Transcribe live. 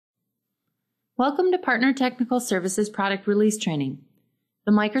Welcome to Partner Technical Services Product Release Training.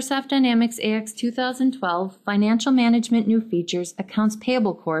 The Microsoft Dynamics AX 2012 Financial Management New Features Accounts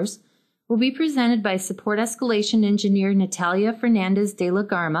Payable course will be presented by Support Escalation Engineer Natalia Fernandez de la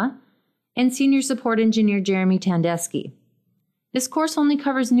Garma and Senior Support Engineer Jeremy Tandeschi. This course only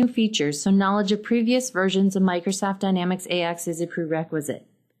covers new features, so knowledge of previous versions of Microsoft Dynamics AX is a prerequisite.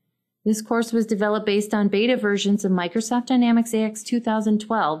 This course was developed based on beta versions of Microsoft Dynamics AX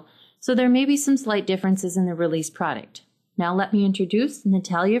 2012, so there may be some slight differences in the release product. Now let me introduce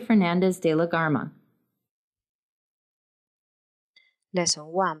Natalia Fernandez de la Garma. Lesson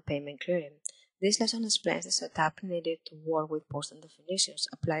 1, Payment Clearing. This lesson explains the setup needed to work with posting definitions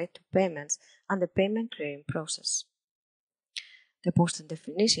applied to payments and the payment clearing process. The posting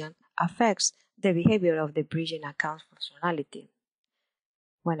definition affects the behavior of the bridging account functionality.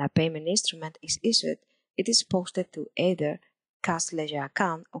 When a payment instrument is issued, it is posted to either cash ledger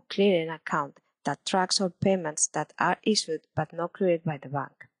account or clearing account that tracks all payments that are issued but not cleared by the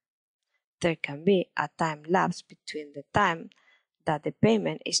bank. There can be a time lapse between the time that the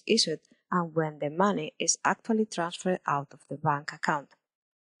payment is issued and when the money is actually transferred out of the bank account.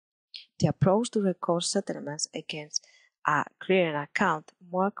 The approach to record settlements against a clearing account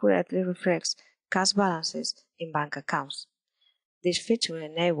more accurately reflects cash balances in bank accounts. This feature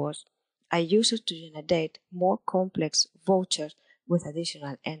enables a user to generate more complex vouchers with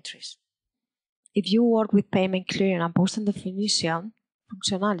additional entries. If you work with payment clearing and posting definition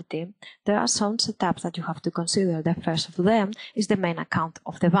functionality, there are some setups that you have to consider. The first of them is the main account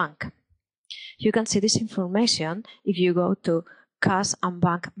of the bank. You can see this information if you go to Cash and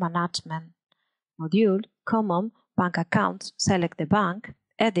Bank Management module, Common, Bank Accounts, select the bank,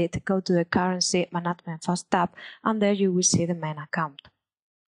 Edit, go to the Currency Management Fast tab, and there you will see the main account.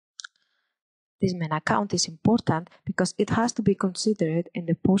 This main account is important because it has to be considered in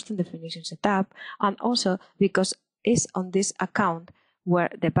the posting definition setup, and also because it's on this account where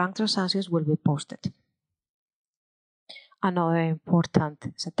the bank transactions will be posted. Another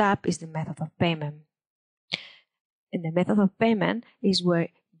important setup is the method of payment. In the method of payment is where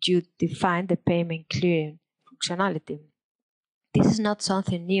you define the payment clearing functionality. This is not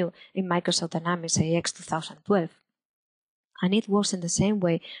something new in Microsoft Dynamics AX 2012, and it works in the same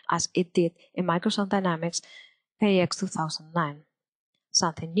way as it did in Microsoft Dynamics AX 2009.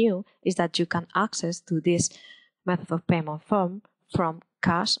 Something new is that you can access to this method of payment form from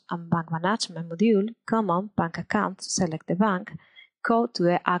Cash and Bank Management module, Common, Bank Accounts, select the bank, go to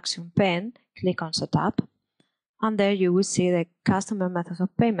the Action pane, click on Setup, and there you will see the Customer Methods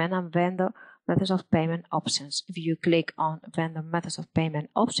of Payment and Vendor Methods of Payment options. If you click on Vendor Methods of Payment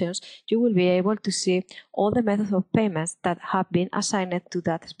options, you will be able to see all the methods of payments that have been assigned to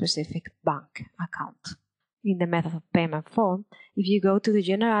that specific bank account. In the Method of Payment form, if you go to the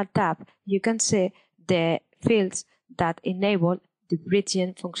General tab, you can see the fields that enable the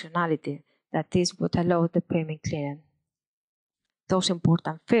bridging functionality, that is what allows the payment clearing. Those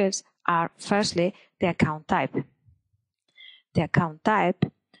important fields are firstly the account type. The account type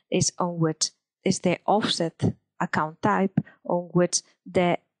is the offset account type on which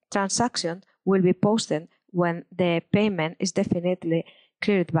the transaction will be posted when the payment is definitely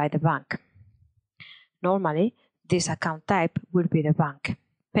cleared by the bank. Normally, this account type will be the bank.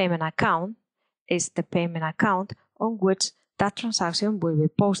 Payment account is the payment account on which that transaction will be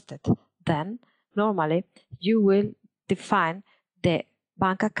posted. Then, normally, you will define the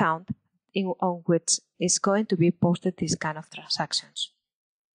bank account on which is going to be posted this kind of transactions.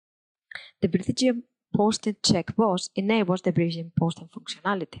 The bridging posting checkbox enables the bridging posting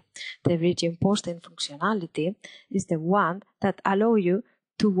functionality. The bridging posting functionality is the one that allows you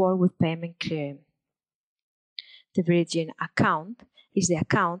to work with payment clearing. The bridging account is the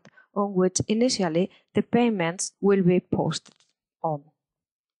account on which initially the payments will be posted on.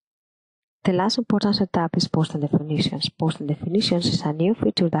 The last important setup is posting definitions. Posting definitions is a new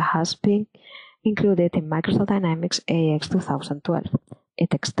feature that has been included in Microsoft Dynamics AX 2012.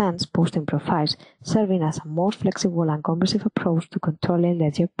 It extends posting profiles, serving as a more flexible and comprehensive approach to controlling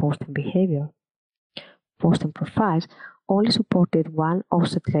ledger posting behavior. Posting profiles only supported one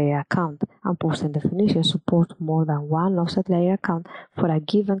offset layer account, and posting definitions support more than one offset layer account for a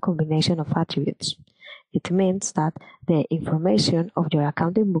given combination of attributes. It means that the information of your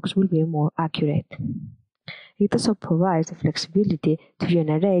accounting books will be more accurate. It also provides the flexibility to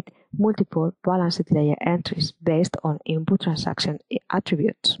generate multiple balanced layer entries based on input transaction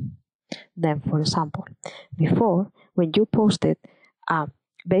attributes. Then, for example, before, when you posted a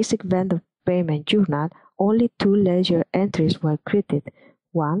basic vendor payment journal, only two ledger entries were created,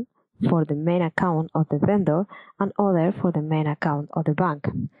 one for the main account of the vendor and other for the main account of the bank.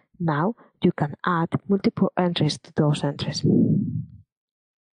 Now you can add multiple entries to those entries.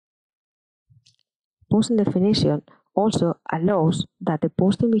 Posting definition also allows that the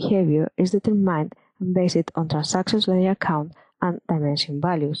posting behavior is determined and based on transactions ledger count and dimension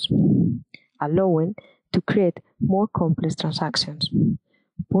values, allowing to create more complex transactions.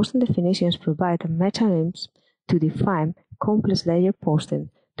 Posting definitions provide mechanisms to define complex ledger posting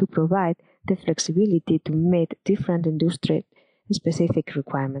to provide the flexibility to meet different industry-specific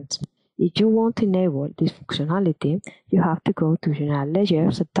requirements. If you want to enable this functionality, you have to go to General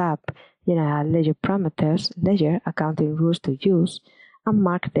Ledger Setup, General Ledger Parameters, Ledger Accounting Rules to Use, and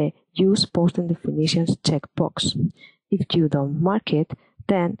mark the Use Posting Definitions checkbox. If you don't mark it,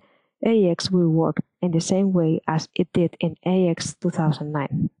 then AX will work in the same way as it did in AX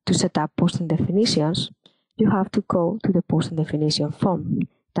 2009. To set up posting definitions, you have to go to the posting definition form,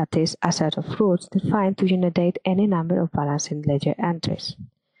 that is a set of rules defined to generate any number of balancing ledger entries.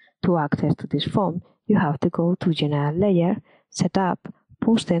 To access to this form, you have to go to General Ledger, Setup,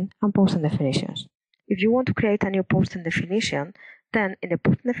 Posting, and Posting Definitions. If you want to create a new posting definition, then in the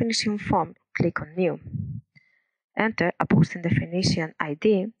posting definition form, click on New. Enter a posting definition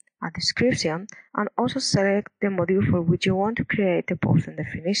ID, a description, and also select the module for which you want to create the posting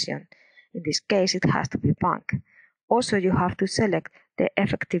definition. In this case, it has to be bank. Also, you have to select the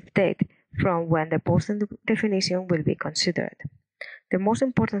effective date from when the posting definition will be considered. The most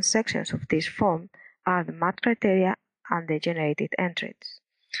important sections of this form are the match criteria and the generated entries.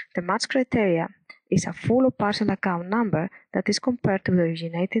 The match criteria is a full or partial account number that is compared to the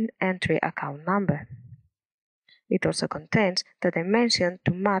originating entry account number. It also contains the dimension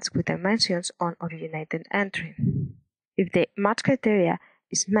to match with dimensions on originating entry. If the match criteria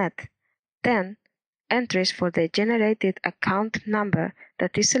is met, then entries for the generated account number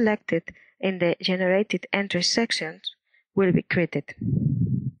that is selected in the generated entry section will be created.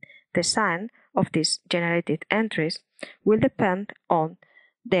 The sign of these generated entries will depend on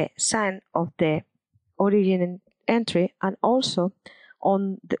the sign of the originating entry and also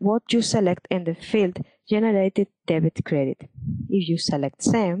on what you select in the field generated debit credit. If you select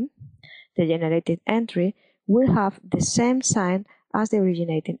same, the generated entry will have the same sign as the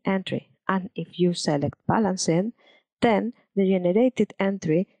originating entry, and if you select balancing, then the generated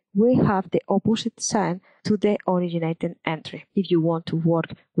entry will have the opposite sign to the originating entry. If you want to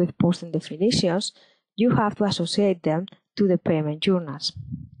work with posting definitions, you have to associate them to the payment journals.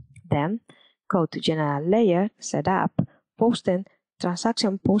 Then go to General Ledger, Setup, Posting,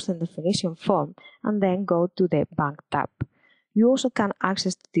 Transaction Posting Definition form, and then go to the Bank tab. You also can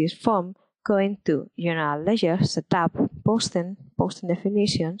access this form going to General Ledger, Setup, Posting, Posting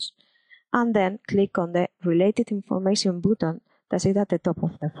Definitions, and then click on the Related Information button that is at the top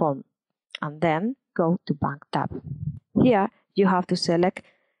of the form, and then go to Bank tab. Here you have to select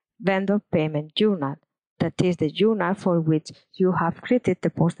Vendor Payment Journal, that is the journal for which you have created the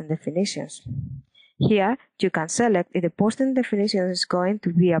posting definitions. Here you can select if the posting definition is going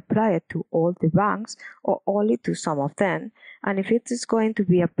to be applied to all the banks or only to some of them, and if it is going to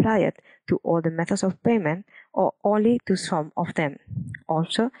be applied to all the methods of payment or only to some of them.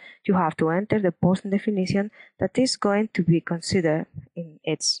 Also, you have to enter the posting definition that is going to be considered in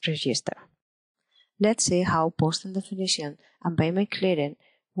its register. Let's see how posting definition and payment clearing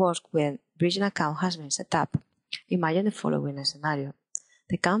work when bridging account has been set up. Imagine the following scenario.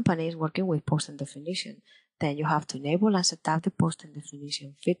 The company is working with posting definition. Then you have to enable and set up the posting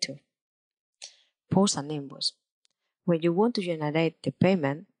definition feature. Post an invoice. When you want to generate the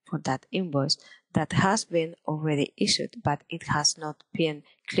payment for that invoice that has been already issued but it has not been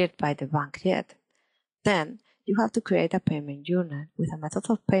cleared by the bank yet, then you have to create a payment journal with a method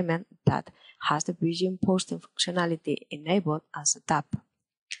of payment that has the bridging posting functionality enabled and set up.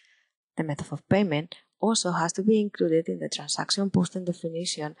 The method of payment also has to be included in the transaction posting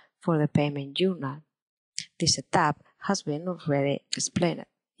definition for the payment journal. This setup has been already explained.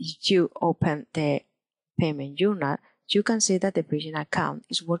 If you open the payment journal, you can see that the bridging account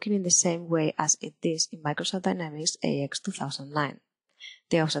is working in the same way as it is in Microsoft Dynamics AX 2009.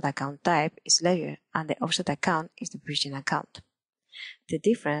 The offset account type is ledger and the offset account is the bridging account. The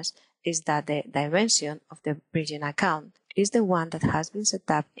difference is that the dimension of the bridging account is the one that has been set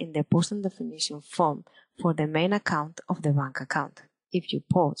up in the posting definition form for the main account of the bank account. If you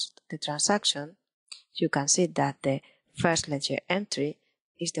post the transaction, you can see that the first ledger entry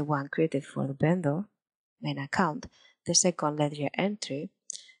is the one created for the vendor main account. The second ledger entry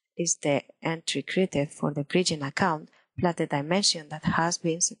is the entry created for the bridging account plus the dimension that has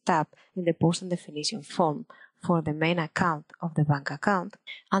been set up in the posting definition form for the main account of the bank account.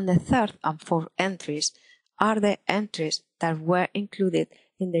 And the third and fourth entries are the entries that were included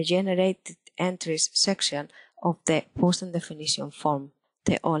in the Generated Entries section of the Post Definition form.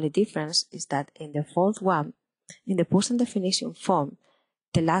 The only difference is that in the fourth one, in the Post Definition form,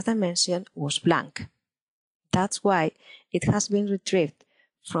 the last dimension was blank. That's why it has been retrieved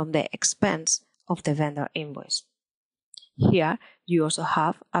from the expense of the vendor invoice. Here you also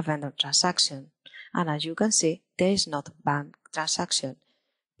have a vendor transaction, and as you can see, there is not a bank transaction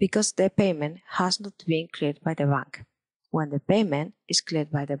because the payment has not been cleared by the bank. When the payment is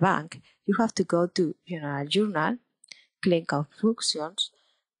cleared by the bank, you have to go to General Journal, click on Functions,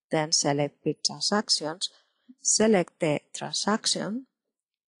 then select Bid Transactions, select the transaction,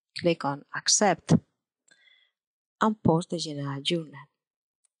 click on Accept, and post the General Journal.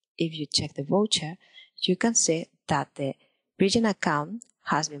 If you check the voucher, you can see that the bridging account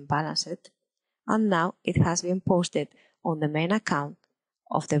has been balanced and now it has been posted on the main account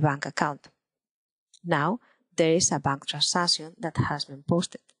of the bank account. Now there is a bank transaction that has been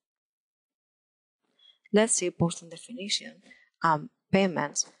posted. Let's see Post Definition and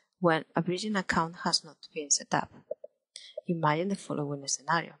payments when a bridging account has not been set up. Imagine the following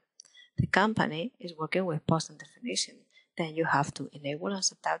scenario. The company is working with Post Definition. Then you have to enable and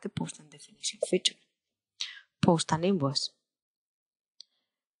set up the Post Definition feature. Post an invoice.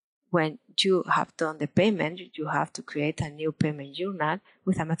 When you have done the payment, you have to create a new payment journal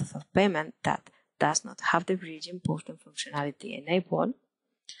with a method of payment that does not have the bridging posting functionality enabled,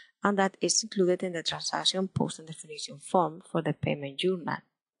 and that is included in the transaction Post Definition form for the payment journal.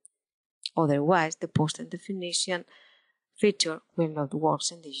 Otherwise, the Post Definition feature will not work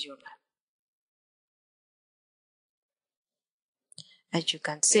in this journal. As you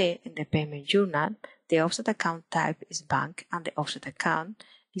can see in the payment journal, the offset account type is bank and the offset account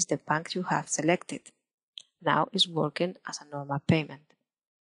is the bank you have selected. Now it's working as a normal payment.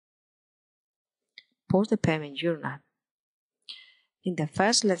 Post the payment journal. In the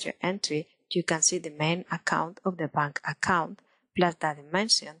first ledger entry, you can see the main account of the bank account plus the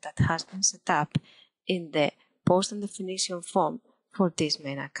dimension that has been set up in the Post Definition form for this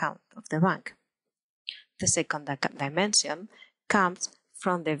main account of the bank. The second dimension comes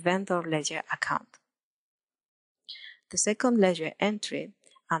from the vendor ledger account. The second ledger entry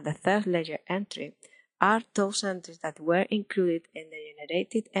and the third ledger entry are those entries that were included in the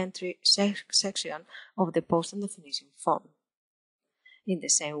Generated Entry section of the Post Definition form. In the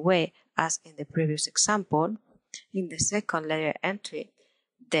same way as in the previous example, in the second ledger entry,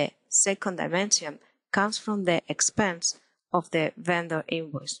 the second dimension comes from the expense of the vendor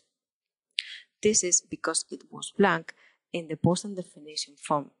invoice. This is because it was blank in the Post Definition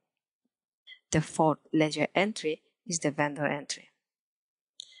form. The fourth ledger entry is the vendor entry.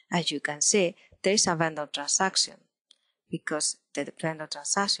 As you can see, there is a vendor transaction because the vendor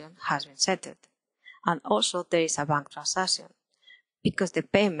transaction has been settled, and also there is a bank transaction because the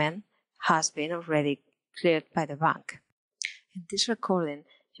payment has been already cleared by the bank. In this recording,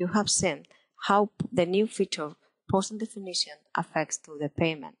 you have seen how the new feature Post Definition affects to the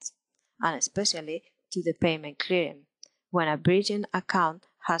payments, and especially to the payment clearing, when a bridging account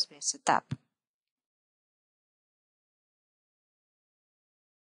has been set up.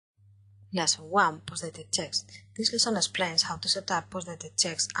 Lesson 1. Post-dated checks. This lesson explains how to set up post-dated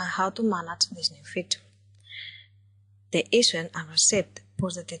checks and how to manage this new feature. The issuing and receipt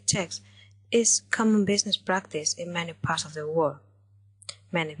post-dated checks is common business practice in many parts of the world.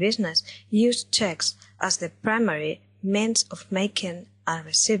 Many businesses use checks as the primary means of making and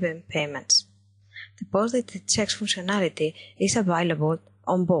receiving payments. The post-dated checks functionality is available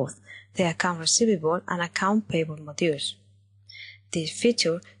on both the account receivable and account payable modules. This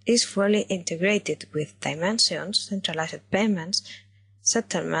feature is fully integrated with dimensions, centralized payments,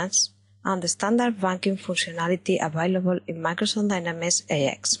 settlements, and the standard banking functionality available in Microsoft Dynamics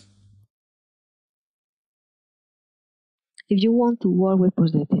AX. If you want to work with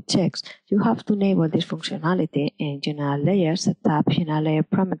post-dated checks, you have to enable this functionality in General Layer Setup General Layer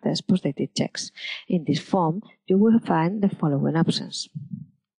Parameters Post-dated checks. In this form, you will find the following options.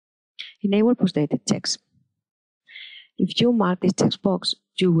 Enable post-dated checks. If you mark this checkbox,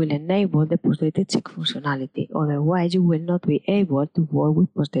 you will enable the post-dated check functionality, otherwise you will not be able to work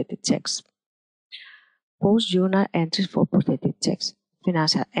with post-dated checks. Post journal entries for post-dated checks.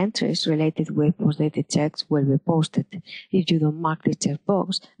 Financial entries related with post-dated checks will be posted. If you don't mark this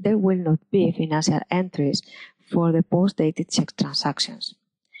checkbox, there will not be financial entries for the post-dated check transactions.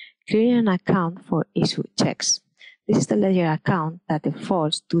 Create an account for issued checks. This is the ledger account that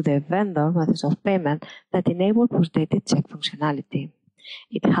defaults to the vendor methods of payment that enable post-dated check functionality.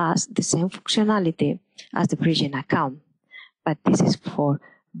 It has the same functionality as the bridging account, but this is for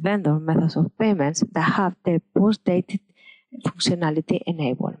vendor methods of payments that have the post-dated functionality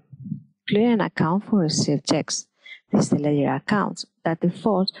enabled. Clear an account for received checks. This is the ledger accounts that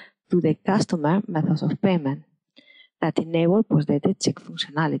defaults to the customer methods of payment that enable post-dated check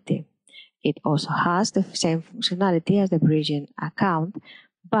functionality. It also has the same functionality as the bridging account,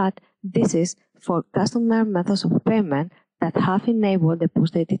 but this is for customer methods of payment that have enabled the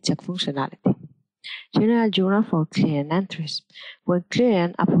post-dated check functionality. General journal for clearing entries. When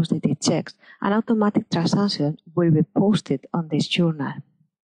clearing a post-dated check, an automatic transaction will be posted on this journal.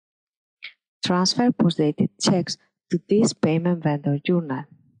 Transfer post-dated checks to this payment vendor journal.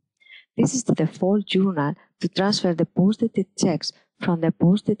 This is the default journal to transfer the post-dated checks from the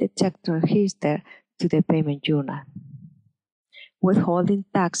post-dated check register to the payment journal. Withholding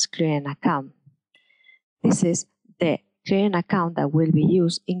tax clearing account. This is the clearing account that will be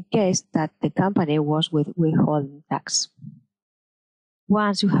used in case that the company was with withholding tax.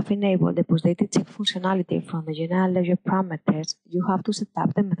 Once you have enabled the post-dated check functionality from the general ledger parameters, you have to set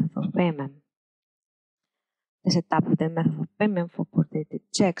up the method of payment. The setup of the method of payment for post-dated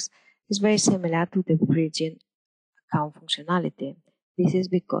checks is very similar to the bridging account functionality. This is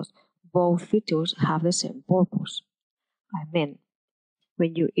because both features have the same purpose. I mean,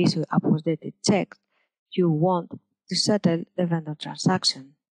 when you issue a post-dated check, you want to settle the vendor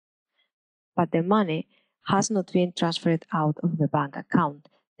transaction, but the money has not been transferred out of the bank account,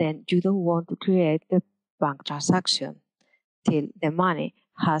 then you don't want to create the bank transaction till the money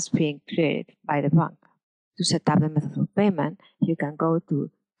has been cleared by the bank. To set up the method of payment, you can go to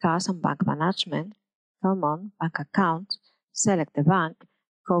Cash and Bank Management, come on Bank Accounts, select the bank,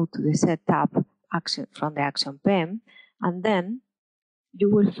 go to the Setup action from the action pane, and then you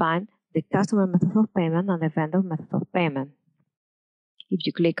will find the customer method of payment and the vendor method of payment. If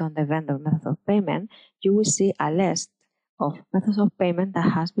you click on the vendor method of payment, you will see a list of methods of payment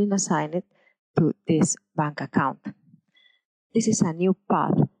that has been assigned to this bank account. This is a new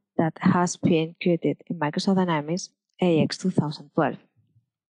path that has been created in Microsoft Dynamics AX 2012.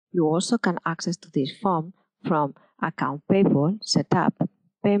 You also can access to this form from Account Payable, Setup,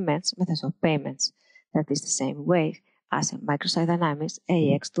 Payments, Methods of Payments. That is the same way as in Microsoft Dynamics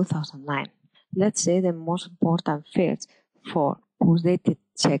AX 2009. Let's see the most important fields for post-dated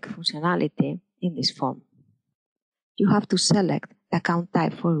check functionality in this form. You have to select the account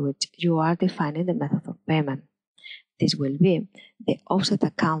type for which you are defining the method of payment. This will be the offset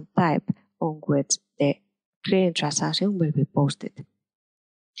account type on which the clearing transaction will be posted.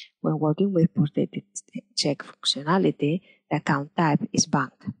 When working with post-dated check functionality, the account type is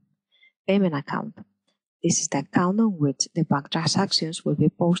bank. Payment account. This is the account on which the bank transactions will be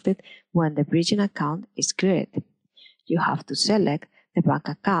posted when the bridging account is cleared. You have to select the bank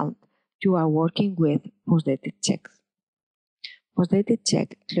account you are working with post-dated checks. Post-dated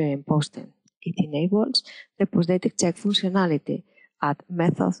check clearing posting. It enables the post-dated check functionality at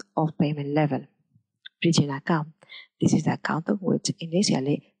method of payment level. Bridging account. This is the account on which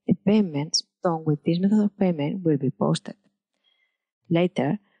initially the payments done with this method of payment will be posted.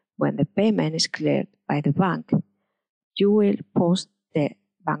 Later, when the payment is cleared by the bank, you will post the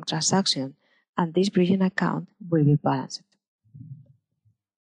bank transaction and this bridging account will be balanced.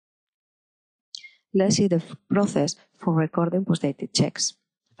 Let's see the process for recording post-dated checks.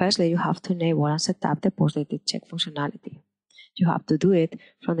 Firstly, you have to enable and set up the post-dated check functionality. You have to do it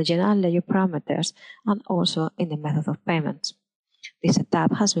from the general ledger parameters and also in the method of payments. This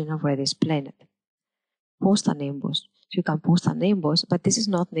setup has been already explained. Post an invoice. You can post an invoice, but this is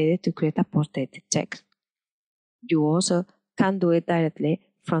not needed to create a post-dated check. You also can do it directly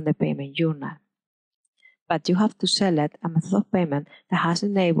from the payment journal. But you have to select a method of payment that has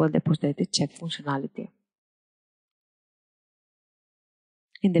enabled the post-dated check functionality.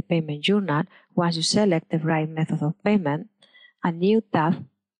 In the payment journal, once you select the right method of payment, a new tab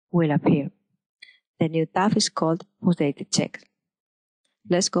will appear. The new tab is called Post-dated check.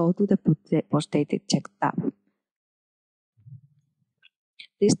 Let's go to the Post-dated check tab.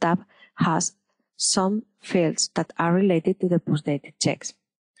 This tab has some fields that are related to the post-dated checks.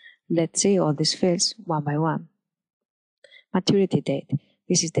 Let's see all these fields one by one. Maturity date.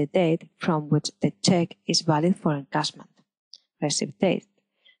 This is the date from which the check is valid for encashment. Receipt date.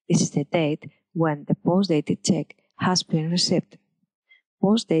 This is the date when the post-dated check has been received.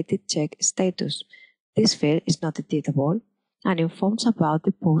 Post-dated check status. This field is not editable and informs about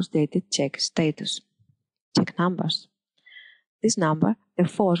the post-dated check status. Check numbers. This number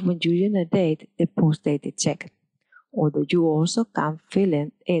refers when you generate the post-dated check, although you also can fill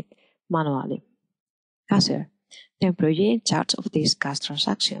in it manually. Cashier, the employee in charge of this cash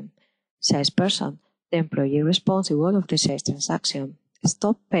transaction. Salesperson, the employee responsible of the sales transaction.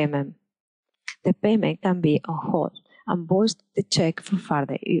 Stop payment. The payment can be on hold and voids the check for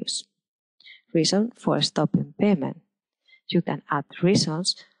further use. Reason for stopping payment. You can add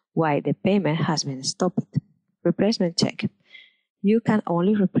reasons why the payment has been stopped. Replacement check. You can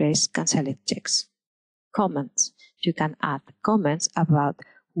only replace cancelled checks. Comments. You can add comments about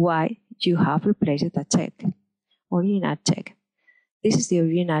why you have replaced a check. Original check. This is the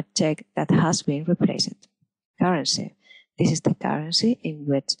original check that has been replaced. Currency. This is the currency in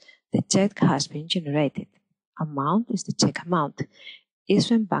which the check has been generated. Amount is the check amount.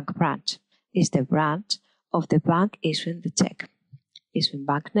 Issuing bank branch is the branch of the bank issuing the check. Issuing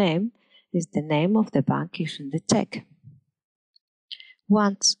bank name is the name of the bank issuing the check.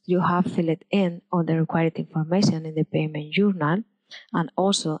 Once you have filled in all the required information in the payment journal and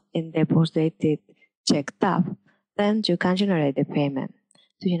also in the post-dated check tab, then you can generate the payment.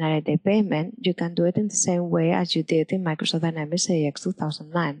 To generate the payment, you can do it in the same way as you did in Microsoft Dynamics AX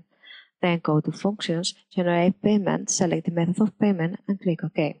 2009. Then go to Functions, Generate Payment, select the method of payment and click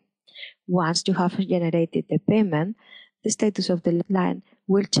OK. Once you have generated the payment, the status of the line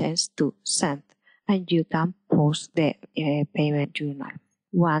will change to Sent, and you can post the payment journal.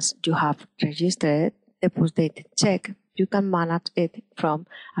 Once you have registered the post-dated check, you can manage it from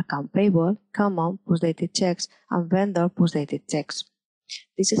Account Payable, Common Post-dated Checks, and Vendor Post-dated Checks.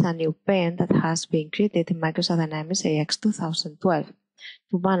 This is a new pane that has been created in Microsoft Dynamics AX 2012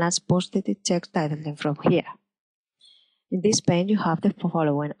 to manage post-dated checks directly from here. In this pane, you have the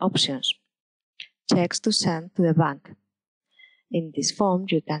following options. Checks to send to the bank. In this form,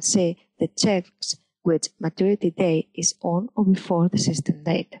 you can see the checks which maturity date is on or before the system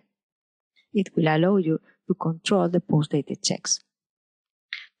date. It will allow you to control the post-dated checks.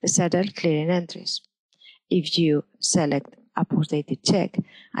 The settled clearing entries. If you select a post-dated check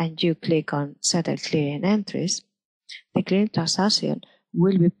and you click on Settle Clearing Entries, the clearing transaction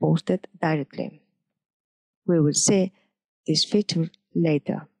will be posted directly. We will see this feature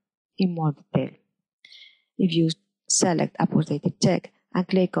later in more detail. If you select a post-dated check and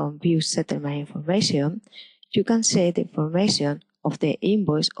click on View Settlement Information, you can see the information of the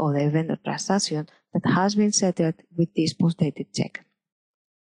invoice or the vendor transaction that has been settled with this post-dated check.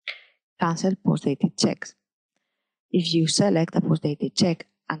 Cancel post-dated checks. If you select a post-dated check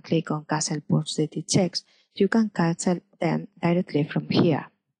and click on Cancel post-dated checks, you can cancel them directly from here.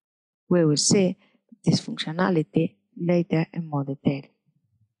 We will see this functionality later in more detail.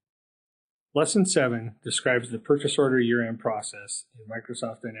 Lesson 7 describes the purchase order year-end process in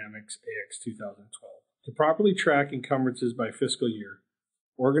Microsoft Dynamics AX 2012. To properly track encumbrances by fiscal year,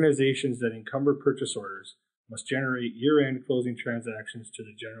 organizations that encumber purchase orders must generate year-end closing transactions to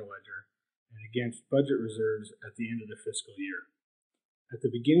the general ledger and against budget reserves at the end of the fiscal year. At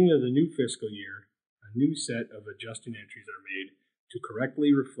the beginning of the new fiscal year, a new set of adjusting entries are made to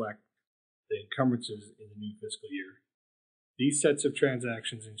correctly reflect the encumbrances in the new fiscal year. These sets of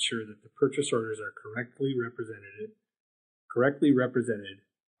transactions ensure that the purchase orders are correctly represented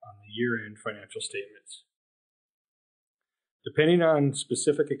on the year-end financial statements. Depending on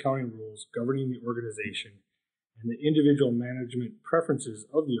specific accounting rules governing the organization and the individual management preferences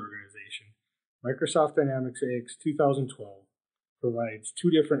of the organization, Microsoft Dynamics AX 2012 provides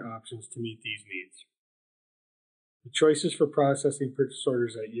two different options to meet these needs. The choices for processing purchase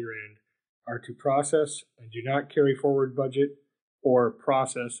orders at year-end are to process and do not carry forward budget, or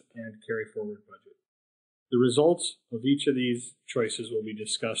process and carry forward budget. The results of each of these choices will be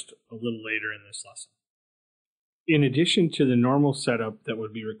discussed a little later in this lesson. In addition to the normal setup that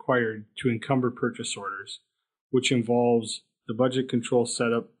would be required to encumber purchase orders, which involves the budget control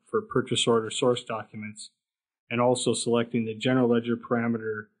setup for purchase order source documents, and also selecting the general ledger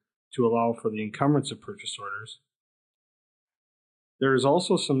parameter to allow for the encumbrance of purchase orders, there is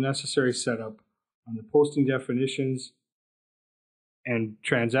also some necessary setup on the posting definitions and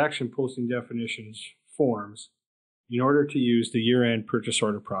transaction posting definitions forms in order to use the year-end purchase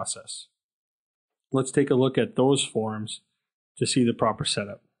order process. Let's take a look at those forms to see the proper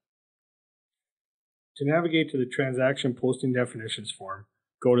setup. To navigate to the transaction posting definitions form,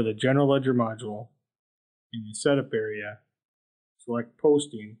 go to the General Ledger module. In the Setup area, select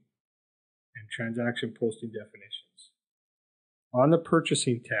Posting and Transaction Posting Definitions. On the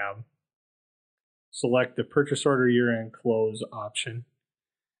Purchasing tab, select the Purchase Order Year-End Close option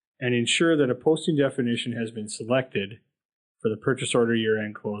and ensure that a posting definition has been selected for the Purchase Order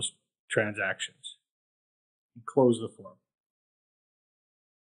Year-End Close transactions. And close the form.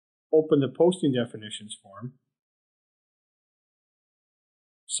 Open the Posting Definitions form.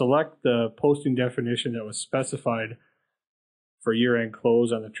 Select the posting definition that was specified for year-end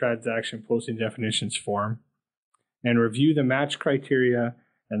close on the Transaction Posting Definitions form, and review the match criteria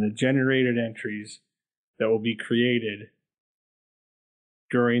and the generated entries that will be created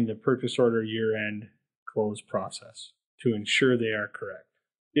during the purchase order year-end close process to ensure they are correct.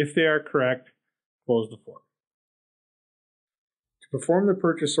 If they are correct, close the form. To perform the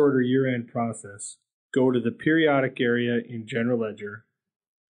purchase order year-end process, go to the periodic area in General Ledger,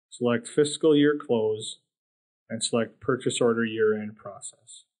 select Fiscal Year Close, and select Purchase Order Year-End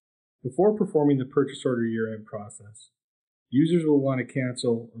Process. Before performing the purchase order year-end process, users will want to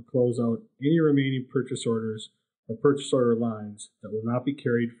cancel or close out any remaining purchase orders or purchase order lines that will not be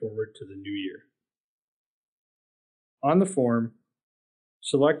carried forward to the new year. On the form,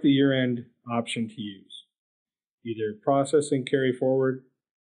 select the year-end option to use, either process and carry forward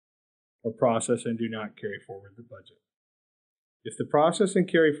or process and do not carry forward the budget. If the process and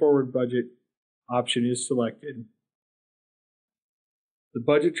carry forward budget option is selected, the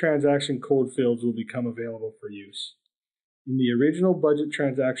budget transaction code fields will become available for use. In the original budget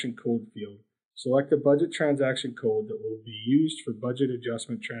transaction code field, select a budget transaction code that will be used for budget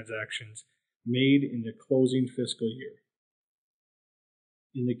adjustment transactions made in the closing fiscal year.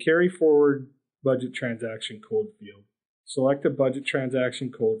 In the carry forward budget transaction code field, select a budget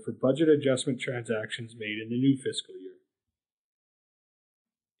transaction code for budget adjustment transactions made in the new fiscal year.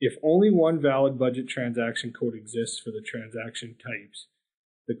 If only one valid budget transaction code exists for the transaction types,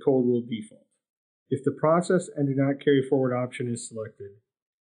 the code will default. If the process and do not carry forward option is selected,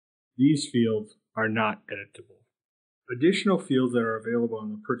 these fields are not editable. Additional fields that are available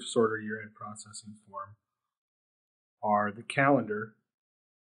on the purchase order year-end processing form are the calendar,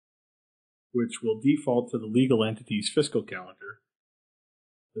 which will default to the legal entity's fiscal calendar,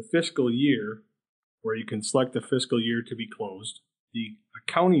 the fiscal year, where you can select the fiscal year to be closed, the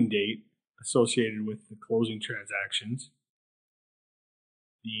accounting date associated with the closing transactions,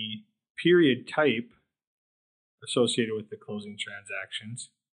 the period type associated with the closing transactions,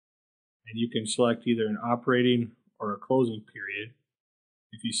 and you can select either an operating or a closing period.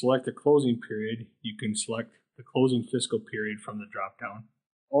 If you select a closing period, you can select the closing fiscal period from the drop-down.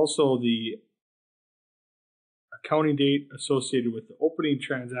 Also, the accounting date associated with the opening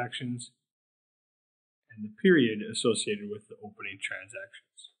transactions and the period associated with the opening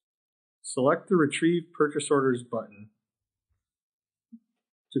transactions. Select the Retrieve Purchase Orders button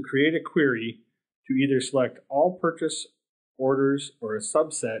to create a query to either select all purchase orders or a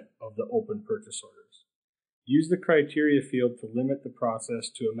subset of the open purchase orders. Use the criteria field to limit the process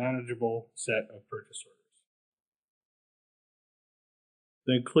to a manageable set of purchase orders.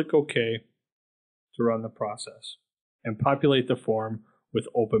 Then click OK to run the process and populate the form with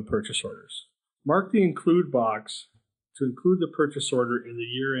open purchase orders. Mark the Include box to include the purchase order in the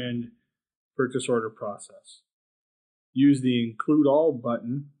year-end purchase order process. Use the Include All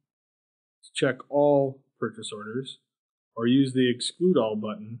button to check all purchase orders, or use the Exclude All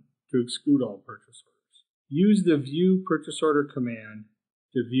button to exclude all purchase orders. Use the View Purchase Order command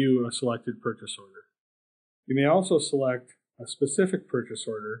to view a selected purchase order. You may also select a specific purchase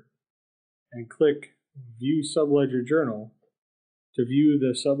order and click View Subledger Journal to view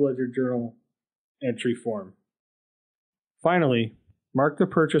the Subledger Journal entry form. Finally, mark the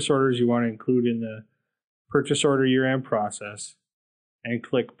purchase orders you want to include in the purchase order year-end process and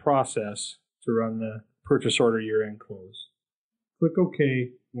click Process to run the purchase order year-end close. Click OK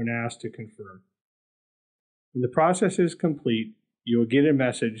when asked to confirm. When the process is complete, you will get a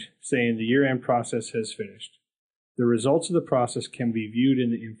message saying the year-end process has finished. The results of the process can be viewed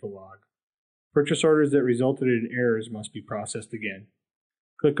in the info log. Purchase orders that resulted in errors must be processed again.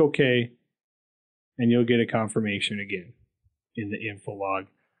 Click OK and you'll get a confirmation again in the info log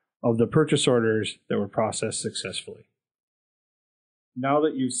of the purchase orders that were processed successfully. Now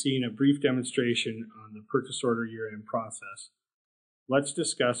that you've seen a brief demonstration on the purchase order year-end process, let's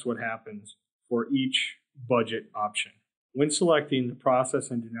discuss what happens for each budget option. When selecting the process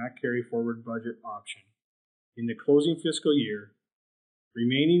and do not carry forward budget option, in the closing fiscal year,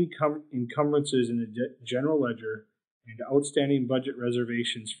 remaining encumbrances in the general ledger and outstanding budget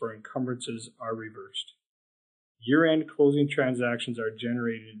reservations for encumbrances are reversed. Year-end closing transactions are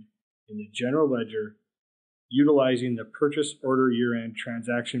generated in the general ledger utilizing the purchase order year-end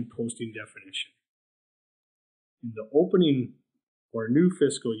transaction posting definition. In the opening or new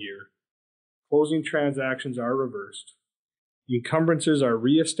fiscal year, closing transactions are reversed. Encumbrances are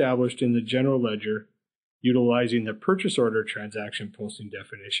reestablished in the general ledger utilizing the purchase order transaction posting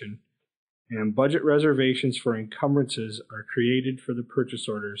definition, and budget reservations for encumbrances are created for the purchase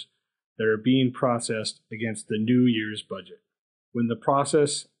orders that are being processed against the new year's budget. When the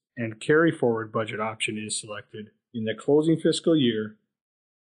process and carry forward budget option is selected in the closing fiscal year,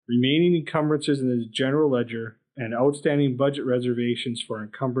 remaining encumbrances in the general ledger and outstanding budget reservations for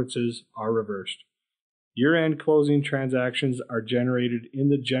encumbrances are reversed. Year-end closing transactions are generated in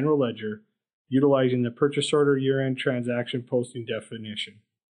the general ledger utilizing the purchase order year-end transaction posting definition.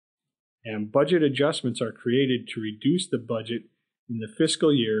 And budget adjustments are created to reduce the budget in the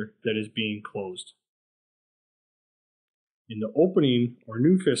fiscal year that is being closed. In the opening or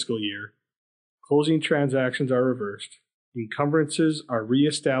new fiscal year, closing transactions are reversed. Encumbrances are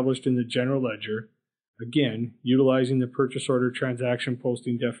reestablished in the general ledger, again, utilizing the purchase order transaction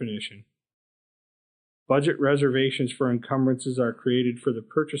posting definition. Budget reservations for encumbrances are created for the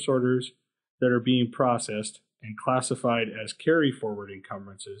purchase orders that are being processed and classified as carry forward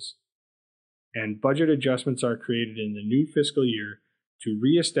encumbrances. And budget adjustments are created in the new fiscal year to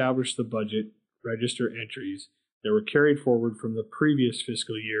reestablish the budget register entries that were carried forward from the previous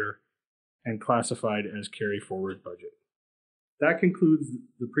fiscal year and classified as carry forward budget. That concludes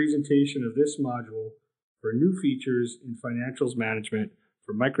the presentation of this module for new features in financials management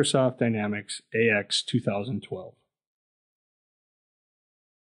for Microsoft Dynamics AX 2012.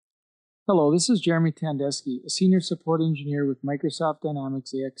 Hello, this is Jeremy Tandesky, a Senior Support Engineer with Microsoft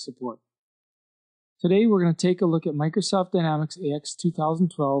Dynamics AX Support. Today we're going to take a look at Microsoft Dynamics AX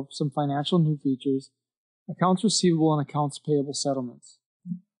 2012, some financial new features, accounts receivable and accounts payable settlements.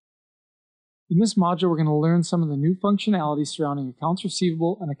 In this module, we're going to learn some of the new functionality surrounding accounts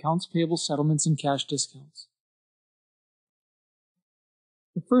receivable and accounts payable settlements and cash discounts.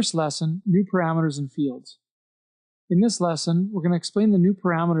 The first lesson, new parameters and fields. In this lesson, we're going to explain the new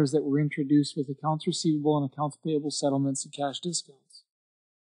parameters that were introduced with accounts receivable and accounts payable settlements and cash discounts.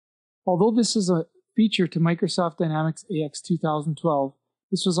 Although this is a feature to Microsoft Dynamics AX 2012,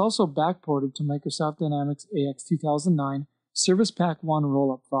 this was also backported to Microsoft Dynamics AX 2009 Service Pack 1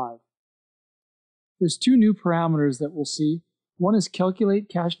 Rollup 5. There's two new parameters that we'll see. One is calculate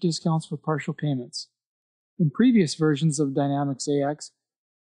cash discounts for partial payments. In previous versions of Dynamics AX,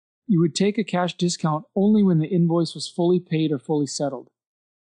 you would take a cash discount only when the invoice was fully paid or fully settled.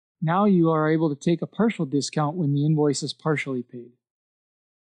 Now you are able to take a partial discount when the invoice is partially paid.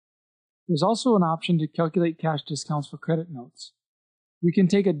 There's also an option to calculate cash discounts for credit notes. We can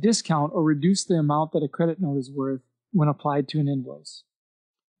take a discount or reduce the amount that a credit note is worth when applied to an invoice.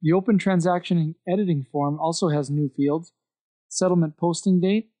 The Open Transaction Editing form also has new fields, settlement posting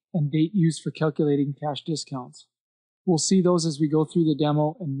date, and date used for calculating cash discounts. We'll see those as we go through the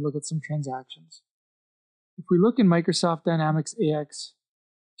demo and look at some transactions. If we look in Microsoft Dynamics AX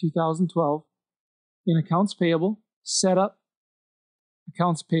 2012, in Accounts Payable, Setup,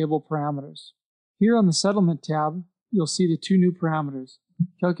 Accounts Payable Parameters. Here on the Settlement tab, you'll see the two new parameters,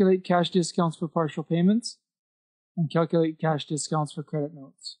 calculate cash discounts for partial payments and calculate cash discounts for credit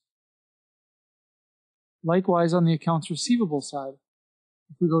notes. Likewise, on the Accounts Receivable side,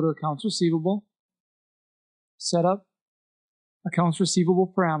 if we go to Accounts Receivable, Setup, Accounts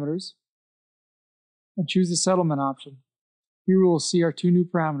Receivable Parameters, and choose the Settlement option. Here we will see our two new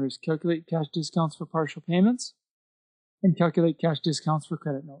parameters, calculate cash discounts for partial payments and calculate cash discounts for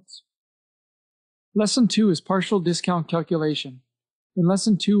credit notes. Lesson 2 is partial discount calculation. In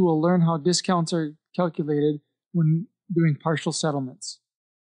Lesson 2, we'll learn how discounts are calculated when doing partial settlements.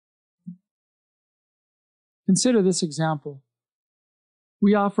 Consider this example.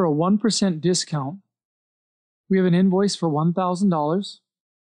 We offer a 1% discount. We have an invoice for $1,000.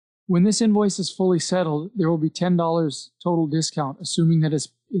 When this invoice is fully settled, there will be $10 total discount, assuming that it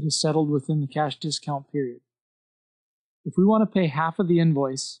is settled within the cash discount period. If we want to pay half of the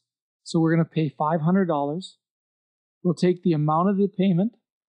invoice, so we're going to pay $500, we'll take the amount of the payment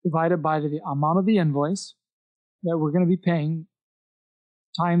divided by the amount of the invoice that we're going to be paying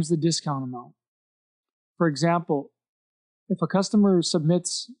times the discount amount. For example, if a customer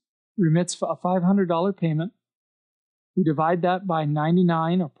remits a $500 payment, we divide that by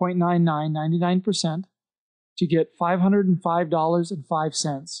 99 or 0.99% to get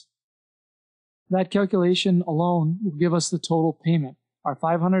 $505.05. That calculation alone will give us the total payment, our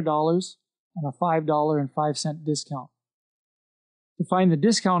 $500 and a $5.05 discount. To find the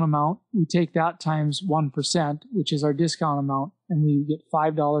discount amount, we take that times 1%, which is our discount amount, and we get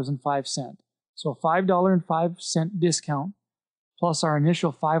 $5.05. So a $5.05 discount plus our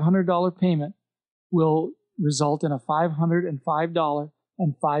initial $500 payment will result in a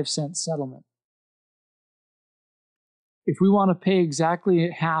 $505.05 settlement. If we want to pay exactly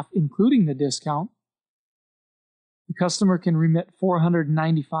half, including the discount, the customer can remit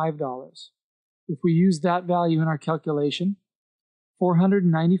 $495. If we use that value in our calculation,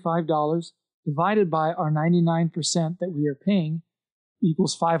 $495 divided by our 99% that we are paying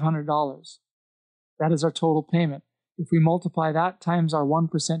equals $500. That is our total payment. If we multiply that times our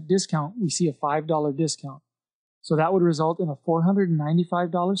 1% discount, we see a $5 discount. So that would result in a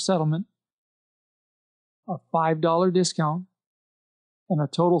 $495 settlement a $5 discount and a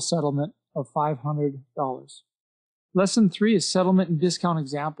total settlement of $500. Lesson 3 is settlement and discount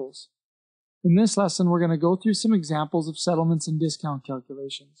examples. In this lesson, we're going to go through some examples of settlements and discount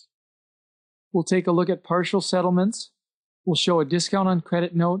calculations. We'll take a look at partial settlements, we'll show a discount on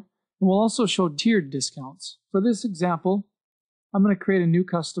credit note, and we'll also show tiered discounts. For this example, I'm going to create a new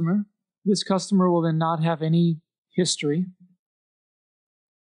customer. This customer will then not have any history.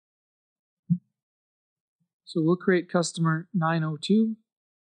 So we'll create customer 902-307.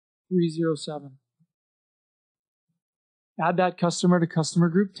 Add that customer to customer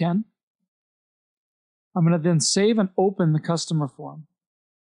group 10. I'm going to then save and open the customer form.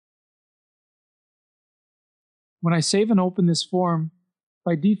 When I save and open this form,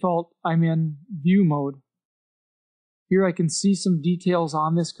 by default, I'm in view mode. Here I can see some details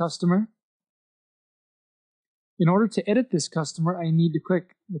on this customer. In order to edit this customer, I need to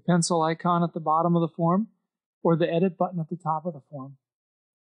click the pencil icon at the bottom of the form or the edit button at the top of the form.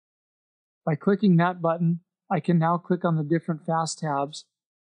 By clicking that button, I can now click on the different fast tabs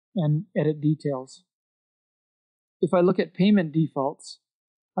and edit details. If I look at payment defaults,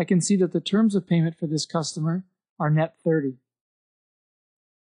 I can see that the terms of payment for this customer are net 30.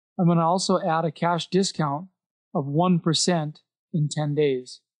 I'm going to also add a cash discount of 1% in 10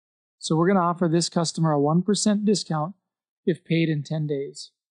 days. So we're going to offer this customer a 1% discount if paid in 10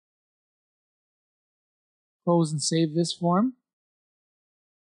 days. Close and save this form.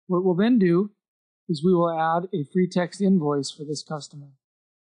 What we'll then do is we will add a free text invoice for this customer.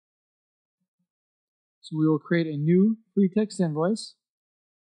 So we will create a new free text invoice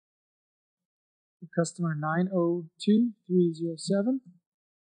for customer 902-307.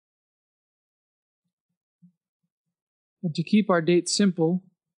 And to keep our date simple,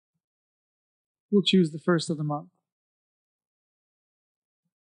 we'll choose the first of the month.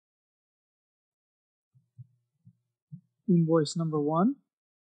 Invoice number 1.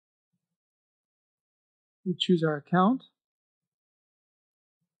 We'll choose our account.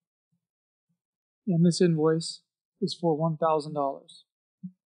 And this invoice is for $1,000.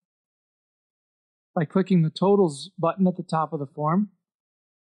 By clicking the totals button at the top of the form,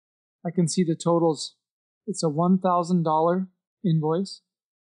 I can see the totals. It's a $1,000 invoice.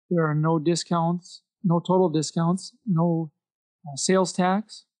 There are no discounts, no total discounts, no sales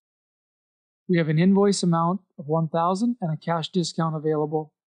tax. We have an invoice amount of $1,000 and a cash discount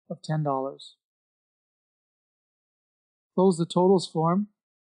available of $10. Close the totals form.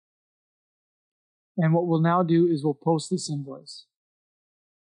 And what we'll now do is we'll post this invoice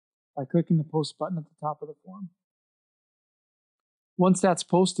by clicking the post button at the top of the form. Once that's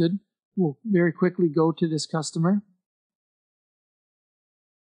posted, we'll very quickly go to this customer.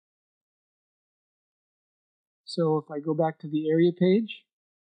 So if I go back to the area page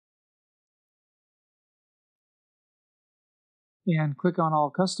and click on all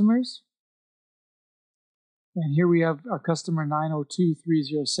customers, and here we have our customer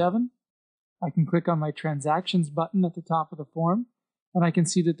 902-307. I can click on my transactions button at the top of the form, and I can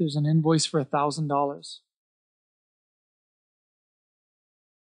see that there's an invoice for $1,000.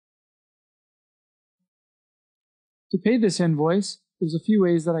 To pay this invoice, there's a few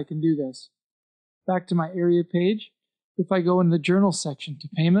ways that I can do this. Back to my area page, if I go in the journal section to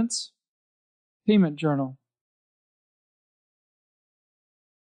payments, payment journal.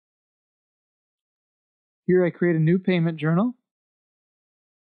 Here I create a new payment journal.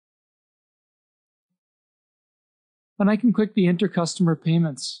 And I can click the Enter Customer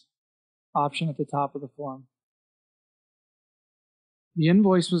Payments option at the top of the form. The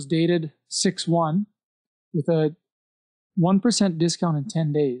invoice was dated 6/1 with a 1% discount in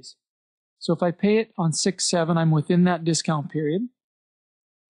 10 days. So if I pay it on 6/7, I'm within that discount period.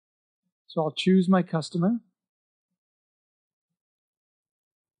 So I'll choose my customer.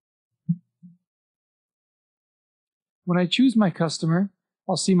 When I choose my customer,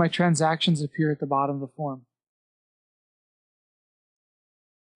 I'll see my transactions appear at the bottom of the form.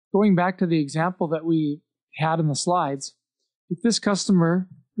 Going back to the example that we had in the slides, if this customer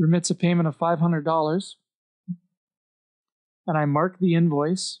remits a payment of $500 and I mark the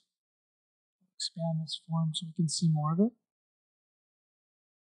invoice, expand this form so we can see more of it.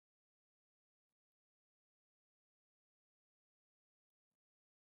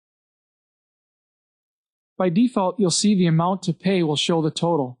 By default, you'll see the amount to pay will show the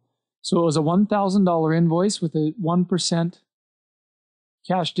total. So it was a $1,000 invoice with a 1%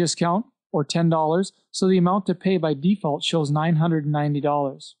 cash discount, or $10, so the amount to pay by default shows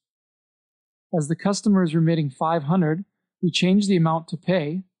 $990. As the customer is remitting $500, we change the amount to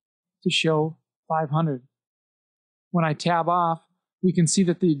pay to show $500. When I tab off, we can see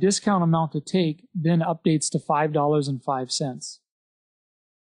that the discount amount to take then updates to $5.05.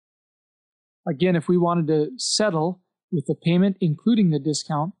 Again, if we wanted to settle with the payment including the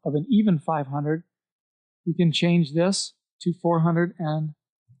discount of an even $500, we can change this to $495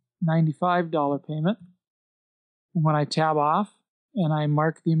 payment. And when I tab off and I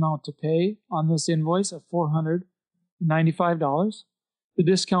mark the amount to pay on this invoice of $495, the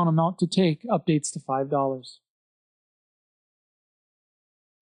discount amount to take updates to $5.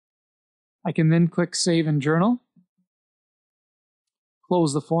 I can then click Save and Journal,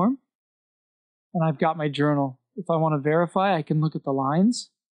 close the form, and I've got my journal. If I want to verify, I can look at the lines.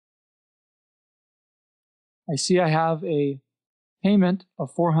 I see I have a payment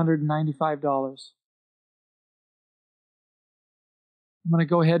of $495. I'm going to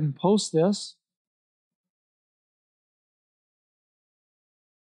go ahead and post this.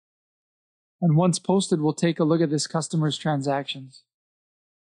 And once posted, we'll take a look at this customer's transactions.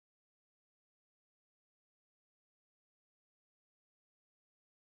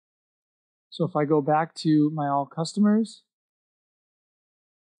 So if I go back to my all customers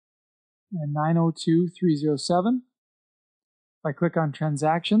and 902307, if I click on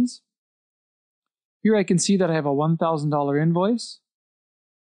transactions, here I can see that I have a $1,000 invoice.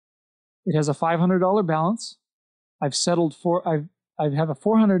 It has a $500 balance. I've settled for, I have a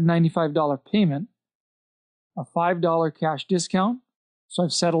 $495 payment, a $5 cash discount, so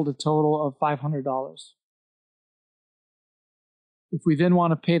I've settled a total of $500. If we then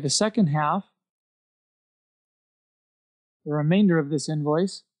want to pay the second half, the remainder of this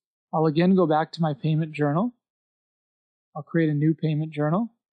invoice, I'll again go back to my payment journal. I'll create a new payment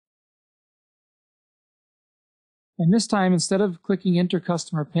journal. And this time, instead of clicking Enter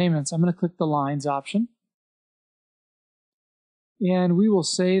Customer Payments, I'm going to click the Lines option. And we will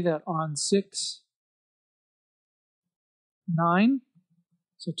say that on 6/9,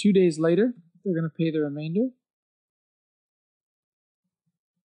 so 2 days later, they're going to pay the remainder.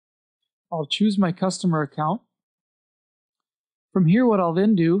 I'll choose my customer account. From here, what I'll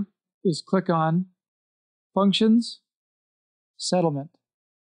then do is click on Functions, Settlement.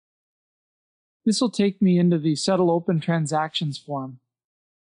 This will take me into the Settle Open Transactions form.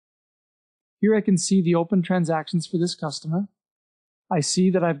 Here I can see the open transactions for this customer. I see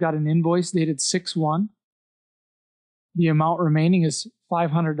that I've got an invoice dated 6/1. The amount remaining is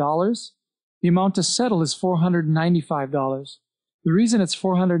 $500. The amount to settle is $495. The reason it's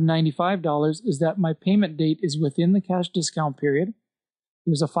 $495 is that my payment date is within the cash discount period.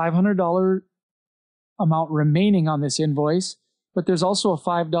 There's a $500 amount remaining on this invoice, but there's also a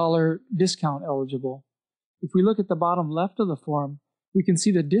 $5 discount eligible. If we look at the bottom left of the form, we can see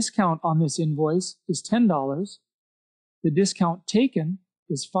the discount on this invoice is $10. The discount taken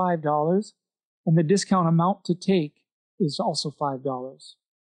is $5, and the discount amount to take is also $5.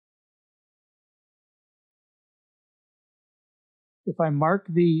 If I mark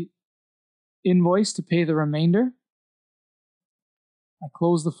the invoice to pay the remainder, I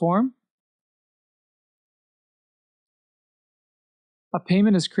close the form. A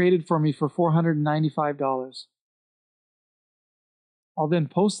payment is created for me for $495. I'll then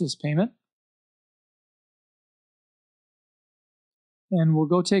post this payment. And we'll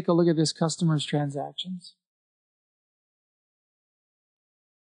go take a look at this customer's transactions.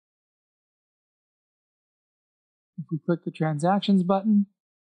 If we click the Transactions button,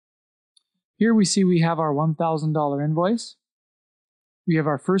 here we see we have our $1,000 invoice. We have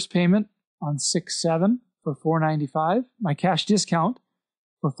our first payment on 6/7 for $495, my cash discount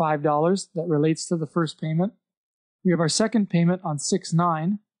for $5 that relates to the first payment. We have our second payment on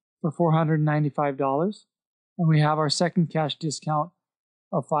 6/9 for $495, and we have our second cash discount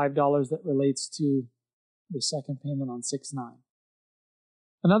of $5 that relates to the second payment on 6/9.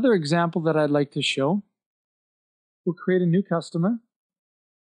 Another example that I'd like to show, we'll create a new customer.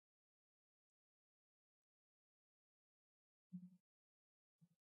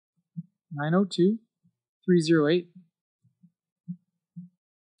 $902,308.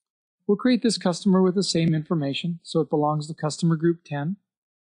 We'll create this customer with the same information, so it belongs to customer group 10.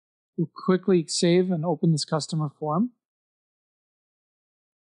 We'll quickly save and open this customer form.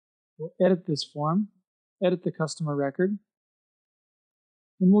 We'll edit this form, edit the customer record,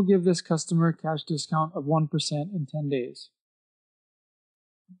 and we'll give this customer a cash discount of 1% in 10 days.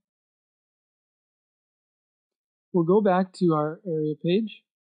 We'll go back to our area page,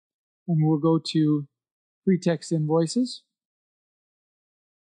 and we'll go to Free Text Invoices.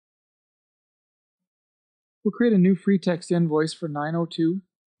 We'll create a new free text invoice for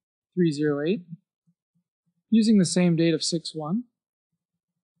 $902,308 using the same date of 6/1.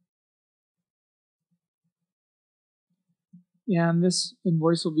 And this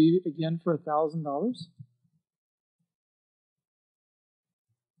invoice will be again for $1,000.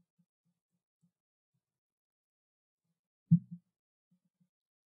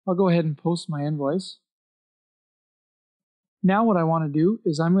 I'll go ahead and post my invoice. Now what I want to do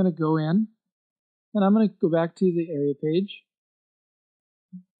is I'm going to go in and I'm going to go back to the area page.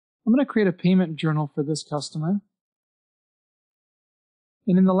 I'm going to create a payment journal for this customer.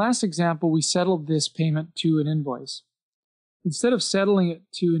 And in the last example, we settled this payment to an invoice. Instead of settling it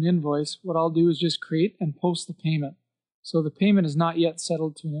to an invoice, what I'll do is just create and post the payment. So the payment is not yet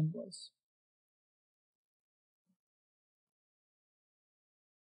settled to an invoice.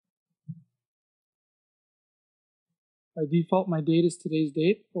 By default, my date is today's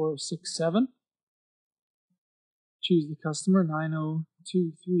date, or 6/7. Choose the customer,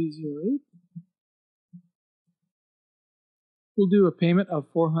 902308. We'll do a payment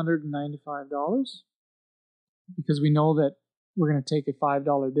of $495 because we know that we're going to take a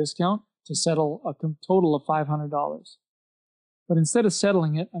 $5 discount to settle a total of $500. But instead of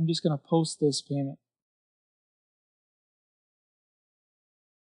settling it, I'm just going to post this payment.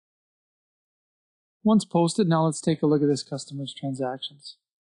 Once posted, now let's take a look at this customer's transactions.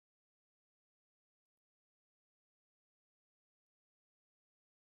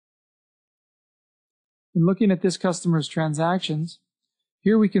 In looking at this customer's transactions,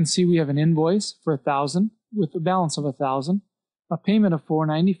 here we can see we have an invoice for $1,000 with a balance of $1,000, a payment of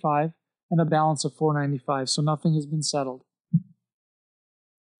 $495, and a balance of $495, so nothing has been settled.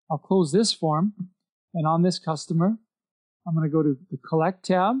 I'll close this form, and on this customer, I'm going to go to the Collect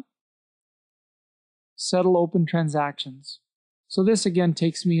tab, Settle Open Transactions. So this again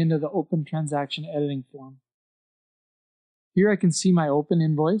takes me into the Open Transaction Editing form. Here I can see my open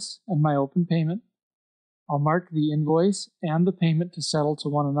invoice and my open payment. I'll mark the invoice and the payment to settle to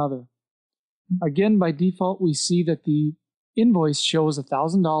one another. Again, by default, we see that the invoice shows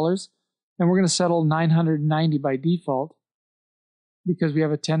 $1,000, and we're going to settle $990 by default because we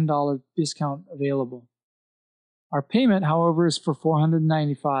have a $10 discount available. Our payment, however, is for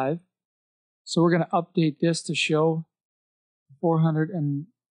 $495, so we're going to update this to show $495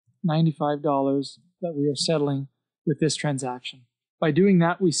 that we are settling with this transaction. By doing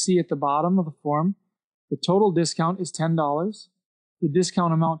that, we see at the bottom of the form the total discount is $10. The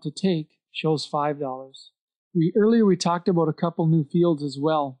discount amount to take shows $5. Earlier we talked about a couple new fields as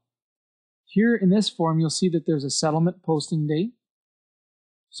well. Here in this form, you'll see that there's a settlement posting date.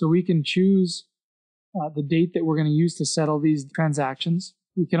 So we can choose the date that we're going to use to settle these transactions.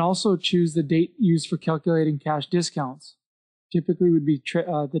 We can also choose the date used for calculating cash discounts. Typically would be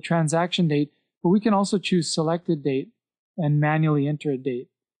the transaction date, but we can also choose selected date and manually enter a date.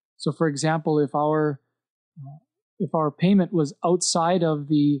 So for example, if our payment was outside of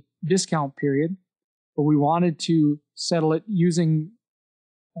the discount period, but we wanted to settle it using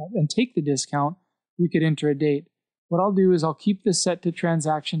and take the discount, we could enter a date. What I'll do is I'll keep this set to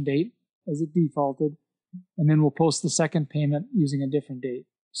transaction date as it defaulted, and then we'll post the second payment using a different date.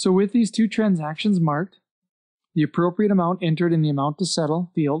 So with these two transactions marked, the appropriate amount entered in the amount to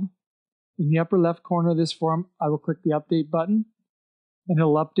settle field, in the upper left corner of this form, I will click the update button, and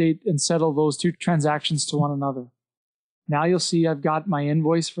it'll update and settle those two transactions to one another. Now you'll see I've got my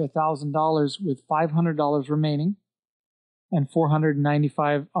invoice for $1,000 with $500 remaining and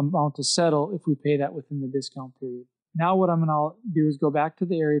 $495 amount to settle if we pay that within the discount period. Now what I'm going to do is go back to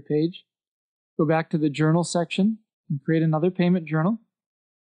the area page, go back to the journal section, and create another payment journal.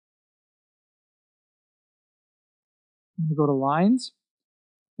 I'm going to go to lines,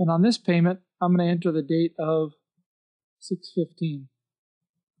 and on this payment, I'm going to enter the date of 6/15.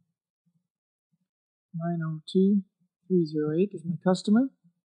 902308 is my customer.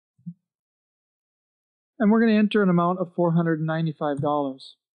 And we're going to enter an amount of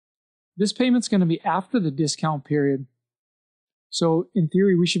 $495. This payment's going to be after the discount period. So in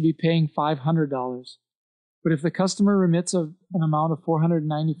theory, we should be paying $500. But if the customer remits an amount of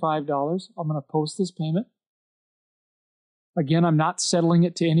 $495, I'm going to post this payment. Again, I'm not settling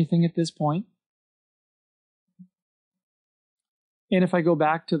it to anything at this point. And if I go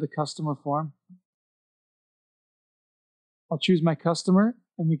back to the customer form, I'll choose my customer,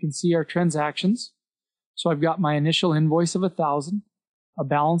 and we can see our transactions. So I've got my initial invoice of $1,000, a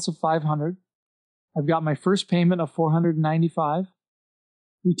balance of $500. I've got my first payment of $495.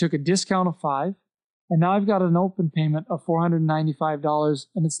 We took a discount of $5, and now I've got an open payment of $495,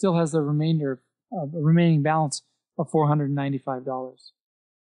 and it still has the remaining balance of $495.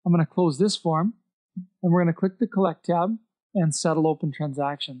 I'm going to close this form, and we're going to click the Collect tab and Settle Open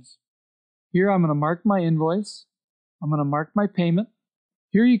Transactions. Here I'm going to mark my invoice. I'm going to mark my payment.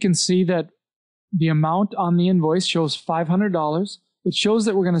 Here you can see that The amount on the invoice shows $500. It shows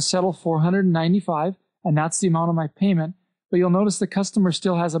that we're going to settle $495, and that's the amount of my payment. But you'll notice the customer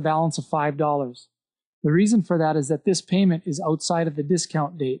still has a balance of $5. The reason for that is that this payment is outside of the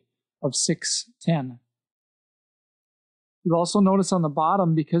discount date of 6/10. You'll also notice on the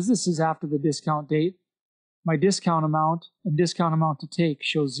bottom, because this is after the discount date, my discount amount and discount amount to take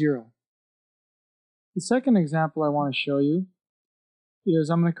shows 0. The second example I want to show you is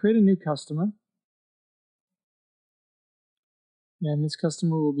I'm going to create a new customer. And this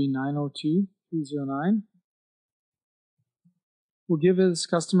customer will be 902-309. We'll give this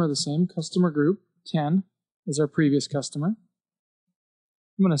customer the same customer group, 10, as our previous customer.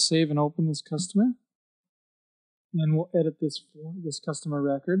 I'm going to save and open this customer. And we'll edit this customer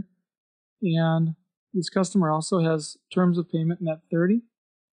record. And this customer also has terms of payment net 30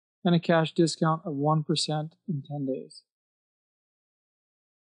 and a cash discount of 1% in 10 days.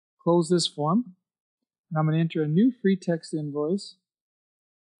 Close this form. And I'm going to enter a new free text invoice.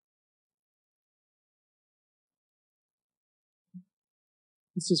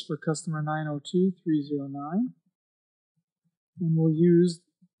 This is for customer 902-309. And we'll use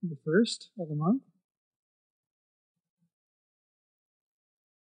the 1st of the month.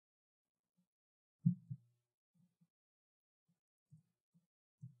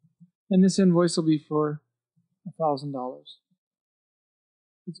 And this invoice will be for $1,000.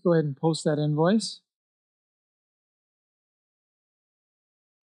 Let's go ahead and post that invoice.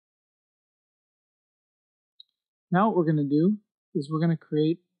 Now what we're going to do is we're going to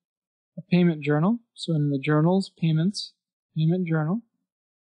create a payment journal. So in the journals, payments, payment journal,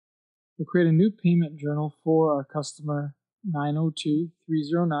 we'll create a new payment journal for our customer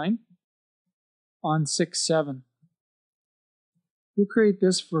 902-309 on 6/7. We'll create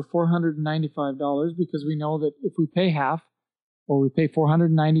this for $495 because we know that if we pay half, or we pay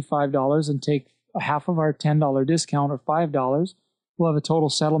 $495 and take a half of our $10 discount or $5, we'll have a total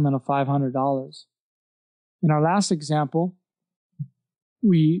settlement of $500. In our last example,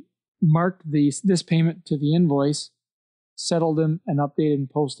 we marked this payment to the invoice, settled them, and updated and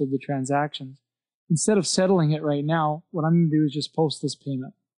posted the transactions. Instead of settling it right now, what I'm going to do is just post this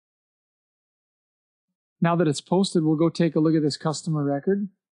payment. Now that it's posted, we'll go take a look at this customer record.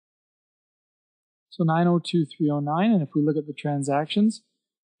 So 902-309, and if we look at the transactions,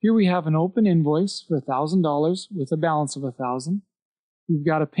 here we have an open invoice for $1,000 with a balance of $1,000. We've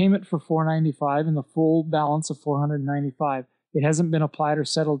got a payment for $495 and the full balance of $495. It hasn't been applied or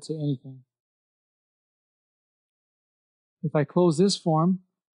settled to anything. If I close this form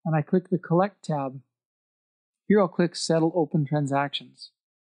and I click the Collect tab, here I'll click Settle Open Transactions.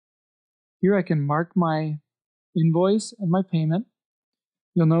 Here I can mark my invoice and my payment.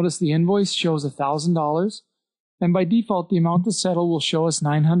 You'll notice the invoice shows $1,000, and by default the amount to settle will show us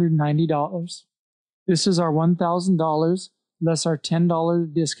 $990. This is our $1,000 less our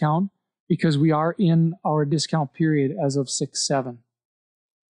 $10 discount because we are in our discount period as of 6/7.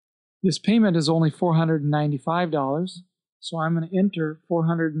 This payment is only $495, so I'm going to enter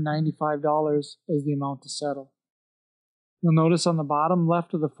 $495 as the amount to settle. You'll notice on the bottom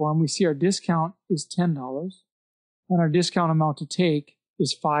left of the form, we see our discount is $10, and our discount amount to take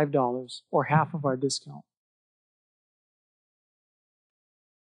is $5, or half of our discount.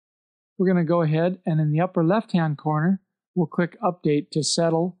 We're going to go ahead and in the upper left-hand corner, we'll click Update to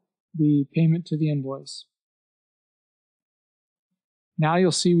settle the payment to the invoice. Now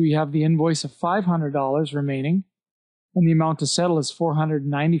you'll see we have the invoice of $500 remaining, and the amount to settle is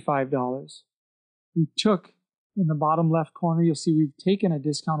 $495. We took, in the bottom left corner, you'll see we've taken a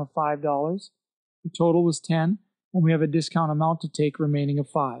discount of $5. The total was $10, and we have a discount amount to take remaining of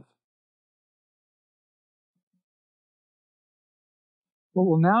 $5. What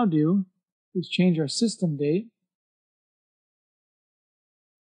we'll now do is change our system date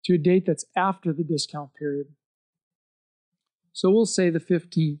to a date that's after the discount period. So we'll say the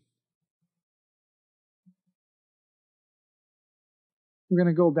 15th. We're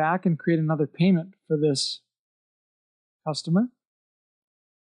going to go back and create another payment for this customer.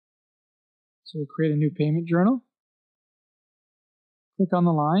 So we'll create a new payment journal. Click on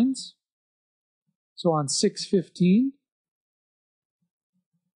the lines. So on 6/15,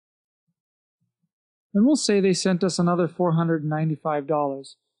 and we'll say they sent us another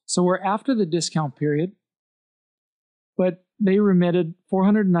 $495. So we're after the discount period, but they remitted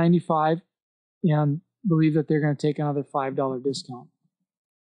 $495 and believe that they're going to take another $5 discount.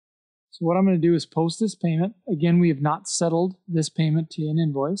 So what I'm going to do is post this payment. Again, we have not settled this payment to an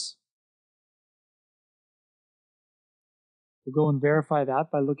invoice. We'll go and verify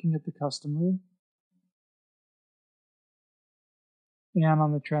that by looking at the customer. And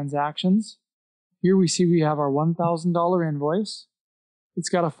on the transactions, Here we see we have our $1,000 invoice. It's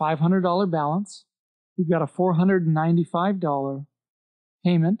got a $500 balance. We've got a $495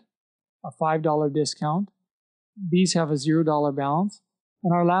 payment, a $5 discount. These have a $0 balance.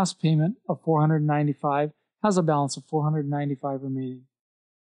 And our last payment of $495 has a balance of $495 remaining.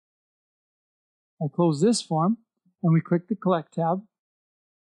 I close this form and we click the Collect tab,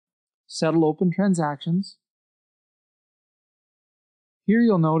 Settle Open Transactions. Here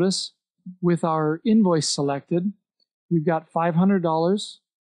you'll notice with our invoice selected, we've got $500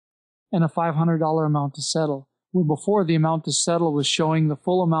 and a $500 amount to settle, where before the amount to settle was showing the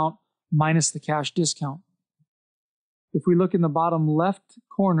full amount minus the cash discount. If we look in the bottom left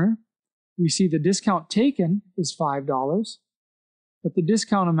corner, we see the discount taken is $5, but the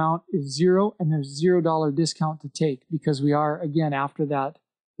discount amount is $0 and there's $0 discount to take because we are, again, after that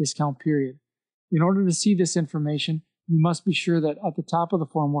discount period. In order to see this information, we must be sure that at the top of the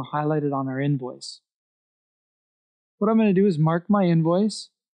form we're highlighted on our invoice. What I'm going to do is mark my invoice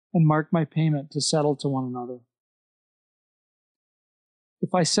and mark my payment to settle to one another.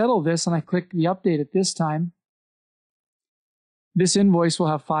 If I settle this and I click the update at this time, this invoice will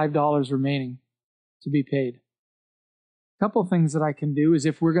have $5 remaining to be paid. A couple things that I can do is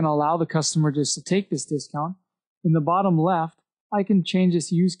if we're going to allow the customer just to take this discount, in the bottom left, I can change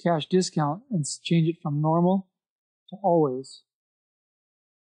this use cash discount and change it from normal to always.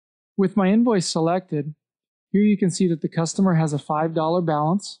 With my invoice selected, here you can see that the customer has a $5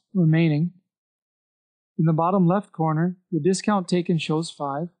 balance remaining. In the bottom left corner, the discount taken shows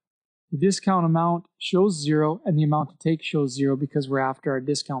 5. The discount amount shows 0, and the amount to take shows 0 because we're after our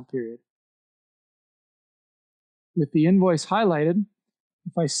discount period. With the invoice highlighted,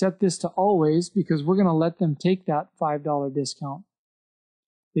 if I set this to always, because we're going to let them take that $5 discount.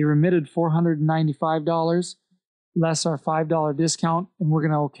 They remitted $495 less our $5 discount, and we're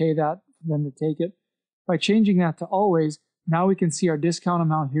going to okay that for them to take it. By changing that to always, now we can see our discount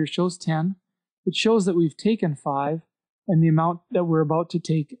amount here shows 10. It shows that we've taken 5, and the amount that we're about to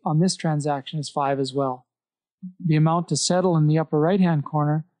take on this transaction is 5 as well. The amount to settle in the upper right-hand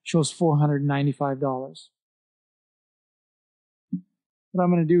corner shows $495. What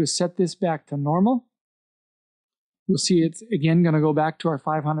I'm going to do is set this back to normal. You'll see it's again going to go back to our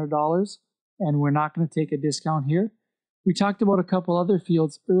 $500, and we're not going to take a discount here. We talked about a couple other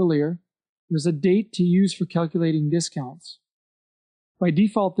fields earlier. There's a date to use for calculating discounts. By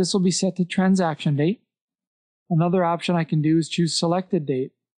default, this will be set to transaction date. Another option I can do is choose selected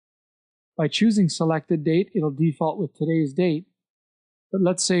date. By choosing selected date, it'll default with today's date. But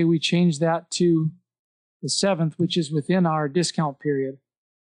let's say we change that to the 7th, which is within our discount period.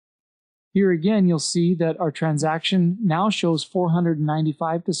 Here again, you'll see that our transaction now shows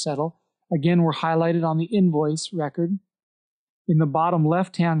 $495 to settle. Again, we're highlighted on the invoice record. In the bottom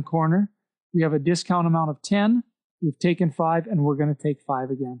left-hand corner, we have a discount amount of 10. We've taken 5, and we're going to take 5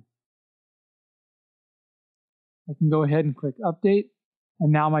 again. I can go ahead and click Update,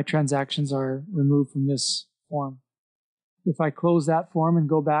 and now my transactions are removed from this form. If I close that form and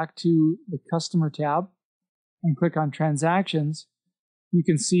go back to the Customer tab and click on Transactions, you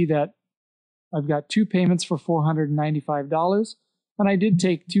can see that I've got 2 payments for $495, and I did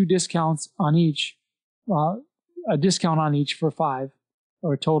take 2 discounts on each, a discount on each for 5,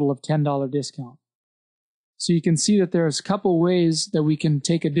 or a total of $10 discount. So you can see that there's a couple ways that we can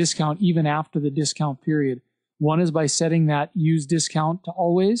take a discount even after the discount period. One is by setting that use discount to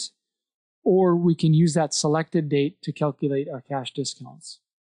always, or we can use that selected date to calculate our cash discounts.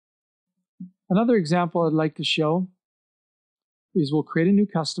 Another example I'd like to show is we'll create a new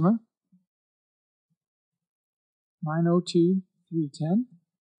customer, 902-310.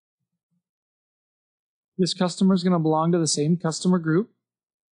 This customer is going to belong to the same customer group.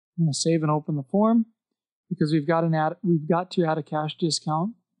 I'm going to save and open the form because we've got to add a cash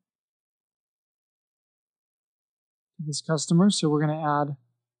discount to this customer. So we're going to add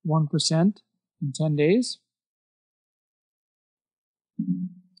 1% in 10 days. I'm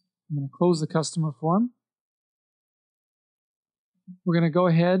going to close the customer form. We're going to go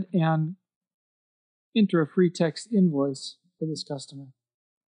ahead and enter a free text invoice for this customer.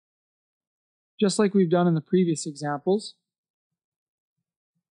 Just like we've done in the previous examples.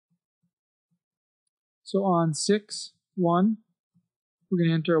 So on 6/1, we're going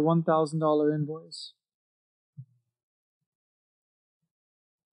to enter a $1,000 invoice.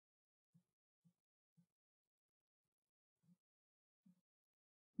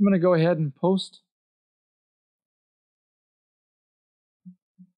 I'm going to go ahead and post.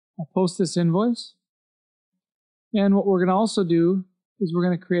 I'll post this invoice. And what we're going to also do is we're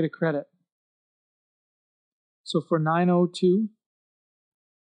going to create a credit. So for 902-310,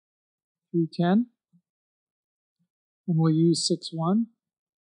 310, and we'll use 61.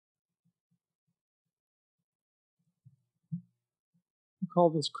 We'll call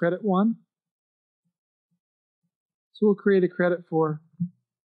this credit 1. So we'll create a credit for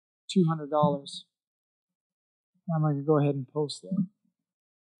 $200. I'm going to go ahead and post that.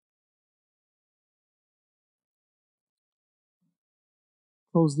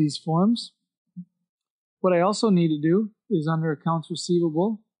 Close these forms. What I also need to do is under accounts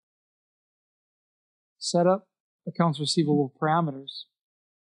receivable, set up accounts receivable parameters.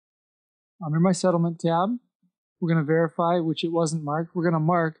 Under my settlement tab, we're going to verify which it wasn't marked. We're going to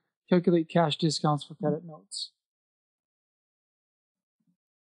mark calculate cash discounts for credit notes.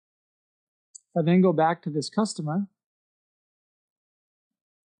 If I then go back to this customer,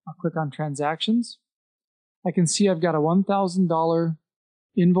 I'll click on transactions. I can see I've got a $1,000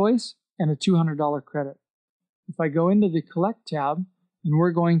 invoice and a $200 credit. If I go into the collect tab and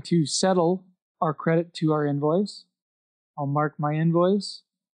we're going to settle our credit to our invoice, I'll mark my invoice,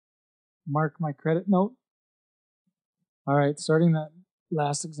 mark my credit note. All right, starting that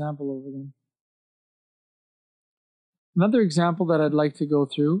last example over again. Another example that I'd like to go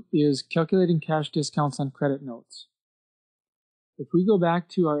through is calculating cash discounts on credit notes. If we go back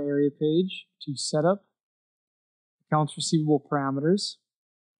to our area page to set up accounts receivable parameters,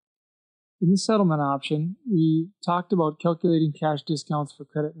 in the settlement option, we talked about calculating cash discounts for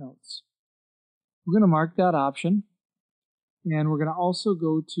credit notes. We're going to mark that option, and we're going to also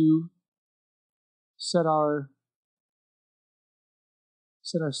go to set our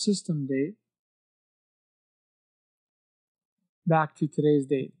system date back to today's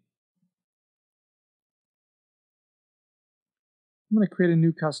date. I'm going to create a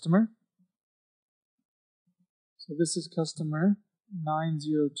new customer. So this is customer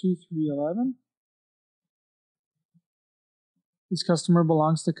 902311. This customer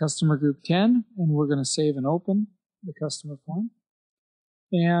belongs to customer group 10, and we're going to save and open the customer form.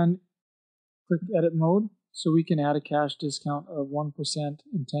 And click edit mode so we can add a cash discount of 1%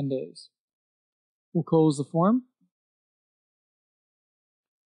 in 10 days. We'll close the form.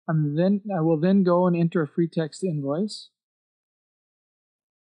 And then I will then go and enter a free text invoice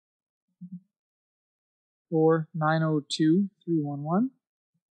for 902311,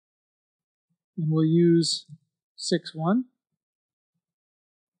 and we'll use 61.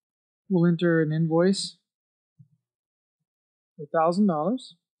 We'll enter an invoice for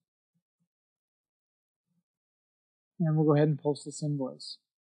 $1,000, and we'll go ahead and post this invoice.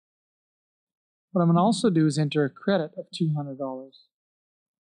 What I'm going to also do is enter a credit of $200.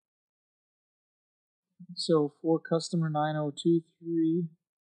 So for customer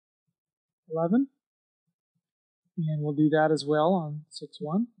 902311, and we'll do that as well on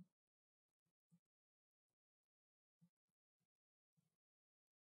 61.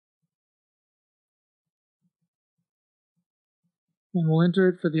 And we'll enter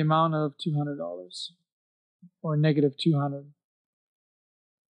it for the amount of $200 or negative 200.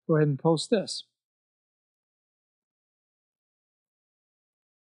 Go ahead and post this.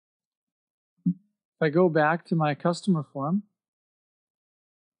 If I go back to my customer form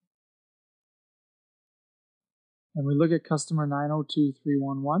and we look at customer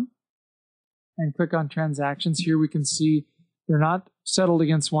 902311 and click on transactions, here we can see they're not settled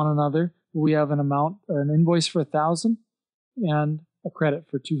against one another. We have an amount or an invoice for 1,000 and a credit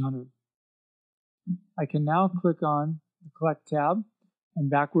for 200. I can now click on the collect tab and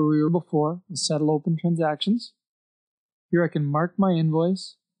back where we were before, the settle open transactions. Here I can mark my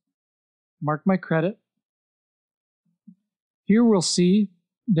invoice, mark my credit. Here we'll see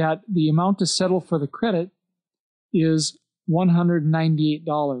that the amount to settle for the credit is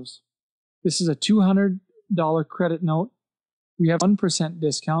 $198. This is a $200 credit note. We have 1%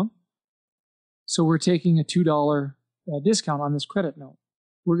 discount, so we're taking a $2 discount on this credit note.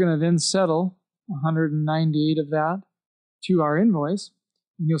 We're going to then settle 198 of that to our invoice,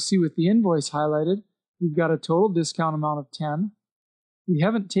 and you'll see with the invoice highlighted, we've got a total discount amount of 10. We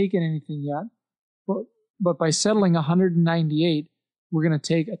haven't taken anything yet, but by settling 198, we're going to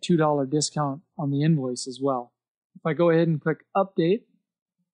take a $2 discount on the invoice as well. If I go ahead and click update,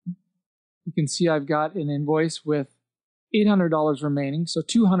 you can see I've got an invoice with $800 remaining, so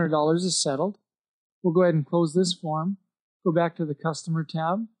 $200 is settled. We'll go ahead and close this form, go back to the customer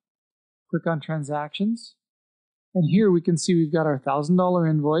tab, click on transactions, and here we can see we've got our $1,000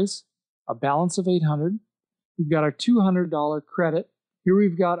 invoice, a balance of $800. We've got our $200 credit. Here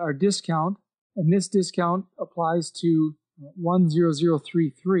we've got our discount, and this discount applies to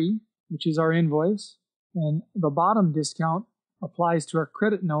 10033, which is our invoice, and the bottom discount applies to our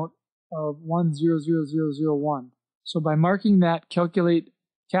credit note of 100001. So by marking that calculate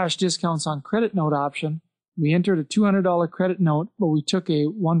cash discounts on credit note option, we entered a $200 credit note, but we took a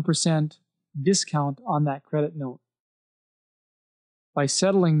 1% discount on that credit note. By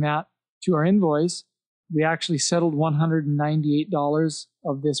settling that to our invoice, we actually settled $198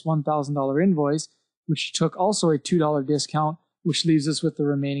 of this $1,000 invoice, which took also a $2 discount, which leaves us with the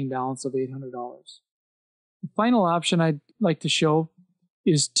remaining balance of $800. The final option I'd like to show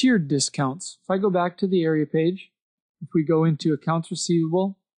is tiered discounts. If I go back to the area page, if we go into accounts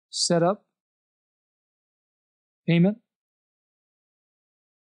receivable, setup, payment,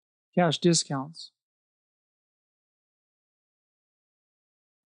 cash discounts.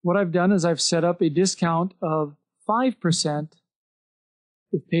 What I've done is I've set up a discount of 5%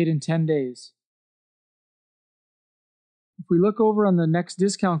 if paid in 10 days. If we look over on the next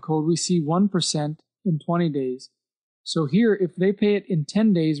discount code, we see 1% in 20 days. So here, if they pay it in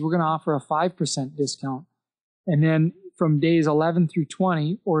 10 days, we're going to offer a 5% discount. And then from days 11 through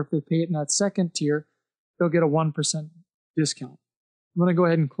 20, or if they pay it in that second tier, they'll get a 1% discount. I'm going to go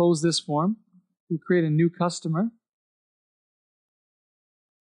ahead and close this form. We'll create a new customer.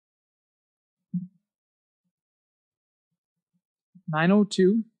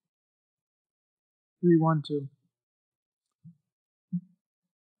 $902,312.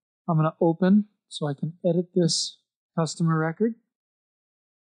 I'm going to open so I can edit this customer record.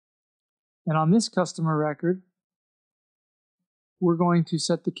 And on this customer record, we're going to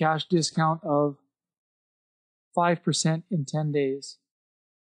set the cash discount of 5% in 10 days.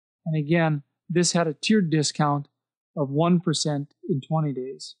 And again, this had a tiered discount of 1% in 20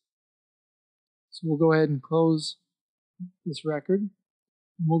 days. So we'll go ahead and close this record. And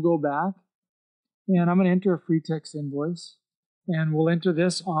we'll go back. And I'm going to enter a free text invoice. And we'll enter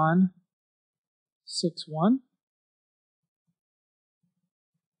this on 6/1.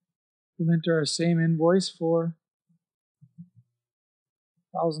 We'll enter our same invoice for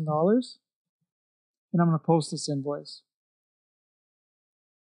 $1,000. And I'm going to post this invoice.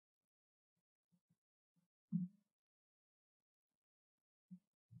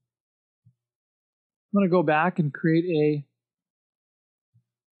 I'm going to go back and create a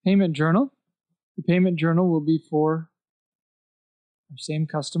payment journal. The payment journal will be for our same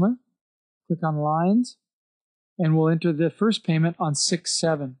customer. Click on lines, and we'll enter the first payment on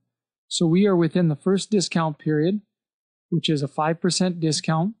 6/7. So we are within the first discount period, which is a 5%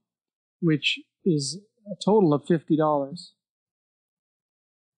 discount, which is a total of $50.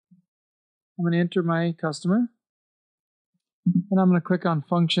 I'm going to enter my customer, and I'm going to click on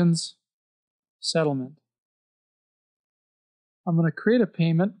Functions, Settlement. I'm going to create a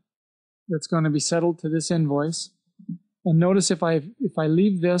payment that's going to be settled to this invoice. And notice if I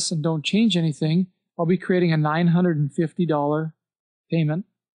leave this and don't change anything, I'll be creating a $950 payment.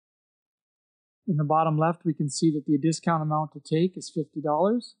 In the bottom left, we can see that the discount amount to take is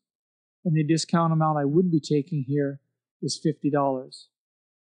 $50, and the discount amount I would be taking here is $50.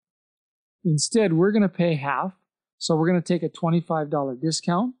 Instead, we're going to pay half, so we're going to take a $25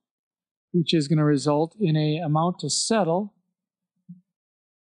 discount, which is going to result in an amount to settle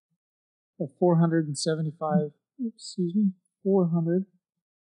of $475.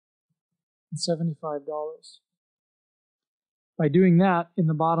 By doing that, in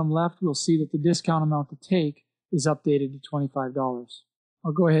the bottom left, we'll see that the discount amount to take is updated to $25.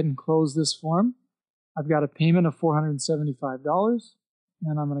 I'll go ahead and close this form. I've got a payment of $475,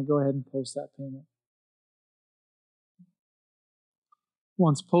 and I'm going to go ahead and post that payment.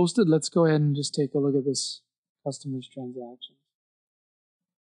 Once posted, let's go ahead and just take a look at this customer's transaction.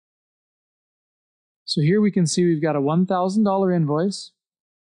 So here we can see we've got a $1,000 invoice.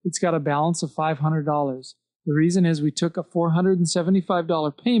 It's got a balance of $500. The reason is we took a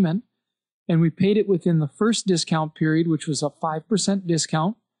 $475 payment and we paid it within the first discount period, which was a 5%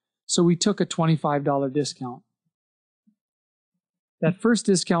 discount. So we took a $25 discount. That first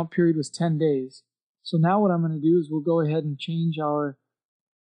discount period was 10 days. So now what I'm going to do is we'll go ahead and change our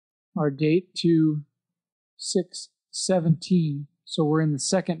date to 6/17. So we're in the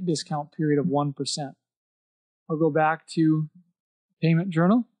second discount period of 1%. I'll go back to payment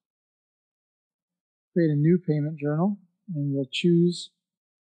journal, create a new payment journal, and we'll choose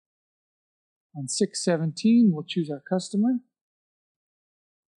on 6/17, we'll choose our customer.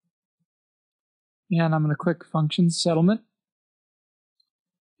 And I'm going to click Functions Settlement.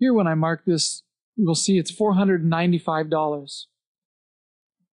 Here when I mark this, we'll see it's $495.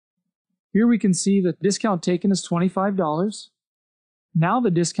 Here we can see that discount taken is $25. Now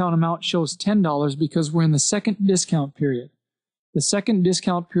the discount amount shows $10 because we're in the second discount period. The second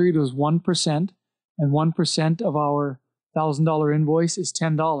discount period was 1%, and 1% of our $1,000 invoice is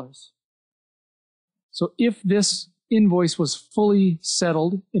 $10. So if this invoice was fully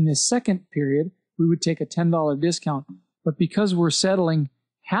settled in this second period, we would take a $10 discount. But because we're settling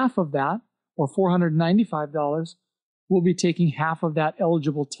half of that, or $495, we'll be taking half of that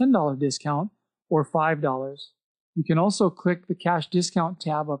eligible $10 discount, or $5. You can also click the cash discount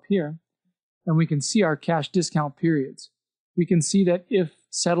tab up here, and we can see our cash discount periods. We can see that if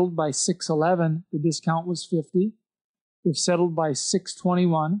settled by 6/11, the discount was 50. If settled by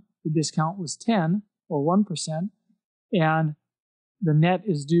 6/21, the discount was 10, or 1%, and the net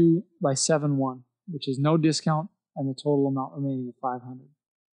is due by 7/1, which is no discount and the total amount remaining of $500.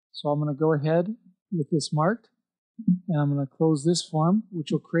 So I'm going to go ahead with this marked, and I'm going to close this form,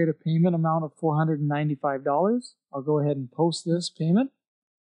 which will create a payment amount of $495. I'll go ahead and post this payment.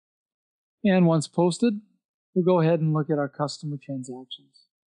 And once posted, we'll go ahead and look at our customer transactions.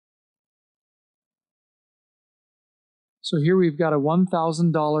 So here we've got a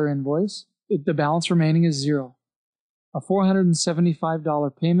 $1,000 invoice. The balance remaining is $0. A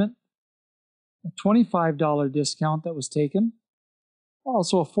 $475 payment, a $25 discount that was taken,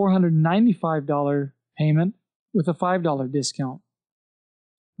 also a $495 payment with a $5 discount.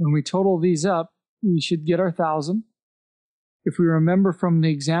 When we total these up, we should get our $1,000. If we remember from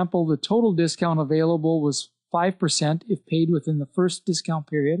the example, the total discount available was 5% if paid within the first discount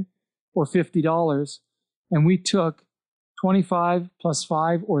period, or $50, and we took 25 plus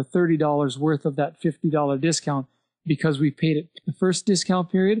 5 or $30 worth of that $50 discount because we paid it in the first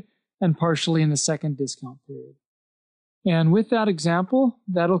discount period and partially in the second discount period. And with that example,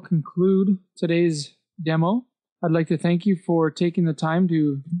 that'll conclude today's demo. I'd like to thank you for taking the time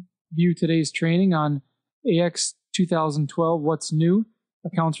to view today's training on AX 2012 What's New,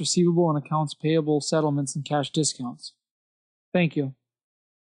 Accounts Receivable and Accounts Payable Settlements and Cash Discounts. Thank you.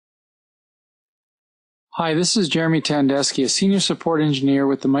 Hi, this is Jeremy Tandeschi, a Senior Support Engineer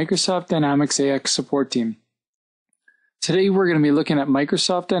with the Microsoft Dynamics AX support team. Today we're going to be looking at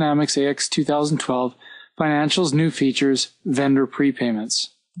Microsoft Dynamics AX 2012 Financials New Features, Vendor Prepayments.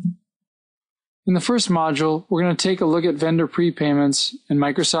 In the first module, we're going to take a look at vendor prepayments in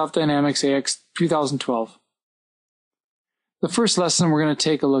Microsoft Dynamics AX 2012. The first lesson we're going to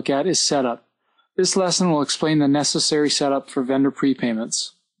take a look at is Setup. This lesson will explain the necessary setup for vendor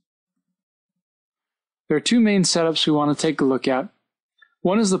prepayments. There are two main setups we want to take a look at.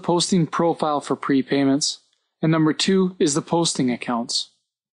 One is the posting profile for prepayments, and number two is the posting accounts.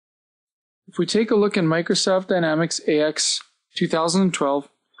 If we take a look in Microsoft Dynamics AX 2012,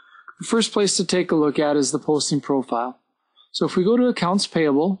 the first place to take a look at is the posting profile. So if we go to Accounts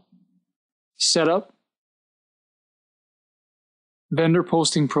Payable, Setup, Vendor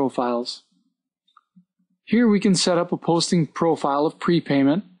Posting Profiles. Here we can set up a posting profile of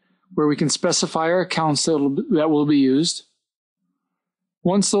prepayment where we can specify our accounts that will be used.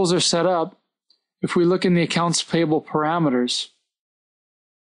 Once those are set up, if we look in the Accounts Payable parameters,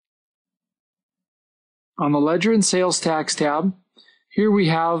 on the Ledger and Sales Tax tab, here we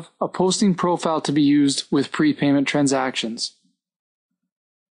have a posting profile to be used with prepayment transactions.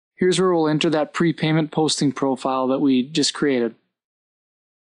 Here's where we'll enter that prepayment posting profile that we just created.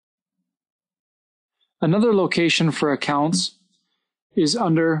 Another location for accounts is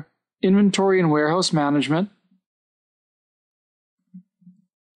under Inventory and Warehouse Management.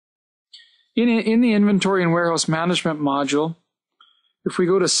 In the Inventory and Warehouse Management module, if we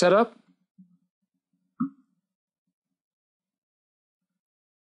go to Setup,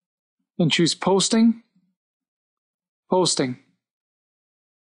 and choose Posting, Posting.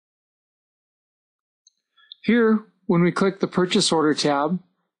 Here, when we click the Purchase Order tab,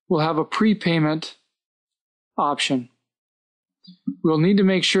 we'll have a prepayment option. We'll need to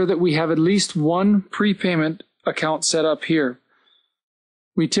make sure that we have at least one prepayment account set up here.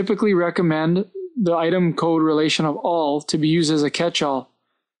 We typically recommend the item code relation of all to be used as a catch-all.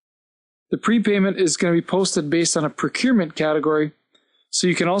 The prepayment is going to be posted based on a procurement category, so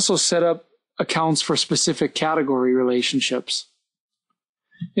you can also set up accounts for specific category relationships.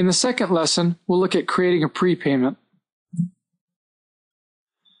 In the second lesson, we'll look at creating a prepayment.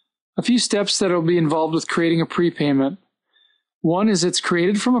 A few steps that will be involved with creating a prepayment. One is it's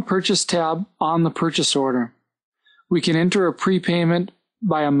created from a Purchase tab on the purchase order. We can enter a prepayment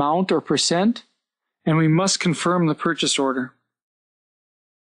by amount or percent, and we must confirm the purchase order.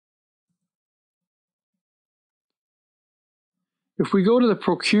 If we go to the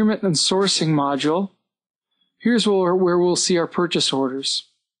Procurement and Sourcing module, here's where we'll see our purchase orders.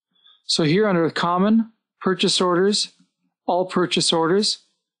 So here under Common, Purchase Orders, All Purchase Orders,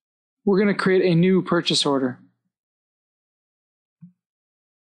 we're going to create a new purchase order.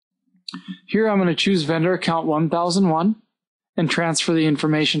 Here I'm going to choose vendor account 1001 and transfer the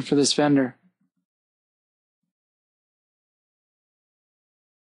information for this vendor.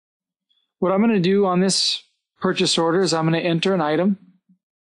 What I'm going to do on this purchase order is I'm going to enter an item.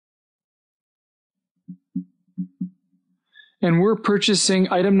 And we're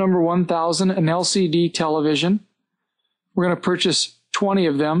purchasing item number 1000, an LCD television. We're going to purchase 20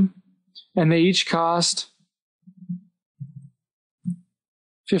 of them, and they each cost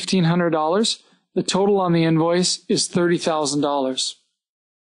 $1,500. The total on the invoice is $30,000.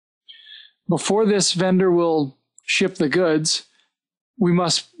 Before this vendor will ship the goods,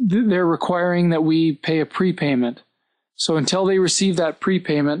 they're requiring that we pay a prepayment. So until they receive that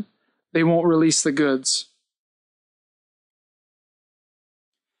prepayment, they won't release the goods.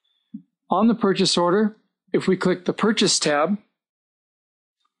 On the purchase order, if we click the Purchase tab,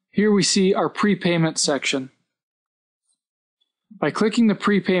 here we see our prepayment section. By clicking the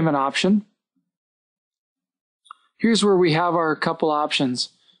prepayment option, here's where we have our couple options.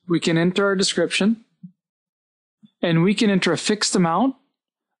 We can enter our description, and we can enter a fixed amount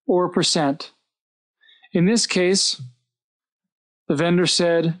or a percent. In this case, the vendor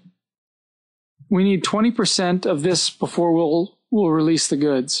said, we need 20% of this before we'll release the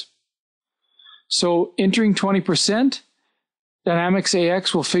goods. So entering 20%, Dynamics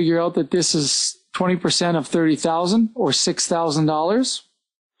AX will figure out that this is 20% of $30,000 or $6,000.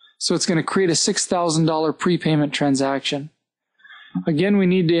 So it's going to create a $6,000 prepayment transaction. Again, we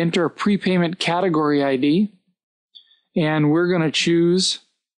need to enter a prepayment category ID, and we're going to choose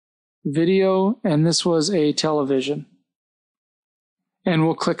video, and this was a television. And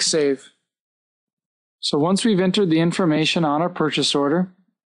we'll click Save. So once we've entered the information on our purchase order,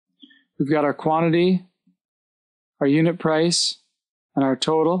 we've got our quantity, our unit price, and our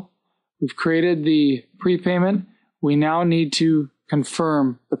total. We've created the prepayment. We now need to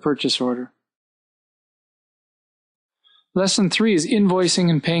confirm the purchase order. Lesson 3 is invoicing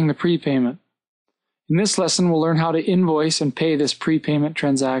and paying the prepayment. In this lesson, we'll learn how to invoice and pay this prepayment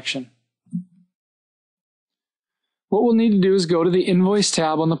transaction. What we'll need to do is go to the Invoice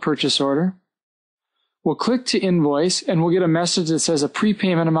tab on the purchase order. We'll click to invoice, and we'll get a message that says a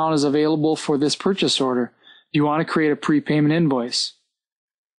prepayment amount is available for this purchase order. Do you want to create a prepayment invoice?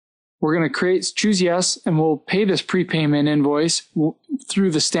 We're going to choose yes, and we'll pay this prepayment invoice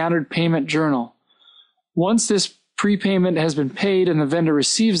through the standard payment journal. Once this prepayment has been paid and the vendor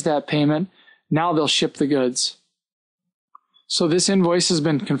receives that payment, now they'll ship the goods. So this invoice has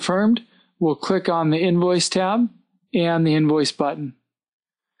been confirmed. We'll click on the Invoice tab and the Invoice button.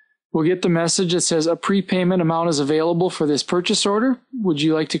 We'll get the message that says a prepayment amount is available for this purchase order. Would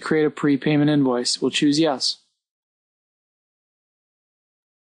you like to create a prepayment invoice? We'll choose yes.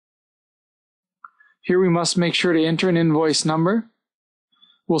 Here we must make sure to enter an invoice number.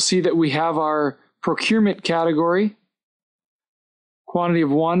 We'll see that we have our procurement category, quantity of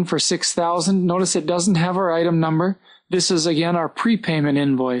 1 for $6,000. Notice it doesn't have our item number. This is again our prepayment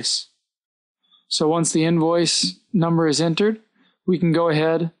invoice. So once the invoice number is entered, we can go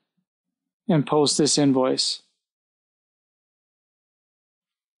ahead and post this invoice.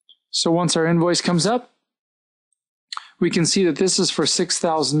 So once our invoice comes up, we can see that this is for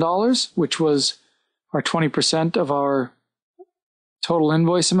 $6,000, which was our 20% of our total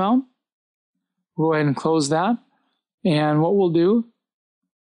invoice amount. We'll go ahead and close that. And what we'll do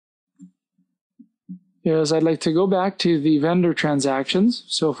is I'd like to go back to the vendor transactions.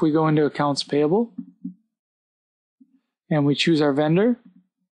 So if we go into accounts payable and we choose our vendor,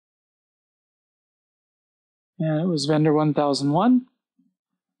 and it was vendor 1001,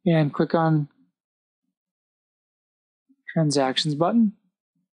 and click on transactions button.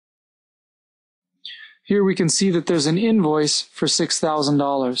 Here we can see that there's an invoice for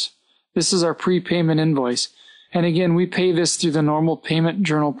 $6,000. This is our prepayment invoice. And again, we pay this through the normal payment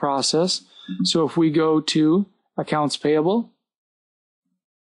journal process. So if we go to accounts payable,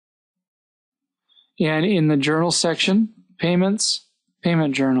 and in the journal section, payments,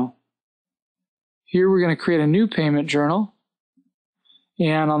 payment journal. Here we're going to create a new payment journal.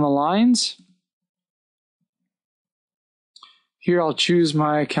 And on the lines, here I'll choose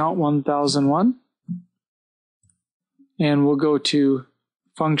my account 1001. And we'll go to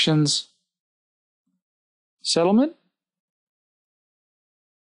functions, settlement.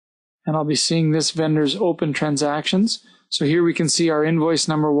 And I'll be seeing this vendor's open transactions. So here we can see our invoice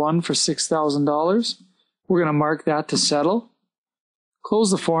number 1 for $6,000. We're going to mark that to settle. Close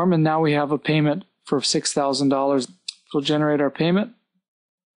the form, and now we have a payment for $6,000. We'll generate our payment.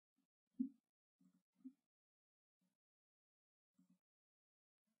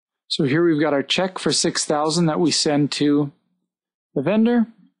 So here we've got our check for $6,000 that we send to the vendor,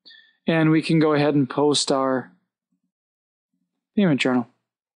 and we can go ahead and post our payment journal.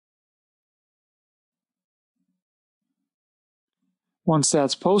 Once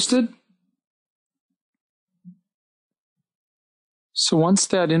that's posted, So once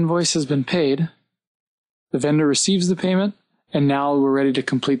that invoice has been paid, the vendor receives the payment, and now we're ready to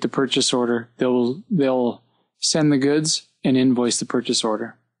complete the purchase order. They'll send the goods and invoice the purchase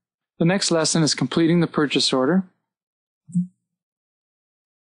order. The next lesson is completing the purchase order.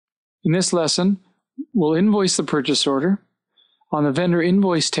 In this lesson, we'll invoice the purchase order. On the Vendor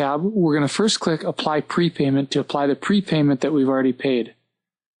Invoice tab, we're going to first click Apply Prepayment to apply the prepayment that we've already paid.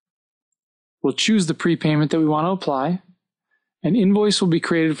 We'll choose the prepayment that we want to apply. An invoice will be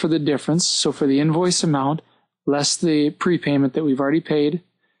created for the difference, so for the invoice amount, less the prepayment that we've already paid,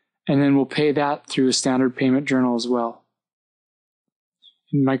 and then we'll pay that through a standard payment journal as well.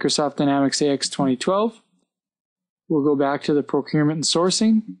 In Microsoft Dynamics AX 2012, we'll go back to the Procurement and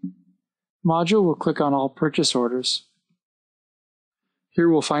Sourcing module. We'll click on All Purchase Orders. Here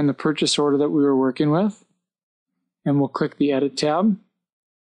we'll find the purchase order that we were working with, and we'll click the Edit tab.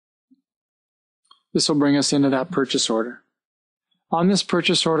 This will bring us into that purchase order. On this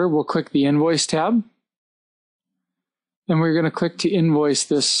purchase order, we'll click the Invoice tab, and we're going to click to invoice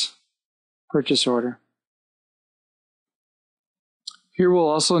this purchase order. Here we'll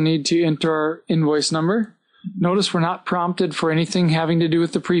also need to enter our invoice number. Notice we're not prompted for anything having to do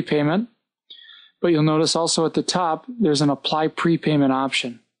with the prepayment, but you'll notice also at the top there's an Apply Prepayment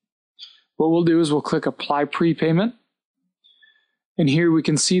option. What we'll do is we'll click Apply Prepayment, and here we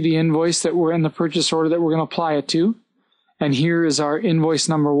can see the invoice that we're in the purchase order that we're going to apply it to. And here is our invoice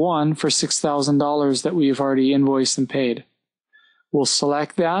number 1 for $6,000 that we've already invoiced and paid. We'll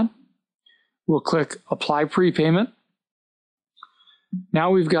select that. We'll click Apply Prepayment. Now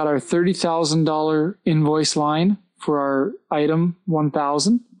we've got our $30,000 invoice line for our item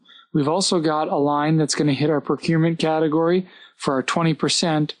 1,000. We've also got a line that's going to hit our procurement category for our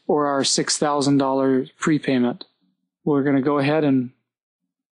 20% or our $6,000 prepayment. We're going to go ahead and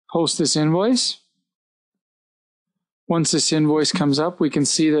post this invoice. Once this invoice comes up, we can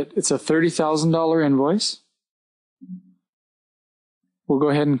see that it's a $30,000 invoice. We'll go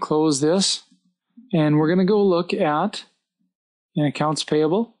ahead and close this, and we're going to go look at in Accounts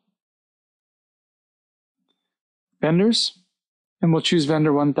Payable, Vendors, and we'll choose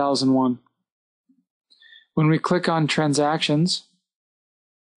Vendor 1001. When we click on Transactions,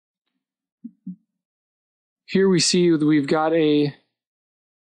 here we see that we've got a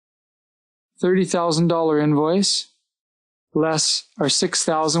 $30,000 invoice less our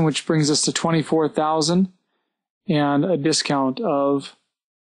 $6,000, which brings us to $24,000, and a discount of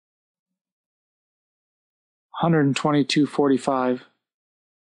 $122.45.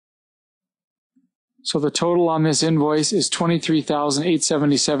 So the total on this invoice is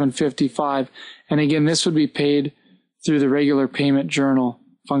 $23,877.55, and again, this would be paid through the regular payment journal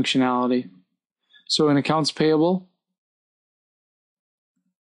functionality. So in Accounts Payable,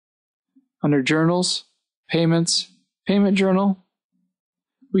 under Journals, Payments, Payment Journal,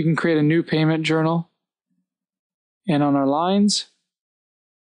 we can create a new payment journal. And on our lines,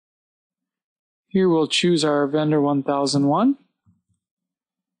 here we'll choose our Vendor 1001.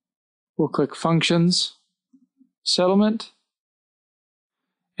 We'll click Functions, Settlement,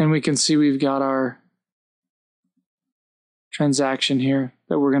 and we can see we've got our transaction here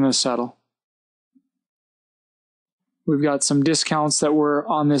that we're going to settle. We've got some discounts that were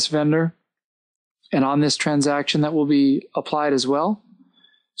on this vendor and on this transaction that will be applied as well.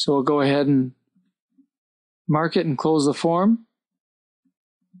 So we'll go ahead and mark it and close the form.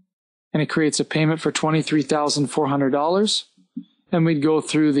 And it creates a payment for $23,400. And we'd go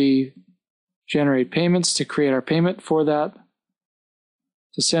through the Generate Payments to create our payment for that,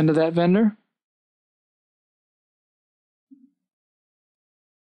 to send to that vendor.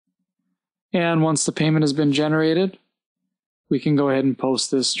 And once the payment has been generated, we can go ahead and post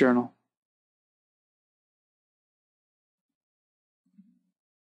this journal.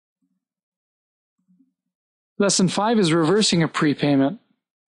 Lesson 5 is reversing a prepayment.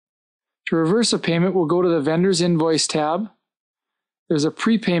 To reverse a payment, we'll go to the Vendor's Invoice tab. There's a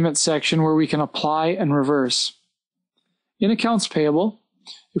prepayment section where we can apply and reverse. In Accounts Payable,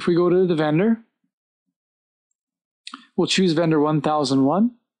 if we go to the vendor, we'll choose Vendor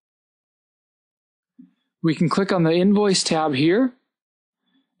 1001. We can click on the Invoice tab here,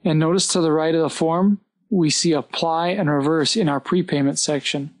 and notice to the right of the form, we see Apply and Reverse in our prepayment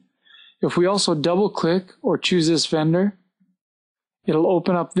section. If we also double click or choose this vendor, it'll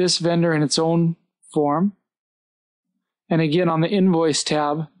open up this vendor in its own form. And again, on the Invoice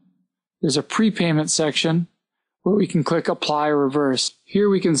tab, there's a prepayment section where we can click Apply or Reverse. Here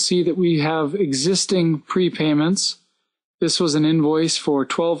we can see that we have existing prepayments. This was an invoice for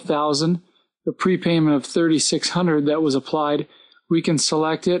 $12,000, the prepayment of $3,600 that was applied. We can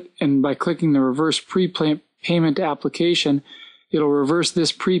select it, and by clicking the Reverse Prepayment application, it'll reverse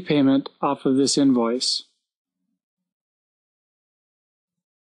this prepayment off of this invoice.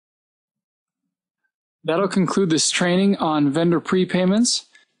 That'll conclude this training on vendor prepayments.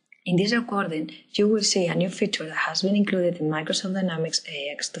 In this recording, you will see a new feature that has been included in Microsoft Dynamics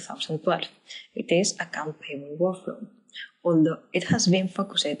AX 2012. It is Account Payable Workflow. Although it has been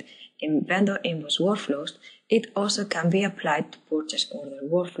focused in vendor invoice workflows, it also can be applied to purchase order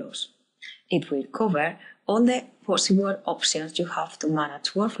workflows. It will cover all the possible options you have to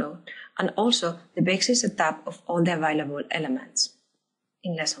manage workflow and also the basic setup of all the available elements.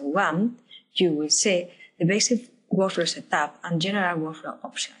 In Lesson 1, you will see the basic workflow setup and general workflow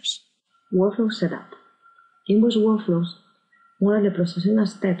options. Workflow setup. Invoice workflows model the processing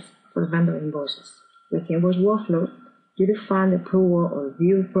steps for vendor invoices. With invoice workflow, you define the approval or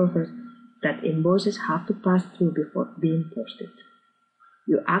review process that invoices have to pass through before being posted.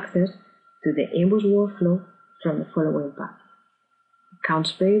 You access to the invoice workflow from the following path: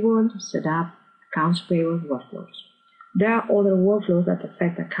 Accounts Payable, Setup, Accounts Payable Workflows. There are other workflows that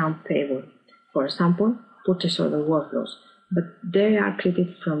affect account payable. For example, purchase order workflows, but they are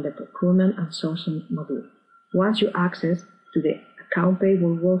created from the procurement and sourcing module. Once you access to the account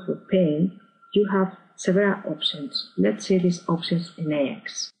payable workflow pane, you have several options. Let's see these options in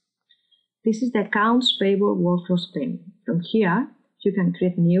AX. This is the accounts payable workflows pane. From here, you can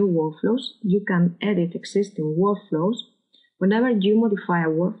create new workflows. You can edit existing workflows. Whenever you modify a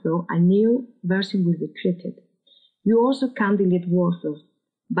workflow, a new version will be created. You also can delete workflows,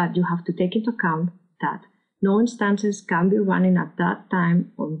 but you have to take into account that no instances can be running at that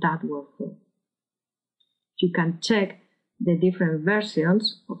time on that workflow. You can check the different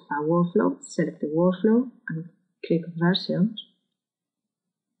versions of a workflow, select the workflow and click Versions,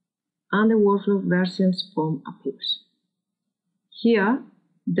 and the workflow versions form appears. Here,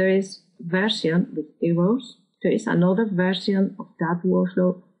 there is version with errors. There is another version of that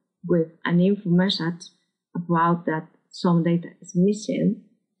workflow with an info message about that some data is missing,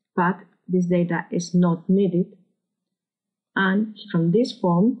 but this data is not needed. And from this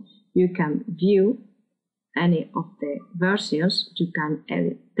form, you can view any of the versions, you can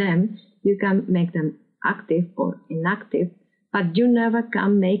edit them, you can make them active or inactive, but you never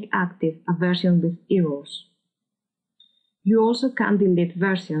can make active a version with errors. You also can delete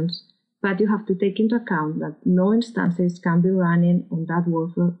versions, but you have to take into account that no instances can be running on that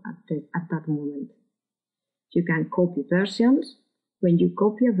workflow at that moment. You can copy versions. When you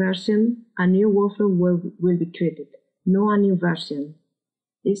copy a version, a new workflow will be created. No, a new version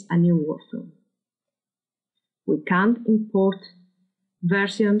is a new workflow. We can't import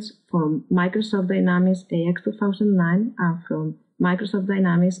versions from Microsoft Dynamics AX 2009 and from Microsoft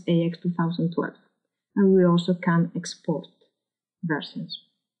Dynamics AX 2012. And we also can export versions.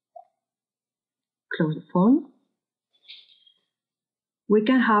 Close the phone. We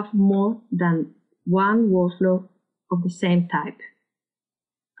can have more than one workflow of the same type,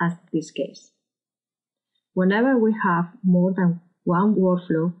 as this case. Whenever we have more than one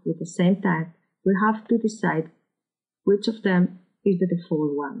workflow with the same type, we have to decide which of them is the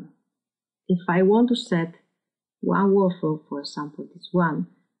default one. If I want to set one workflow, for example this one,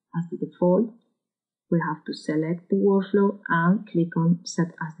 as the default, we have to select the workflow and click on Set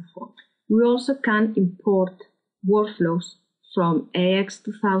as Default. We also can import workflows from AX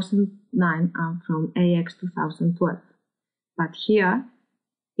 2009 and from AX 2012. But here,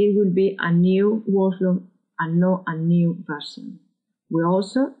 it will be a new workflow and not a new version. We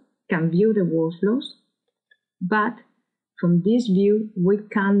also can view the workflows, but from this view, we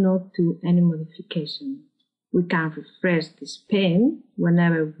cannot do any modification. We can refresh this pane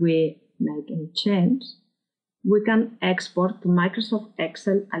whenever we make any change. We can export to Microsoft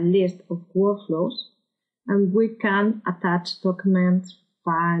Excel a list of workflows, and we can attach documents,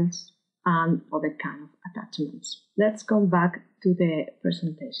 files, and other kind of attachments. Let's come back to the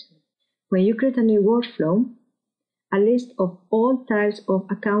presentation. When you create a new workflow, a list of all types of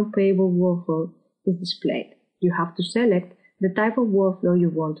account payable workflow is displayed. You have to select the type of workflow you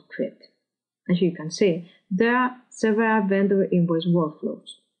want to create. As you can see, there are several vendor invoice workflows.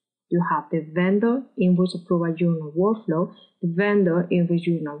 You have the vendor invoice approval journal workflow, the vendor invoice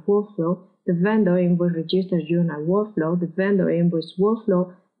journal workflow, the vendor invoice register journal workflow, the vendor invoice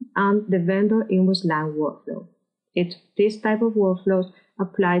workflow, and the vendor invoice line workflow. Each of these type of workflows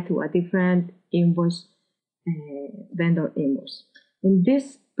apply to a different invoice vendor invoice. In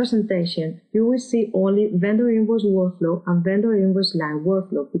this presentation, you will see only vendor invoice workflow and vendor invoice line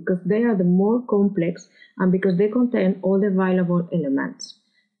workflow because they are the more complex and because they contain all the available elements.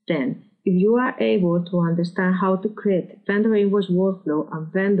 Then, if you are able to understand how to create vendor invoice workflow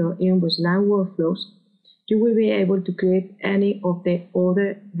and vendor invoice line workflows, you will be able to create any of the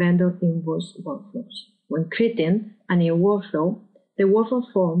other vendor invoice workflows. When creating a new workflow, the workflow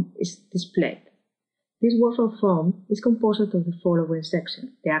form is displayed. This workflow form is composed of the following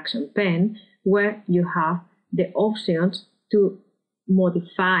section: the action pane, where you have the options to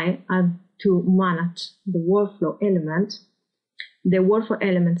modify and to manage the workflow elements, the workflow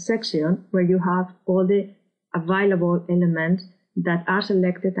element section, where you have all the available elements that are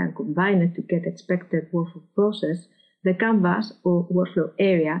selected and combined to get expected workflow process, the canvas or workflow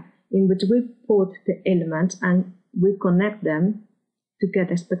area in which we put the elements and we connect them to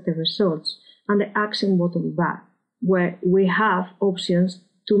get expected results, and the action button bar, where we have options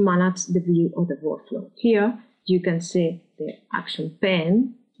to manage the view of the workflow. Here you can see the action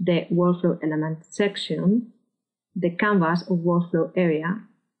pane, the workflow element section, the canvas or workflow area,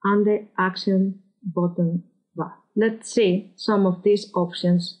 and the action button bar. Let's see some of these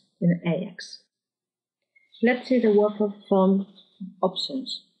options in AX. Let's see the workflow form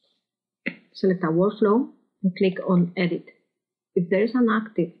options. Select a workflow and click on Edit. If there is an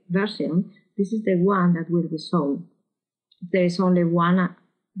active version, this is the one that will be shown. If there is only one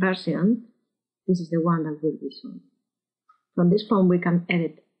version, this is the one that will be shown. From this form, we can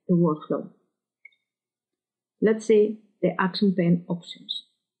edit the workflow. Let's see the action pane options.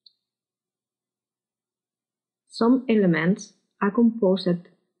 Some elements are composed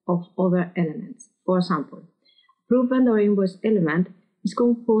of other elements. For example, Proof Vendor Invoice element is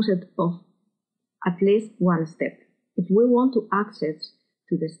composed of at least one step. If we want to access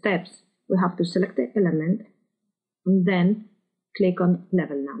to the steps, we have to select the element and then click on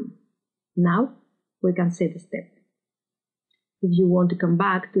Level None. Now we can see the step. If you want to come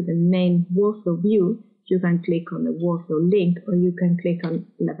back to the main workflow view, you can click on the workflow link or you can click on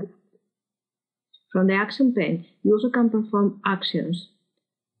Level Up. From the action pane, you also can perform actions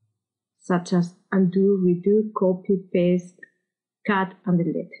such as undo, redo, copy, paste, cut, and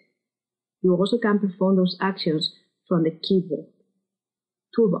delete. You also can perform those actions from the keyboard.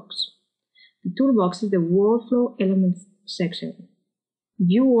 Toolbox. The toolbox is the workflow elements section. If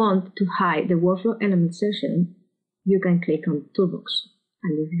you want to hide the workflow elements section, you can click on Toolbox.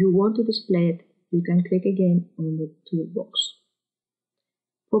 And if you want to display it, you can click again on the Toolbox.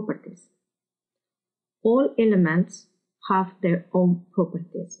 Properties. All elements have their own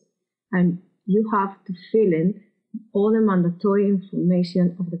properties, and you have to fill in all the mandatory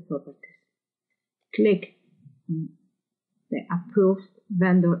information of the properties. Click on the Approved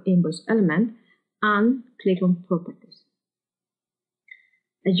Vendor Invoice element and click on Properties.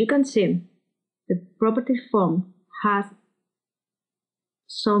 As you can see, the property form has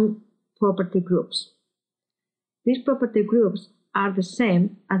some property groups. These property groups are the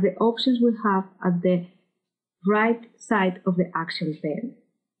same as the options we have at the right side of the action pane.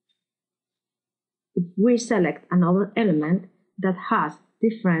 If we select another element that has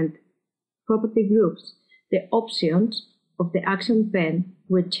different property groups, the options of the action pane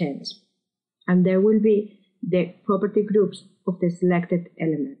will change, and there will be the property groups of the selected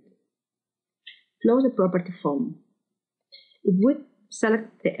element. Close the property form. If we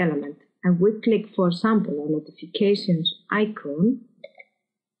select the element and we click, for example, on notifications icon,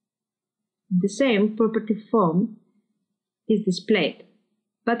 the same property form is displayed,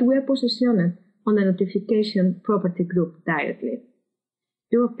 but we are positioned on the notification property group directly.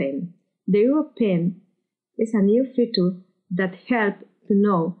 European. The European is a new feature that helps to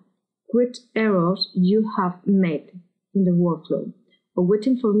know which errors you have made in the workflow or which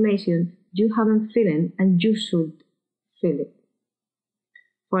information you haven't filled in and you should fill it.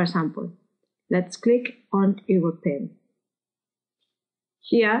 For example, let's click on European.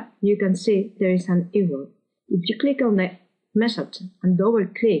 Here you can see there is an error. If you click on the message and double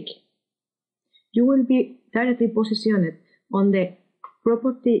click, you will be directly positioned on the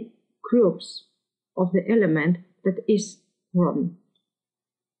property groups of the element that is wrong.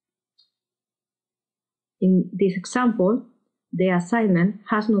 In this example, the assignment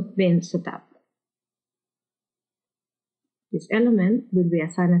has not been set up. This element will be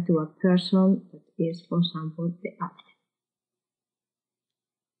assigned to a person that is, for example, the admin.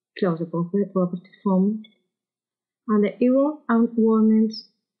 Close the property form, and the error and warnings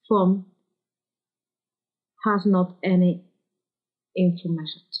form has not any info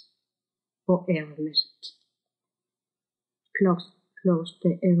message or error message. Close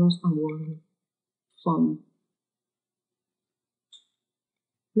the errors and warning form.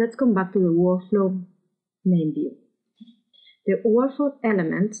 Let's come back to the workflow main view. The workflow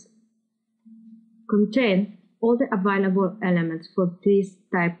elements contain all the available elements for this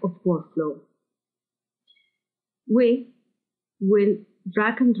type of workflow. We will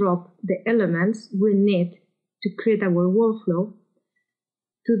drag and drop the elements we need to create our workflow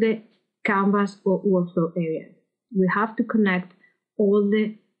to the canvas or workflow area. We have to connect all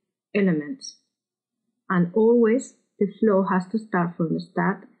the elements, and always the flow has to start from the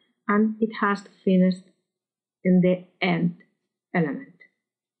start and it has to finish in the end element.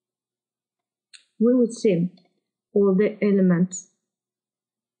 We will see all the elements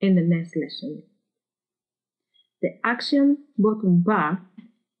in the next lesson. The action bottom bar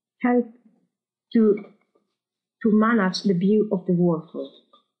helps to manage the view of the workflow.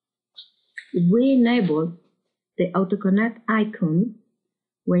 If we enable the AutoConnect icon,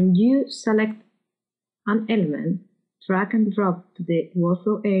 when you select an element, drag and drop to the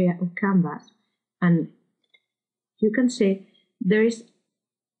workflow area of Canvas, and you can see there is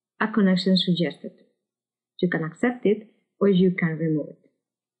a connection suggested. You can accept it or you can remove it.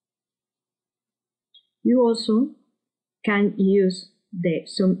 You also can use the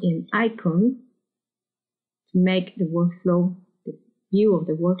zoom in icon to make the workflow, the view of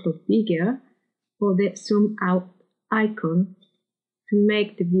the workflow bigger, or the zoom out icon to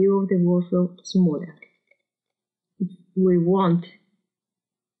make the view of the workflow smaller. If we want to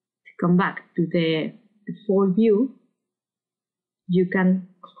come back to the default view, you can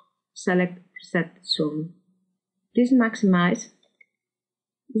select Preset Zoom. This maximize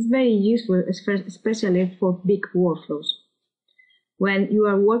is very useful, especially for big workflows. When you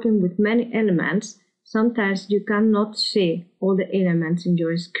are working with many elements, sometimes you cannot see all the elements in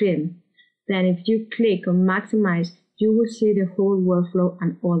your screen. Then if you click on Maximize, you will see the whole workflow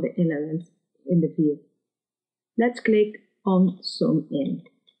and all the elements in the view. Let's click on Zoom In,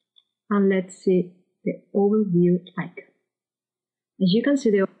 and let's see the Overview icon. As you can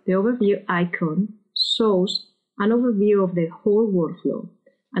see, the Overview icon shows an overview of the whole workflow,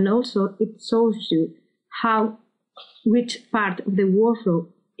 and also it shows you which part of the workflow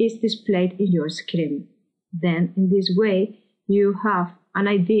is displayed in your screen. Then in this way you have an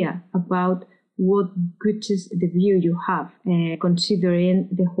idea about which is the view you have, considering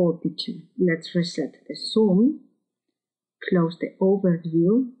the whole picture. Let's reset the zoom, close the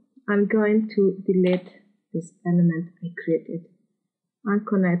overview. I'm going to delete this element I created and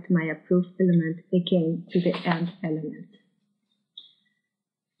connect my approved element again to the end element.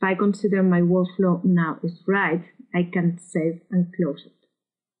 If I consider my workflow now is right, I can save and close it.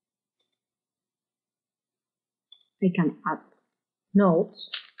 I can add notes.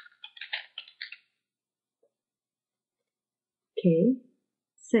 Okay,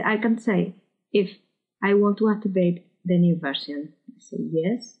 so I can say if I want to activate the new version. I say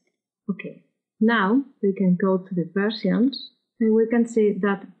yes. Okay, now we can go to the versions and we can see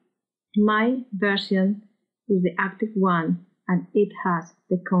that my version is the active one and it has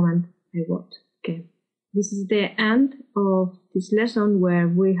the comment I want. Okay, this is the end of this lesson where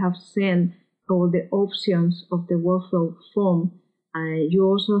we have seen all the options of the workflow form. You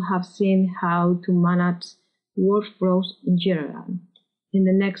also have seen how to manage workflows in general. In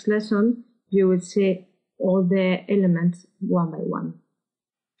the next lesson, you will see all the elements one by one.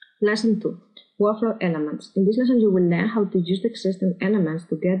 Lesson 2, Workflow Elements. In this lesson, you will learn how to use the existing elements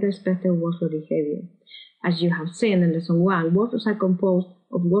to get the expected workflow behavior. As you have seen in Lesson 1, workflows are composed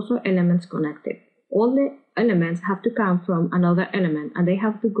of workflow elements connected. All the elements have to come from another element, and they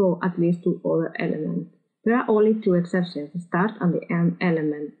have to go at least to other elements. There are only two exceptions, the start and the end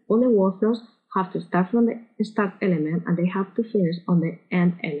element. All the workflows have to start from the start element and they have to finish on the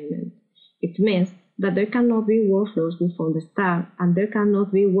end element. It means that there cannot be workflows before the start and there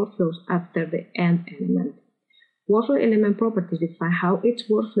cannot be workflows after the end element. Workflow element properties define how each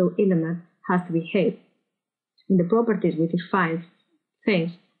workflow element has to behave. In the properties, we define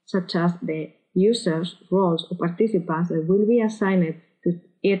things such as the users, roles, or participants that will be assigned to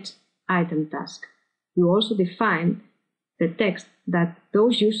each item task. We also define the text that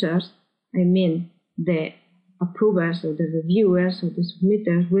those users, the approvers or the reviewers or the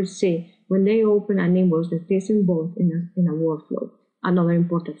submitters, will see when they open an invoice that is involved in a workflow. Another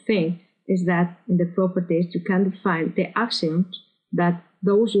important thing is that in the properties you can define the actions that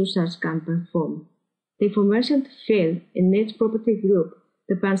those users can perform. The information field in each property group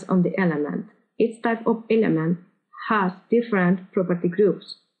depends on the element. Each type of element has different property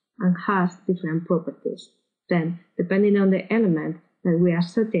groups and has different properties. Then, depending on the element that we are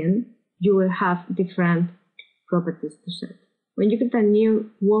setting, you will have different properties to set. When you get a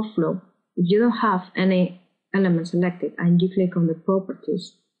new workflow, if you don't have any element selected and you click on the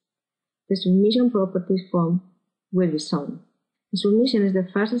properties, the submission properties form will be shown. The submission is the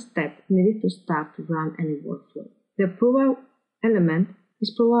first step needed to start to run any workflow. The approval element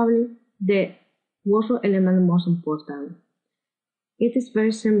is probably the workflow element most important. It is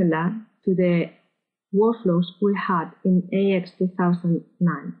very similar to the workflows we had in AX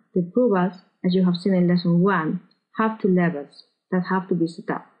 2009. The approvals, as you have seen in lesson 1, have 2 levels that have to be set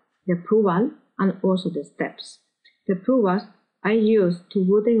up: the approval and also the steps. The approvals are used to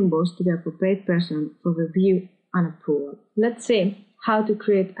route the invoice to the appropriate person for review and approval. Let's see how to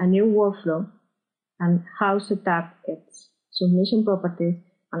create a new workflow and how to set up its submission properties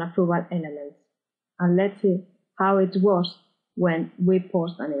and approval elements. And let's see how it works when we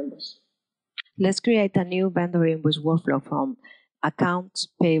post an invoice. Let's create a new vendor invoice workflow from Accounts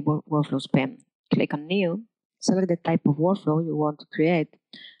Payable Workflows pane. Click on New, select the type of workflow you want to create,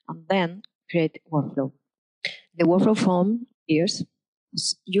 and then create workflow. The workflow form is,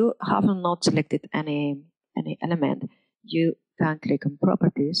 you have not selected any element, you can click on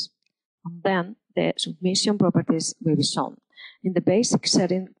Properties, and then the submission properties will be shown. In the basic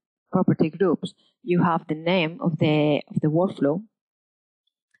setting property groups, you have the name of the workflow.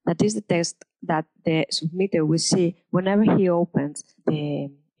 That is the text that the submitter will see whenever he opens the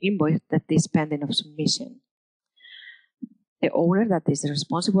invoice that is pending of submission. The owner that is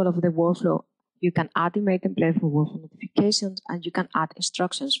responsible of the workflow, you can add email template for workflow notifications, and you can add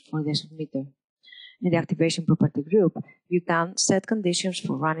instructions for the submitter. In the activation property group, you can set conditions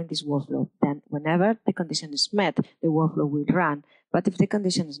for running this workflow. Then whenever the condition is met, the workflow will run. But if the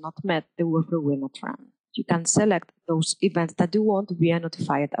condition is not met, the workflow will not run. You can select those events that you want to be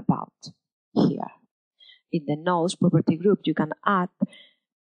notified about here. In the nodes property group, you can add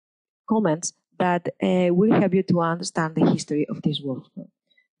comments that will help you to understand the history of this workflow.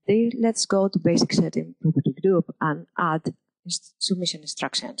 Let's go to basic setting property group and add submission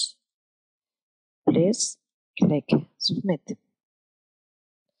instructions. Please click submit.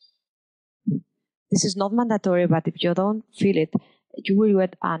 This is not mandatory, but if you don't fill it, you will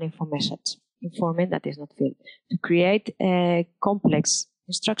get an info message informing that is not filled. To create complex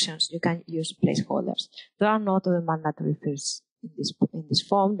instructions, you can use placeholders. There are not other mandatory fields in this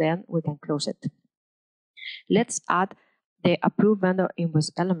form, then we can close it. Let's add the approved vendor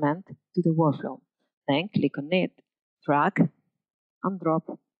invoice element to the workflow. Then click on it, drag and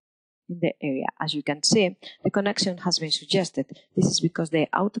drop in the area. As you can see, the connection has been suggested. This is because the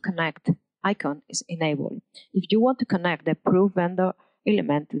auto connect icon is enabled. If you want to connect the approved vendor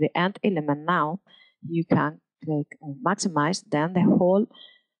element to the end element now, you can click on maximize, then the whole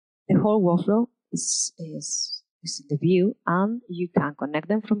workflow is in the view, and you can connect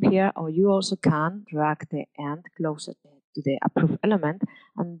them from here, or you also can drag the end closer to the approved element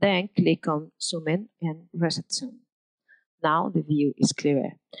and then click on zoom in and reset zoom. Now the view is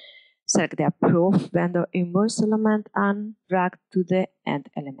clearer. Select the approved vendor invoice element and drag to the end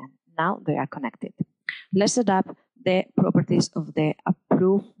element. Now they are connected. Let's set up the properties of the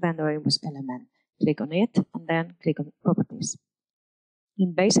approved vendor invoice element. Click on it and then click on properties.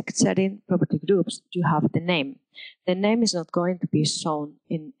 In basic setting property groups, you have the name. The name is not going to be shown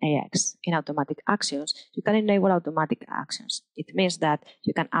in AX. In automatic actions, you can enable automatic actions. It means that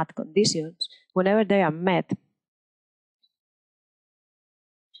you can add conditions. Whenever they are met,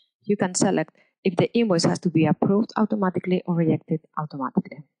 you can select if the invoice has to be approved automatically or rejected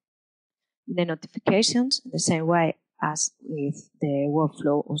automatically. In the notifications, in the same way as with the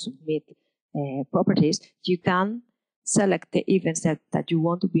workflow or submit properties, you can select the events that you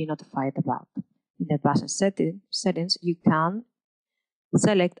want to be notified about. In the advanced settings, you can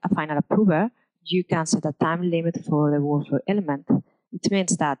select a final approver. You can set a time limit for the workflow element. It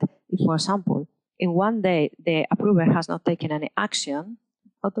means that if, for example, in one day the approver has not taken any action,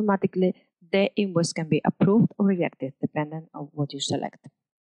 automatically the invoice can be approved or rejected depending on what you select.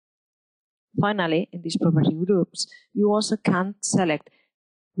 Finally, in these property groups, you also can select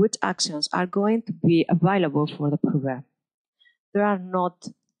which actions are going to be available for the approver. There are not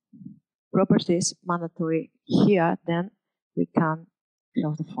properties mandatory here, then we can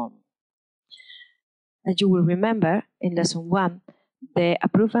close the form. As you will remember, in lesson 1, the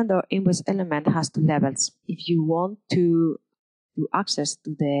approved vendor invoice element has 2 levels. If you want to access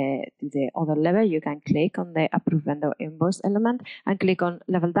to the other level, you can click on the approved vendor invoice element and click on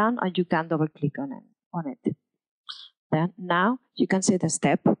level down, and you can double click on it. Then now you can see the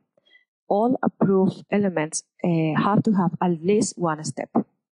step. All approved elements have to have at least one step.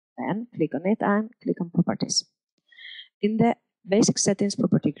 Then click on it and click on properties. In the basic settings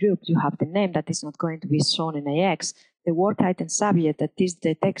property group, you have the name that is not going to be shown in AX, the work item subject, that is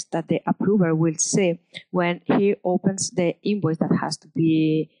the text that the approver will see when he opens the invoice that has to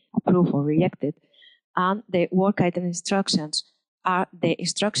be approved or rejected, and the work item instructions are the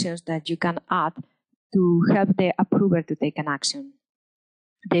instructions that you can add to help the approver to take an action.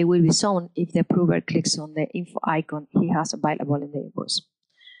 They will be shown if the approver clicks on the info icon he has available in the invoice.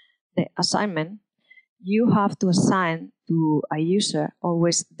 The assignment you have to assign to a user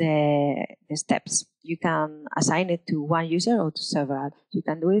always the steps. You can assign it to one user or to several. You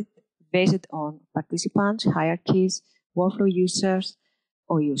can do it based on participants, hierarchies, workflow users,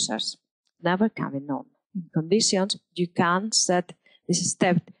 or users. Never can be known. In conditions, you can set this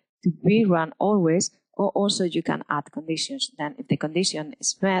step to be run always, or also you can add conditions. Then if the condition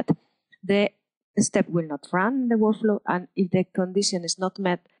is met, the step will not run in the workflow, and if the condition is not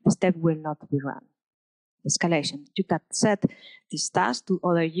met, the step will not be run. Escalation. You can set this task to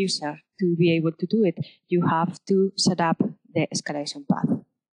other users. To be able to do it, you have to set up the escalation path.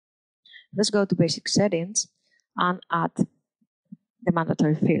 Let's go to basic settings and add the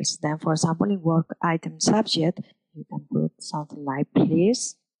mandatory fields. Then, for example, in work item subject, you can put something like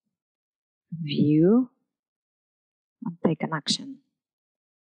please view and take an action.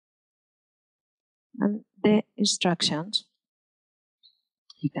 And the instructions,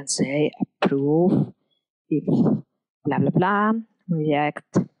 you can say approve if blah blah blah,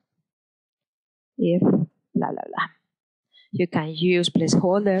 reject if blah blah blah. You can use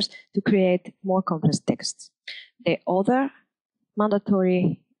placeholders to create more complex texts. The other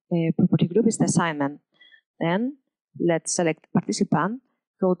mandatory property group is the assignment. Then let's select participant,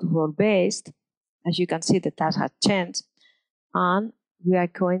 go to role-based. As you can see, the task has changed, and we are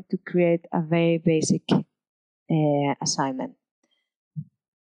going to create a very basic assignment.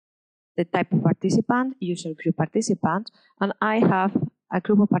 The type of participant, user group participants, and I have a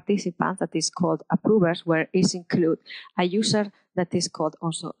group of participants that is called approvers, where is include a user that is called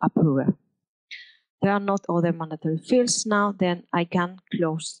also approver. There are not other mandatory fields now, then I can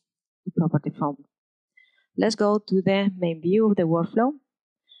close the property form. Let's go to the main view of the workflow,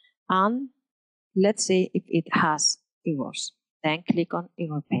 and let's see if it has errors. Then click on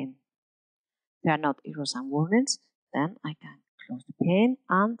error pane. There are not errors and warnings, then I can close the pane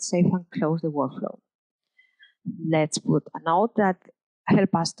and save and close the workflow. Let's put a note that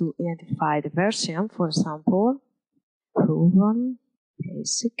helps us to identify the version, for example, approval,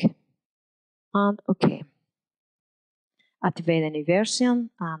 basic, and OK. Activate any version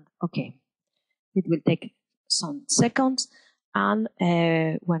and OK. It will take some seconds, and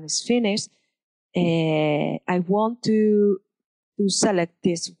when it's finished, I want to select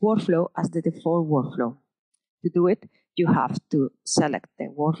this workflow as the default workflow. To do it, you have to select the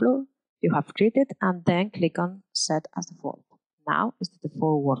workflow you have created and then click on Set as Default. Now it's the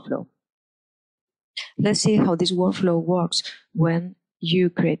default workflow. Let's see how this workflow works when you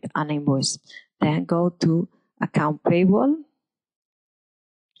create an invoice. Then go to Account Payable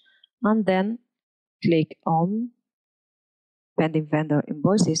and then click on Pending Vendor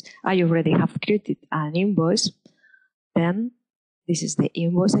Invoices. I already have created an invoice. Then this is the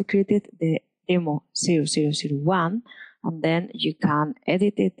invoice I created, the demo 0001, and then you can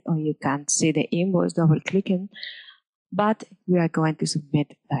edit it or you can see the invoice double clicking, but we are going to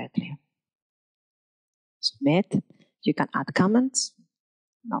submit directly. Submit, you can add comments,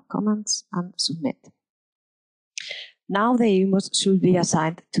 no comments, and submit. Now the invoice should be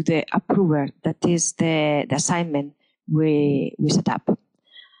assigned to the approver, that is the assignment we set up.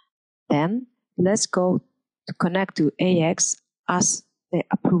 Then let's go to connect to AX as the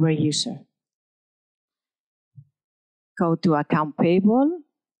approver user. Go to Account Payable,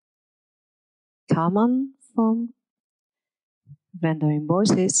 Command from Vendor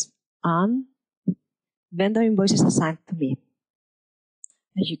Invoices, and Vendor Invoices assigned to me.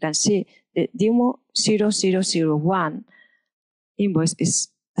 As you can see, the demo 0001 invoice is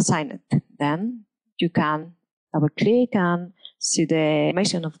assigned. Then you can double click and see the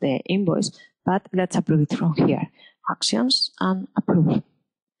information of the invoice, but let's approve it from here. Actions and approve.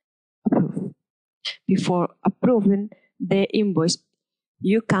 Approve. Before approving the invoice,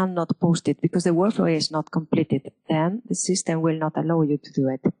 you cannot post it because the workflow is not completed. Then the system will not allow you to do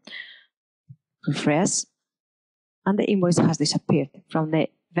it. Refresh, and the invoice has disappeared from the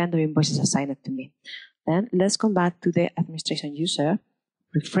vendor invoices assigned to me. Then let's come back to the administration user,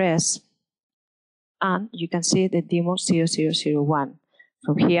 refresh, and you can see the demo 0001.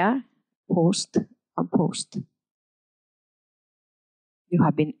 From here, post and post. You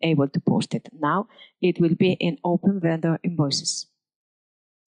have been able to post it. Now it will be in Open Vendor Invoices.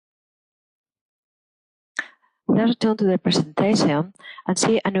 Let's return to the presentation and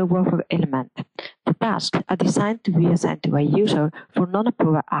see a new workflow element. The tasks are designed to be assigned to a user for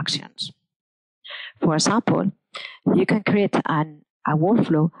non-approval actions. For example, you can create a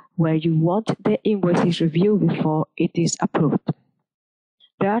workflow where you want the invoices reviewed before it is approved.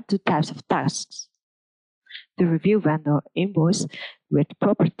 There are two types of tasks. The review vendor invoice with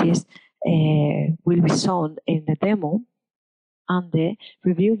properties will be shown in the demo, and the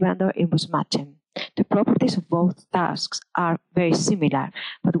review vendor invoice matching. The properties of both tasks are very similar,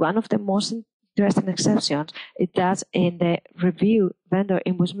 but one of the most interesting exceptions is that in the review vendor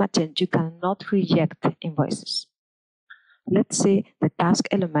invoice matching, you cannot reject invoices. Let's see the task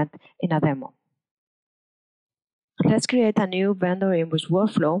element in a demo. Let's create a new vendor invoice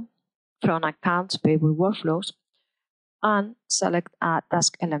workflow from accounts payable workflows and select a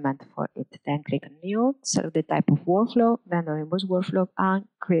task element for it. Then click on New, select the type of workflow, vendor invoice workflow, and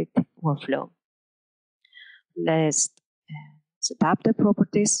create workflow. Let's set up the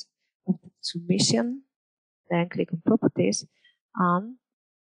properties of the submission. Then click on Properties and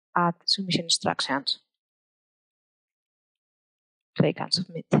add submission instructions. Click on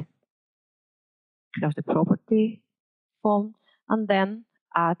Submit. Close the property form and then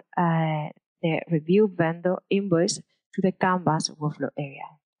add the review vendor invoice to the Canvas workflow area.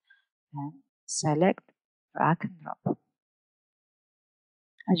 And select, drag and drop.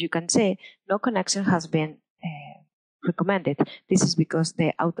 As you can see, no connection has been recommended. This is because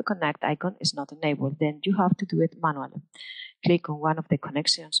the auto connect icon is not enabled. Then you have to do it manually. Click on one of the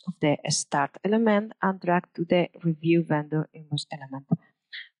connections of the start element and drag to the review vendor invoice element.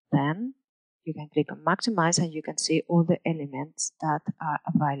 Then you can click on maximize and you can see all the elements that are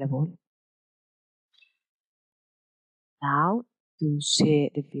available. Now to see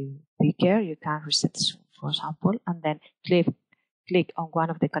the view bigger, you can reset, for example, and then click on one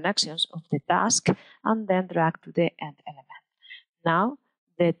of the connections of the task and then drag to the end element. Now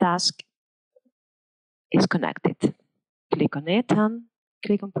the task is connected. Click on it and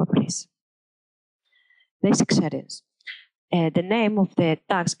click on properties. Basic settings. The name of the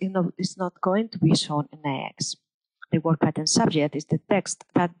task is not going to be shown in AX. The work item subject is the text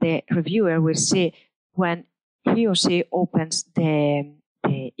that the reviewer will see when he or she opens the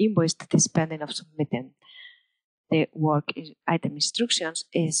invoice that is pending of submitting. The work item instructions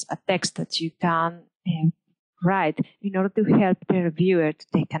is a text that you can write in order to help the reviewer to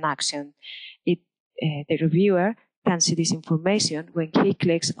take an action. The reviewer can see this information when he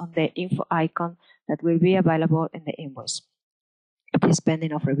clicks on the info icon that will be available in the invoice. It is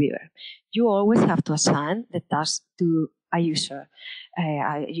pending of reviewer. You always have to assign the task to a user,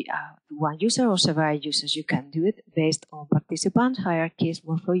 one user or several users. You can do it based on participants, hierarchies,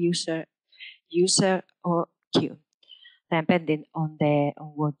 workflow user or queue. Then, depending on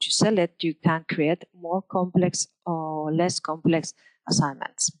what you select, you can create more complex or less complex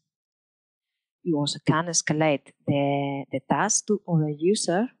assignments. You also can escalate the task to other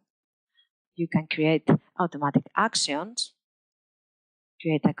user. You can create automatic actions,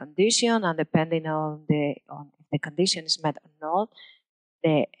 create a condition, and depending on if the condition is met or not,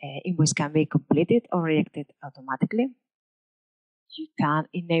 the invoice can be completed or rejected automatically. You can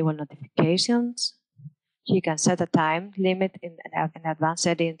enable notifications. You can set a time limit in advanced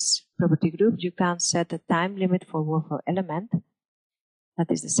settings property group. You can set a time limit for workflow element. That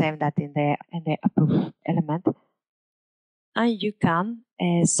is the same that in the approve element. And you can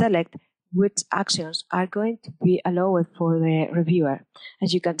select which actions are going to be allowed for the reviewer.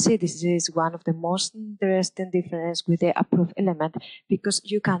 As you can see, this is one of the most interesting differences with the approve element because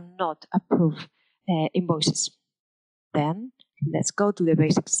you cannot approve invoices. Then let's go to the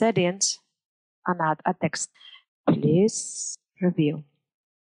basic settings and add a text. Please review.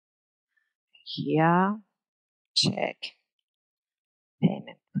 Here, check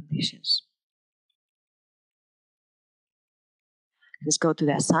payment conditions. Let's go to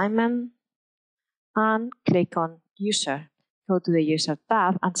the assignment and click on user. Go to the user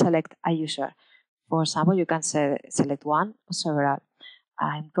tab and select a user. For example, you can select one or several.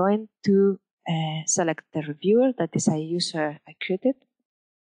 I'm going to select the reviewer, that is a user I created.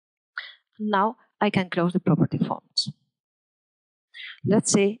 Now I can close the property forms.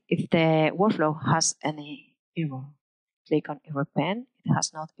 Let's see if the workflow has any error. Click on error pane. It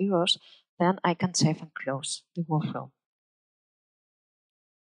has no errors. Then I can save and close the workflow.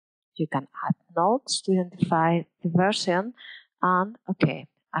 You can add notes to identify the version and okay,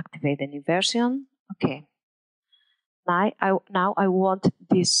 activate the new version. Okay. Now I want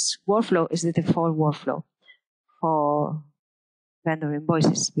this workflow is the default workflow for vendor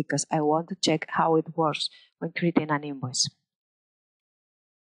invoices because I want to check how it works when creating an invoice.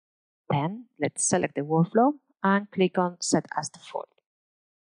 Then let's select the workflow and click on Set as Default.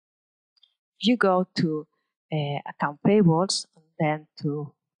 If you go to Account Payables and then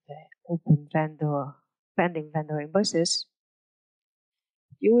to the Open Vendor, Pending Vendor Invoices,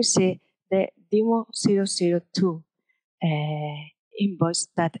 you will see the Demo 002 invoice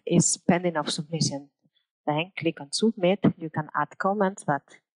that is pending of submission. Then click on Submit. You can add comments that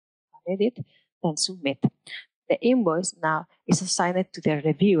are needed, then Submit. The invoice now is assigned to the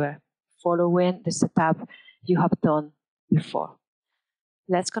reviewer following the setup you have done before.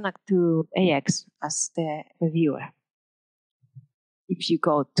 Let's connect to AX as the reviewer. If you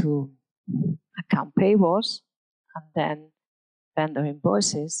go to Account Payables, and then Vendor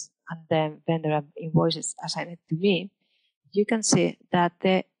Invoices, and then Vendor Invoices assigned to me, you can see that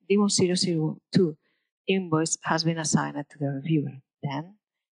the Demo 002 invoice has been assigned to the reviewer. Then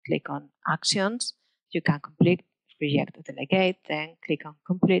click on Actions. You can complete, reject, or delegate. Then click on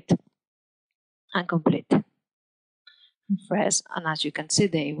Complete and complete. Refresh, and as you can see,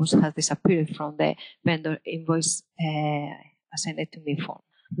 the invoice has disappeared from the Vendor Invoice assigned to me form.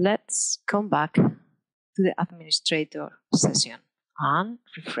 Let's come back to the Administrator session and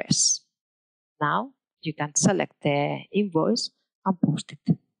refresh. Now you can select the invoice and post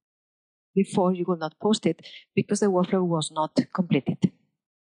it. Before, you could not post it because the workflow was not completed.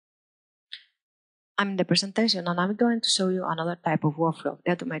 I'm in the presentation and I'm going to show you another type of workflow,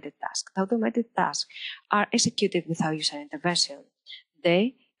 the automated task. The automated tasks are executed without user intervention.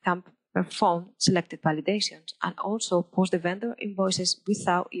 They can perform selected validations and also post the vendor invoices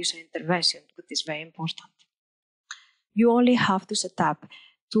without user intervention, which is very important. You only have to set up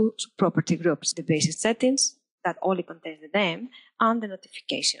two property groups, the basic settings that only contains the name and the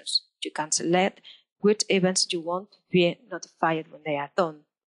notifications. You can select which events you want to be notified when they are done.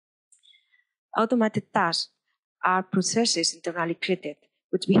 Automated tasks are processes internally created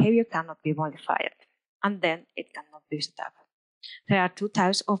which behavior cannot be modified, and then it cannot be set up. There are two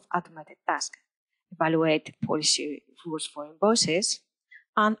types of automated tasks: evaluate policy rules for invoices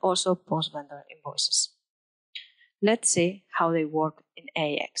and also post vendor invoices. Let's see how they work in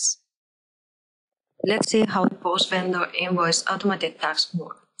AX. Let's see how the post vendor invoice automated tasks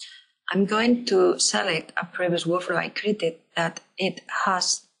work. I'm going to select a previous workflow I created that it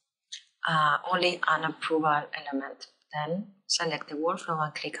has only an approval element. Then select the workflow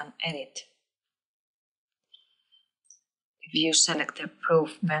and click on Edit. If you select the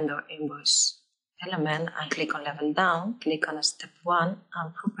Approve Vendor Invoice element and click on Level Down, click on Step 1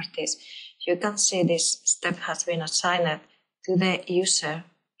 and Properties, you can see this step has been assigned to the user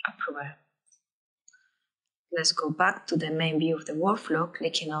approver. Let's go back to the main view of the workflow,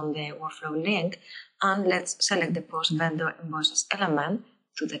 clicking on the workflow link, and let's select the Post Vendor Invoices element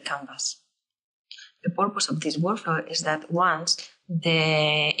to the canvas. The purpose of this workflow is that once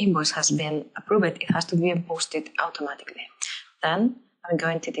the invoice has been approved, it has to be posted automatically. Then I'm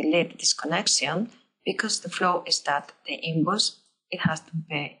going to delete this connection because the flow is that the invoice, it has to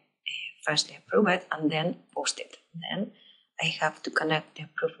be firstly approved and then posted. Then I have to connect the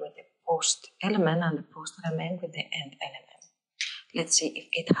approve with the post element and the post element with the end element. Let's see if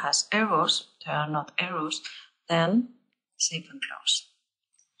it has errors. There are not errors. Then save and close.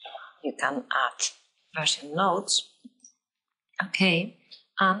 You can add version nodes, okay,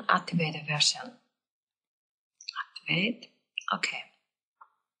 and activate the version. Activate, okay.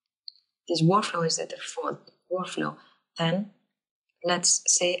 This workflow is the default workflow. Then let's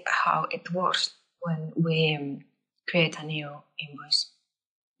see how it works when we create a new invoice.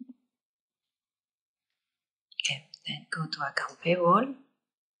 Okay, then go to Account Payable,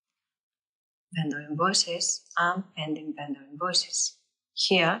 Vendor Invoices, and Pending Vendor Invoices.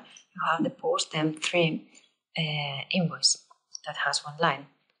 Here you have the post M3 invoice that has one line.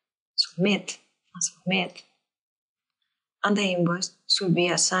 Submit and submit. And the invoice should be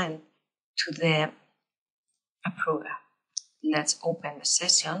assigned to the approver. Let's open the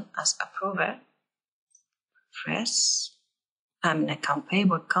session as approver. Refresh. I'm in Account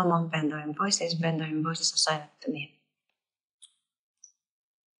Payable, Common, Vendor Invoices assigned to me.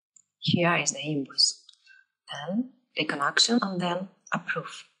 Here is the invoice. Then click on Action and then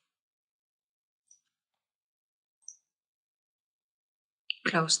Approve.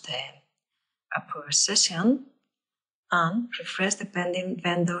 Close the Approver session and refresh the Pending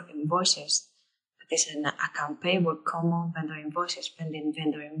Vendor Invoices. That is an Account Payable, Common, Vendor Invoices, Pending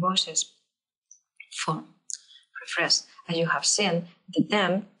Vendor Invoices form. Refresh. As you have seen, the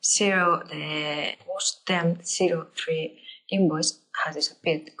post DEM03 invoice has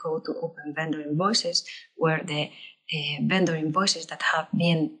disappeared. Go to Open Vendor Invoices, where the vendor invoices that have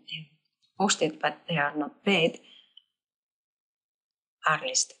been posted but they are not paid are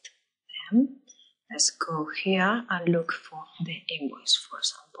listed. Then let's go here and look for the invoice. For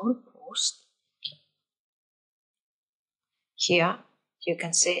example, post. Here you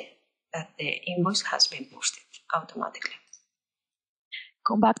can see that the invoice has been posted automatically.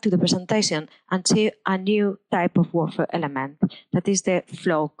 Come back to the presentation and see a new type of workflow element, that is the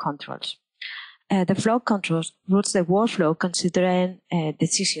flow controls. The flow controls routes the workflow considering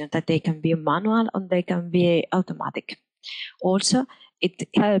decisions that they can be manual or they can be automatic. Also, it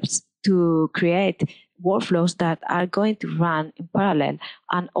helps to create workflows that are going to run in parallel,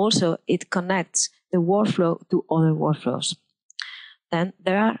 and also it connects the workflow to other workflows. Then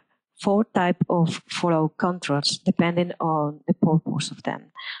there are 4 types of flow controls depending on the purpose of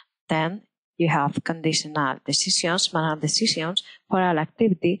them. Then you have conditional decisions, manual decisions, parallel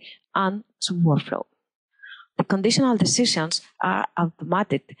activity, and sub-workflow. The conditional decisions are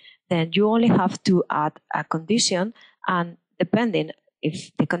automatic. Then you only have to add a condition, and depending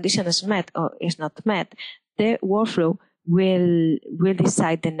if the condition is met or is not met, the workflow will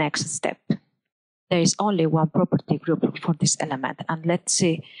decide the next step. There is only one property group for this element, and let's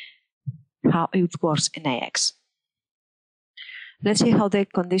see how it works in AX. Let's see how the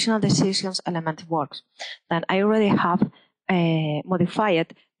conditional decisions element works. Then I already have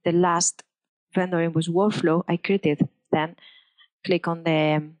modified the last vendor invoice workflow I created. Then click on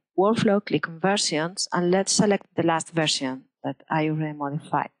the workflow, click on versions, and let's select the last version that I already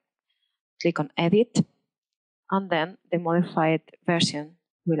modified. Click on edit, and then the modified version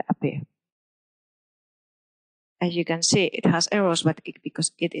will appear. As you can see, it has errors, but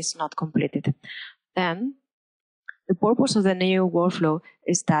because it is not completed. Then the purpose of the new workflow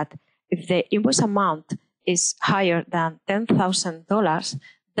is that if the invoice amount is higher than $10,000,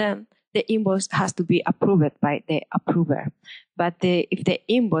 then the invoice has to be approved by the approver. But if the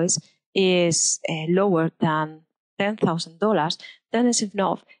invoice is lower than $10,000, then it's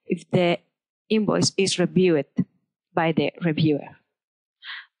enough if the invoice is reviewed by the reviewer.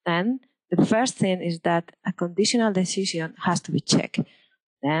 Then the first thing is that a conditional decision has to be checked.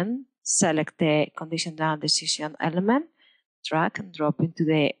 Then select the conditional decision element, drag and drop into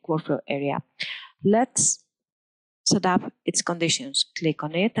the workflow area. Let's set up its conditions. Click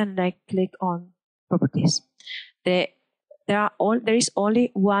on it and click on properties. There is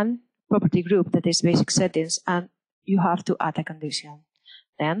only one property group, that is basic settings, and you have to add a condition.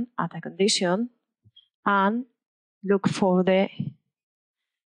 Then add a condition and look for the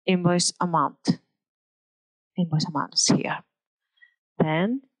invoice amount. Invoice amount is here.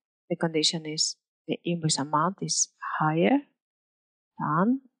 Then the condition is the invoice amount is higher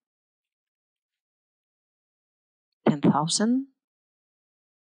than 10,000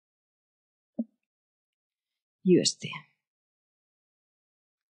 USD.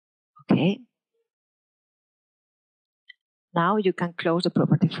 Okay. Now you can close the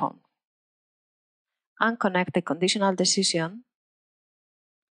property form and connect the conditional decision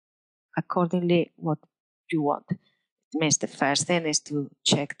accordingly what you want. It means the first thing is to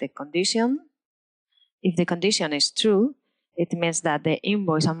check the condition. If the condition is true, it means that the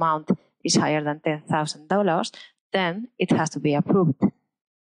invoice amount is higher than $10,000, then it has to be approved.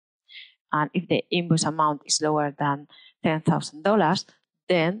 And if the invoice amount is lower than $10,000,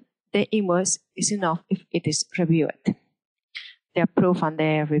 then the invoice is enough if it is reviewed. The approve and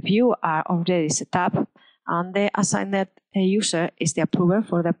the review are already set up, and the assigned user is the approver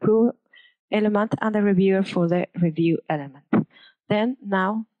for the approve element and the reviewer for the review element. Then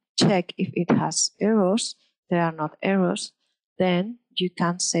now check if it has errors. There are not errors. Then you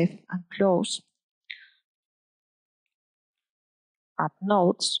can save and close. Add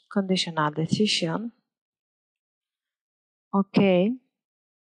notes, conditional decision. Okay.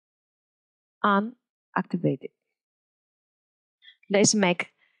 And activate it. Let's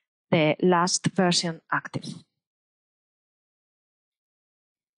make the last version active.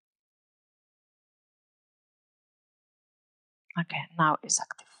 Okay, now it's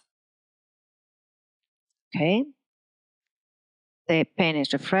active. Okay. The pane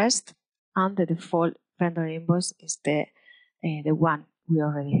is refreshed, and the default vendor invoice is the one we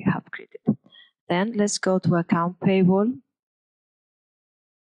already have created. Then let's go to account payable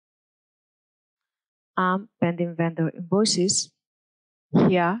and pending vendor invoices.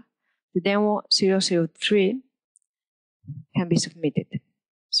 Here, the demo 003 can be submitted.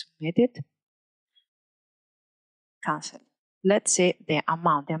 Submitted, cancel. Let's say the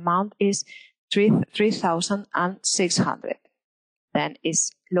amount. The amount is $3,600. Then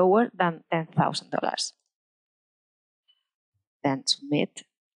it's lower than $10,000. Then submit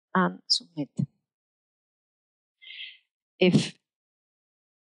and submit. If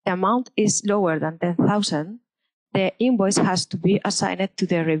the amount is lower than 10,000, the invoice has to be assigned to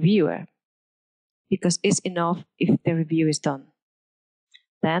the reviewer because it's enough if the review is done.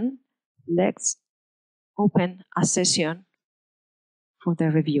 Then let's open a session for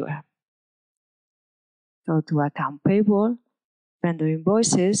the reviewer. Go to account payable, vendor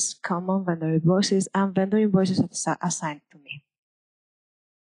invoices, common vendor invoices, and vendor invoices assigned to me.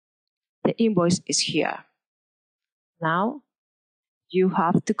 The invoice is here. Now you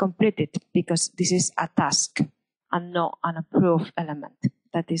have to complete it because this is a task and not an approved element.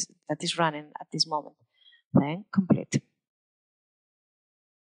 that is running at this moment. Then complete.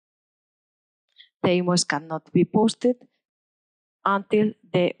 The invoice cannot be posted until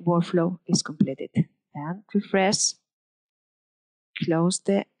the workflow is completed. Then refresh, close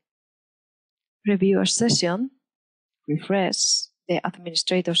the reviewer session, refresh the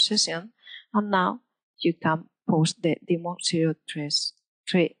administrator session, and now you can post the demo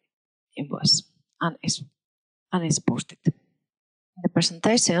 033 invoice and it's posted. The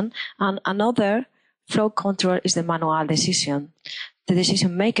presentation and another flow control is the manual decision. The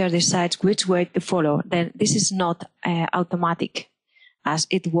decision maker decides which way to follow. Then this is not automatic as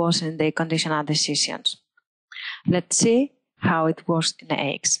it was in the conditional decisions. Let's see how it works in the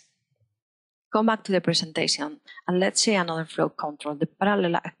AX. Come back to the presentation and let's see another flow control. The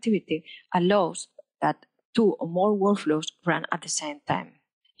parallel activity allows that 2 or more workflows run at the same time.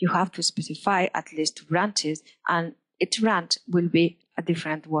 You have to specify at least 2 branches and each branch will be a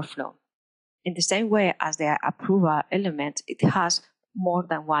different workflow. In the same way as the approval element, it has more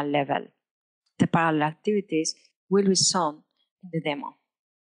than one level. The parallel activities will be shown in the demo.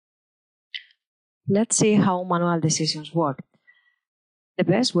 Let's see how manual decisions work. The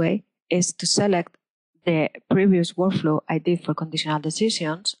best way is to select the previous workflow I did for conditional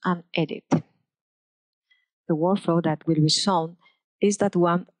decisions and edit. The workflow that will be shown is that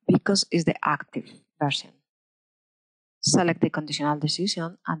one because it's the active version. Select the conditional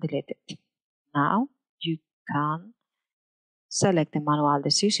decision and delete it. Now you can select the manual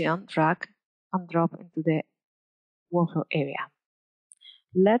decision, drag and drop into the workflow area.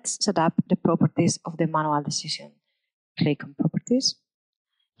 Let's set up the properties of the manual decision. Click on Properties.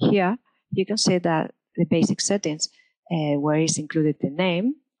 Here you can see that the basic settings where is included the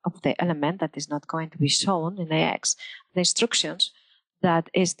name of the element that is not going to be shown in AX, the instructions, that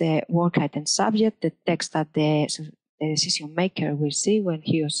is the work item subject, the text that the decision maker will see when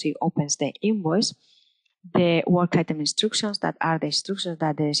he or she opens the invoice, the work item instructions that are the instructions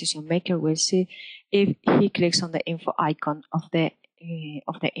that the decision maker will see if he clicks on the info icon of the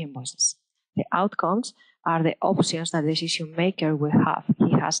invoices. The outcomes are the options that the decision maker will have.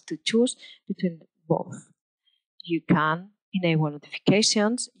 He has to choose between both. You can enable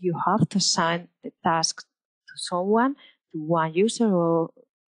notifications. You have to assign the task to someone, to one user or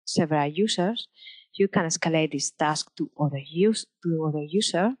several users. You can escalate this task to other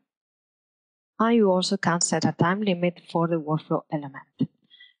user. And you also can set a time limit for the workflow element.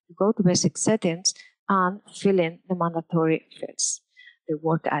 You go to basic settings and fill in the mandatory fields. The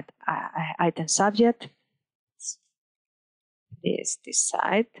work item subject is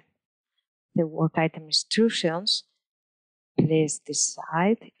decide. The work item instructions, please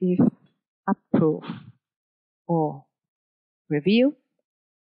decide if approve or review,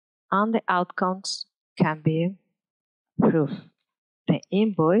 and the outcomes can be approve the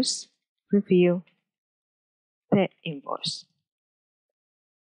invoice, review the invoice.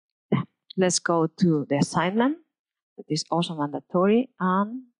 Let's go to the assignment. That is also mandatory,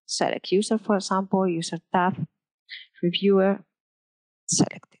 and select user, for example, user tab, reviewer,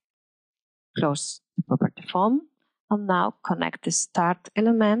 selected. Close the property form, and now connect the start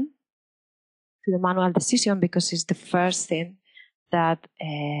element to the manual decision because it's the first thing that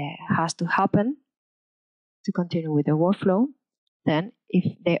has to happen to continue with the workflow. Then,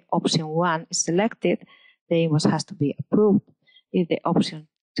 if the option 1 is selected, the invoice has to be approved. If the option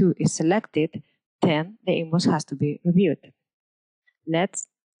 2 is selected, then the invoice has to be reviewed. Let's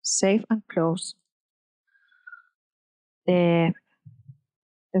save and close the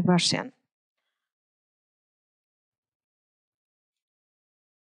version.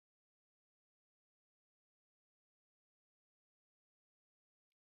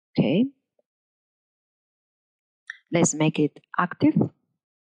 Okay. Let's make it active.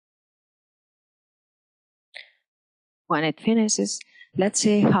 When it finishes, let's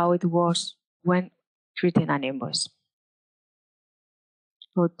see how it works when creating an invoice.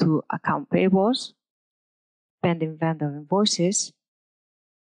 Go to Account Payables, Pending Vendor Invoices,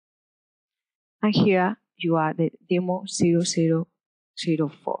 and here you are the demo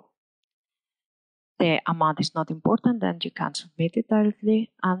 0004. The amount is not important, then you can submit it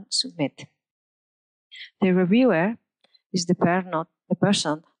directly and submit. The reviewer is the person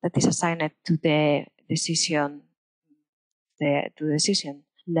that is assigned to the decision.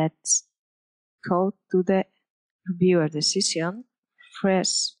 Let's go to the reviewer decision,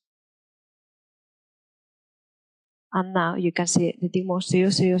 fresh, and now you can see the demo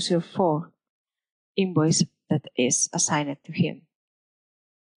 0004 invoice that is assigned to him.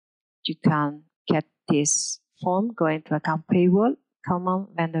 You can get this form going to Account Payable, common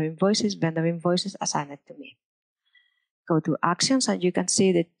vendor invoices assigned to me. Go to Actions and you can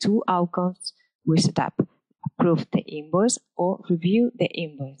see the two outcomes we set up. Approve the invoice or review the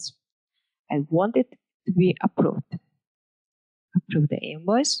invoice. I want it to be approved. Approve the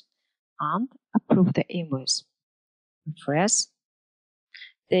invoice and approve the invoice. Refresh.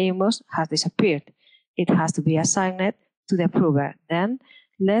 The invoice has disappeared. It has to be assigned to the approver. Then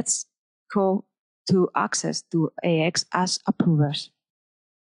let's go to access to AX as approvers.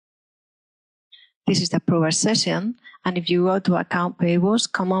 This is the approver session, and if you go to account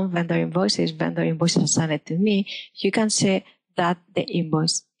payables, common vendor invoices assigned to me, you can see that the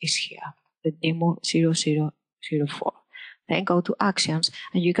invoice is here, the demo 0004. Then go to actions,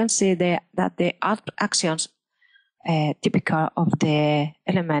 and you can see that the actions typical of the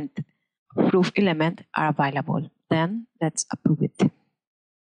element, approve element, are available. Then let's approve it.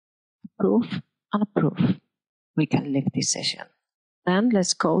 Approve and approve. We can leave this session. Then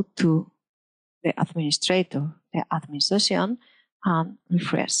let's go to the administrator, the admin session, and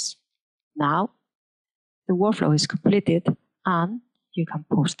refresh. Now the workflow is completed and you can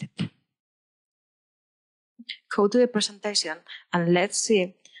post it. Go to the presentation and let's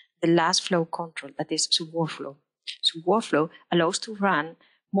see the last flow control, that is sub-workflow. Sub-workflow allows to run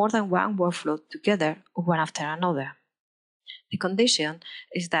more than one workflow together or one after another. The condition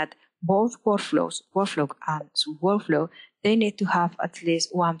is that both workflow and sub-workflow, they need to have at least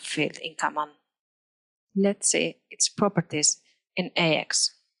one field in common. Let's see its properties in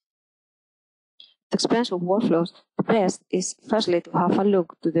AX. To explain sub-workflows, the best is firstly to have a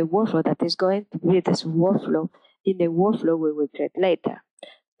look to the workflow that is going to be the sub-workflow in the workflow we will create later.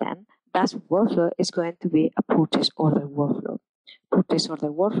 Then that workflow is going to be a purchase order workflow. Purchase order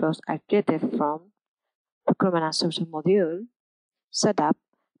workflows are created from procurement and sourcing module, setup,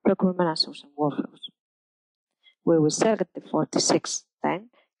 procurement and sourcing workflows. We will select the 46,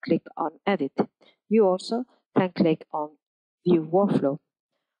 then click on edit. You also can click on view workflow.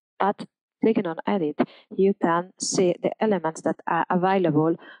 But clicking on edit, you can see the elements that are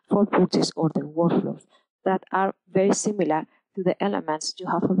available for purchase order workflows that are very similar to the elements you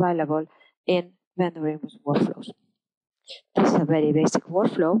have available in vendor invoice workflows. This is a very basic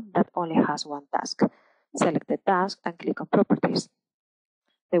workflow that only has one task. Select the task and click on properties.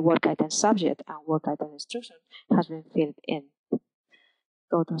 The work item subject and work item instruction has been filled in.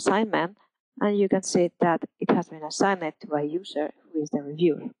 Go to assignment and you can see that it has been assigned to a user who is the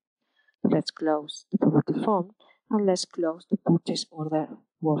reviewer. Let's close the property form and let's close the purchase order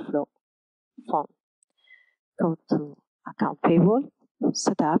workflow form. Go to account payable,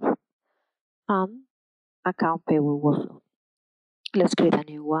 setup, and account payable workflow. Let's create a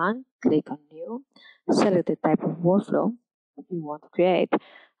new one. Click on new, select the type of workflow you want to create,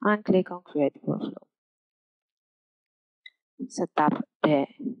 and click on create workflow. Set up the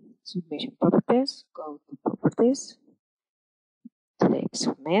submission properties, go to properties, click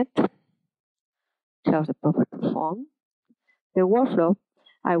submit, close the property form. The workflow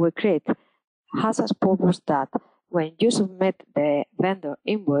I will create has as purpose that when you submit the vendor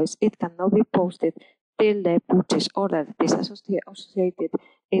invoice, it cannot be posted till the purchase order that is associated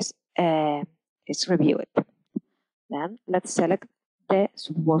is reviewed. Then let's select the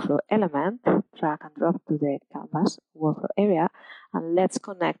sub-workflow element, drag and drop to the canvas workflow area, and let's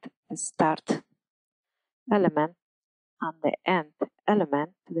connect the start element and the end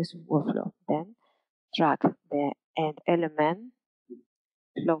element to the sub-workflow. Then drag the end element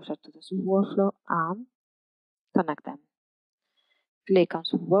closer to the sub-workflow and connect them. Click on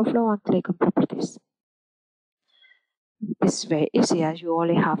sub-workflow and click on properties. This is very easy as you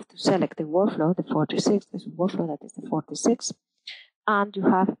only have to select the workflow, the 46, the sub-workflow that is the 46, and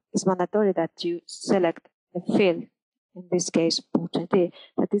it's mandatory that you select the field, in this case purchase D,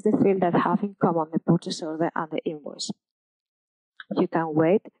 that is the field that have in common the purchase order and the invoice. You can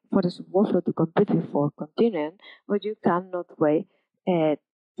wait for the sub-workflow to complete before continuing, or you cannot wait till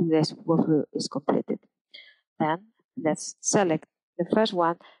the sub-workflow is completed. Then let's select the first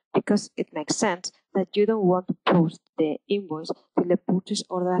one because it makes sense that you don't want to post the invoice till the purchase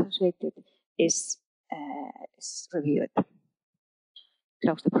order associated is reviewed.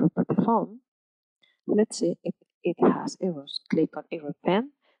 Close the property form. Let's see if it has errors. Click on error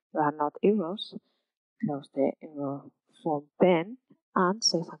pane. There are not errors. Close the error form pane and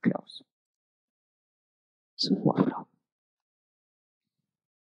save and close. Workflow.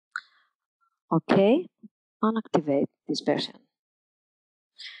 OK, and activate this version.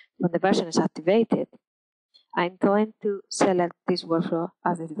 When the version is activated, I'm going to select this workflow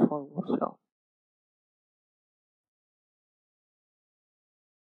as the default workflow.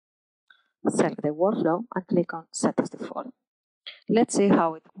 Select the workflow and click on Set as Default. Let's see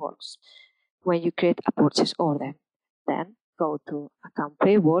how it works when you create a purchase order. Then go to Account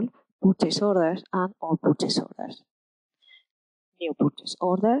Payable, Purchase Orders, and All Purchase Orders. New Purchase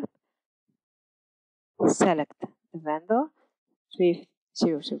Order. Select the vendor,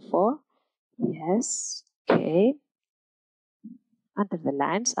 3004. Yes, okay. Enter the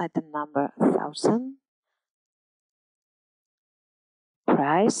lines, item number 1000,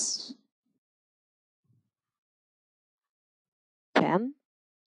 price 10.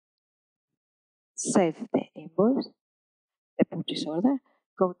 Save the invoice, the purchase order.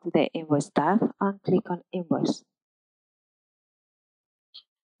 Go to the Invoice tab and click on Invoice.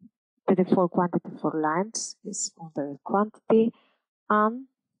 The default quantity for lines is ordered quantity, and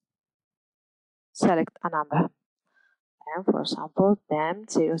select a number. And for example,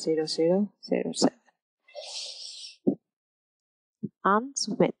 10,000,007. And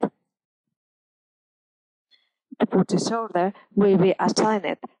submit. The purchase order will be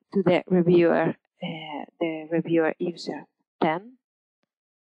assigned to the reviewer user. Then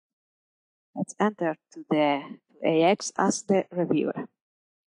let's enter to the AX as the reviewer.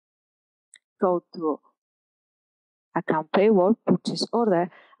 Go to Account Payable, Purchase Order,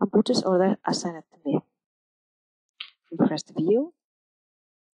 and Purchase Order assigned to me. Refresh the view,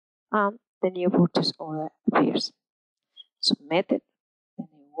 and the new purchase order appears. Submit it, the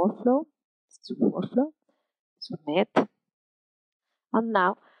new workflow, submit, and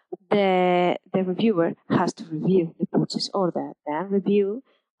now the reviewer has to review the purchase order, then review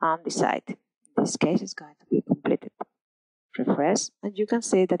and decide. In this case, it's going to be completed. Refresh, and you can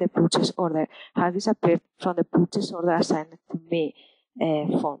see that the purchase order has disappeared from the purchase order assigned to me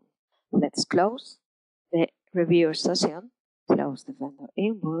form. Let's close the reviewer session, close the vendor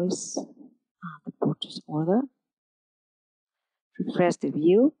invoice and the purchase order. Refresh the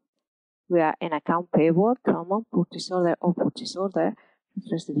view. We are in Account Payable, Common, Purchase Order or Purchase Order.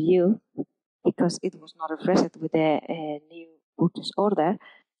 Refresh the view because it was not refreshed with the new purchase order.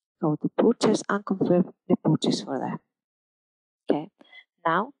 Go to Purchase and confirm the purchase order. Okay,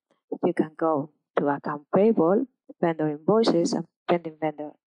 now you can go to Account Payable, Vendor Invoices, and Pending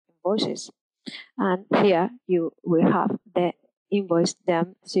Vendor Invoices. And here you will have the invoice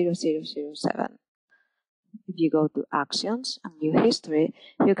DEM 0007. If you go to Actions and View History,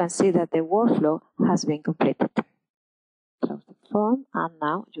 you can see that the workflow has been completed. Close the form, and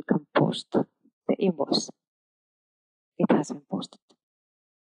now you can post the invoice. It has been posted.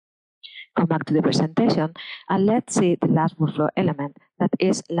 Come back to the presentation, and let's see the last workflow element, that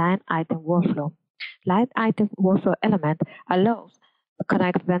is line item workflow. Line item workflow element allows to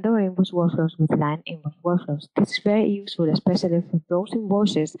connect vendor invoice workflows with line invoice workflows. This is very useful, especially for those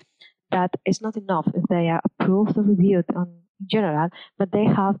invoices that is not enough if they are approved or reviewed in general, but they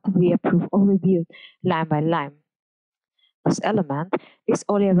have to be approved or reviewed line by line. This element is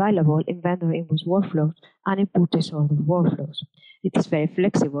only available in vendor invoice workflows and in purchase order workflows. It is very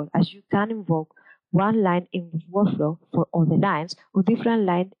flexible, as you can invoke one line invoice workflow for all the lines or different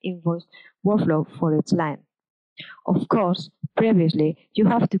line invoice workflow for each line. Of course, previously you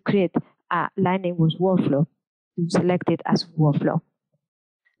have to create a line invoice workflow to select it as workflow.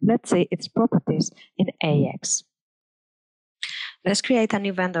 Let's say its properties in AX. Let's create a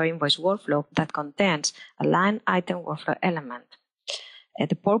new vendor invoice workflow that contains a line item workflow element.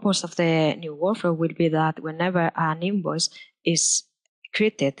 The purpose of the new workflow will be that whenever an invoice is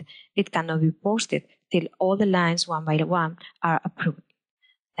created, it cannot be posted till all the lines one by one are approved.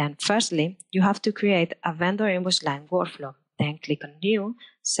 Then firstly, you have to create a vendor invoice line workflow. Then click on New,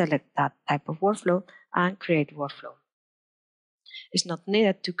 select that type of workflow, and create workflow. It's not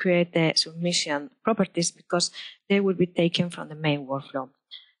needed to create the submission properties because they will be taken from the main workflow.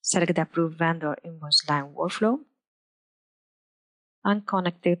 Select the approved vendor invoice line workflow and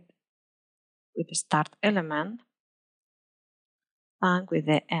connect it with the start element and with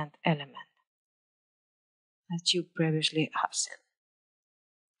the end element, as you previously have seen.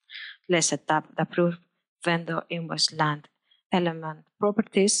 Let's set up the approved vendor invoice line element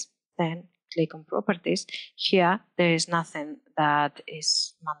properties, then click on properties. Here there is nothing that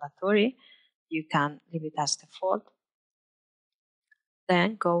is mandatory. You can leave it as default.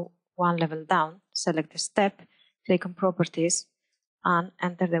 Then go one level down, select the step, click on properties, and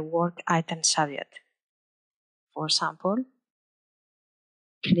enter the work item subject. For example,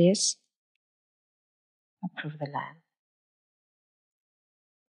 please approve the line.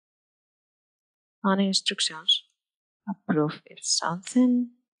 And instructions: approve if something,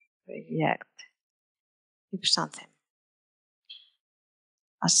 reject if something.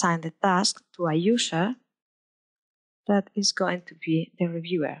 Assign the task to a user that is going to be the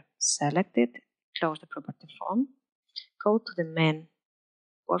reviewer. Select it, close the property form, go to the main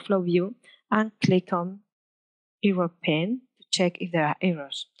workflow view and click on error pane to check if there are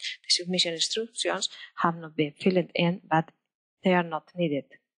errors. The submission instructions have not been filled in, but they are not needed,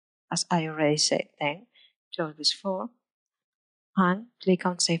 as I already said. Then close this form and click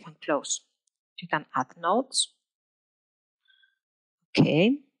on Save and Close. You can add notes.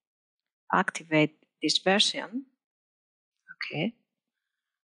 Okay. Activate this version. Okay.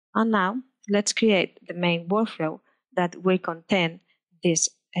 And now let's create the main workflow that will contain this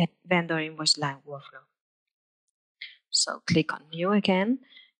vendor invoice line workflow. So click on New again,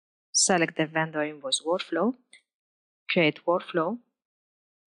 select the vendor invoice workflow, create workflow.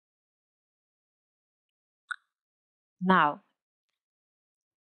 Now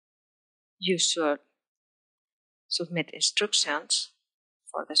you should submit instructions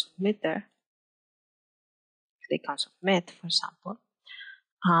for the submitter. Click on Submit, for example,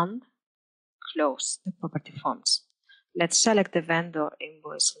 and close the property forms. Let's select the vendor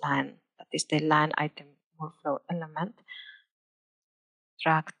invoice line, that is the line item workflow element,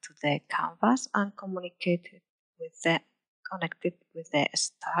 drag to the canvas and connect it with the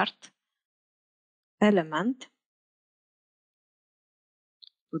start element.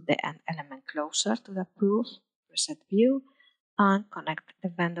 Put the end element closer to the proof, reset view, and connect the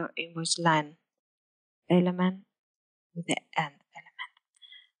vendor invoice line element with the end element.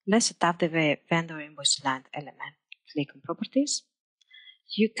 Let's set up the vendor invoice line element. Click on Properties.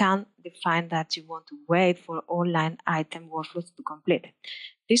 You can define that you want to wait for all line item workflows to complete.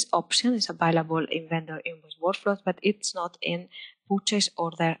 This option is available in vendor invoice workflows, but it's not in purchase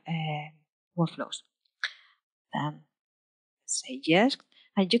order workflows. Then say yes,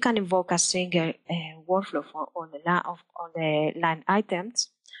 and you can invoke a single workflow for all the line items,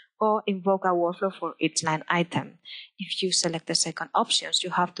 or invoke a workflow for each line item. If you select the second options, you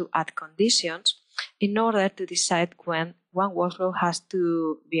have to add conditions in order to decide when one workflow has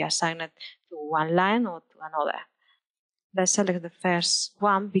to be assigned to one line or to another. Let's select the first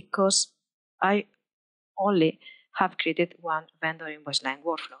one because I only have created one vendor invoice line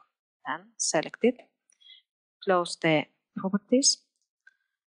workflow. Then select it, close the properties,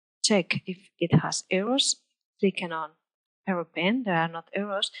 check if it has errors, clicking on error pane, there are not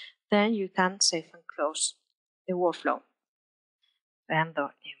errors, then you can save and close the workflow. Vendor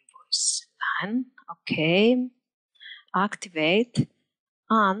invoice line, okay, activate,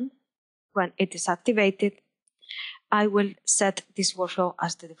 and when it is activated, I will set this workflow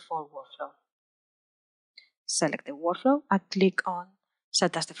as the default workflow. Select the workflow and click on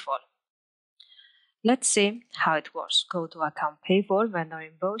Set as Default. Let's see how it works. Go to Account Payable, Vendor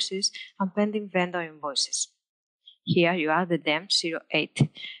Invoices, and Pending Vendor Invoices. Here you are the DEM08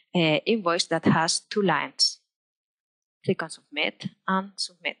 invoice that has 2 lines. Click on Submit and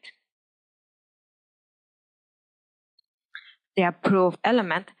Submit. The approved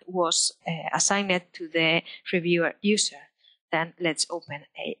element was assigned to the reviewer user. Then let's open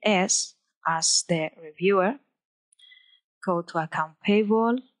AS as the reviewer. Go to Account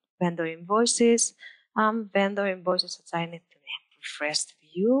Payable, Vendor Invoices, and Vendor Invoices assigned to the refresh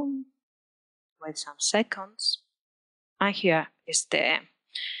view. Wait some seconds. And here is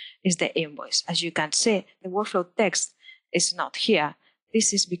the invoice. As you can see, the workflow text is not here.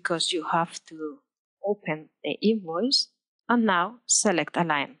 This is because you have to open the invoice and now select a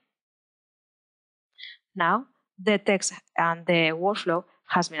line. Now the text and the workflow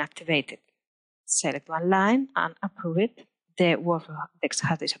has been activated. Select one line and approve it. The workflow text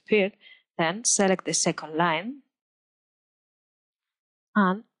has disappeared. Then select the second line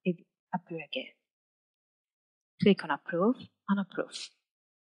and it appears again. Click on Approve and Approve.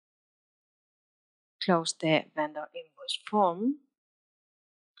 Close the vendor invoice form,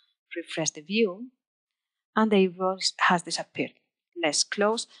 refresh the view, and the invoice has disappeared. Let's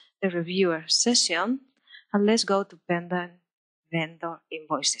close the reviewer session and let's go to Pending Vendor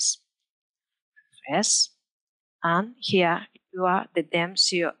Invoices. Refresh, and here you are the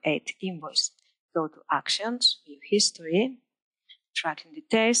DEM08 invoice. Go to Actions, View History, Tracking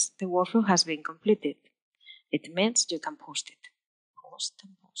Details. The workflow has been completed. It means you can post it. Post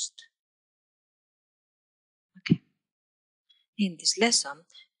and post. Okay. In this lesson,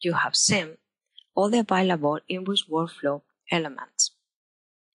 you have seen all the available invoice workflow elements.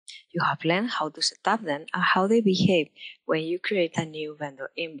 You have learned how to set up them and how they behave when you create a new vendor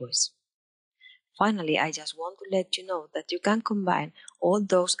invoice. Finally, I just want to let you know that you can combine all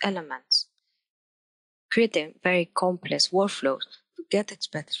those elements, creating very complex workflows to get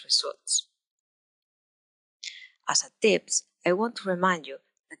expected results. As a tips, I want to remind you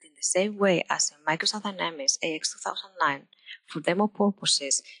that in the same way as in Microsoft Dynamics AX 2009, for demo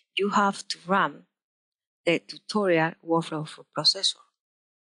purposes, you have to run the tutorial workflow for processor.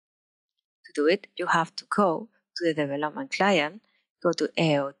 To do it, you have to go to the development client, go to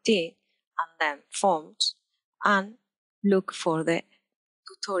AOT and then Forms and look for the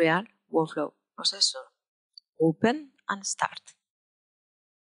tutorial workflow processor. Open and start.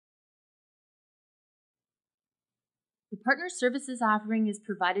 The Partner Services offering is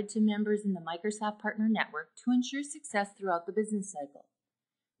provided to members in the Microsoft Partner Network to ensure success throughout the business cycle.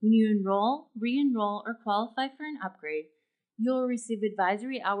 When you enroll, re-enroll, or qualify for an upgrade, you will receive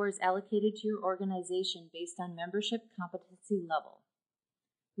advisory hours allocated to your organization based on membership competency level.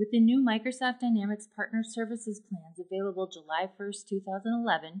 With the new Microsoft Dynamics Partner Services plans available July 1,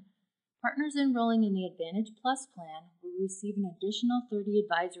 2011, partners enrolling in the Advantage Plus plan will receive an additional 30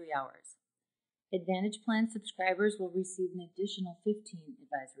 advisory hours. Advantage Plan subscribers will receive an additional 15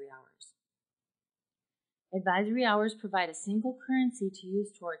 advisory hours. Advisory hours provide a single currency to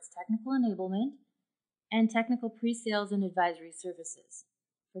use towards technical enablement and technical pre-sales and advisory services.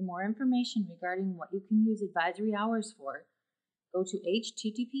 For more information regarding what you can use advisory hours for, go to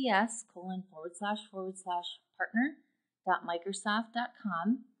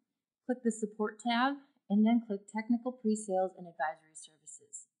https://partner.microsoft.com, click the Support tab, and then click Technical Pre-sales and Advisory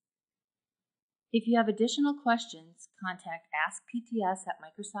Services. If you have additional questions, contact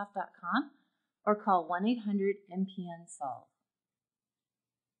askpts@microsoft.com or call 1-800-MPN-SOLVE.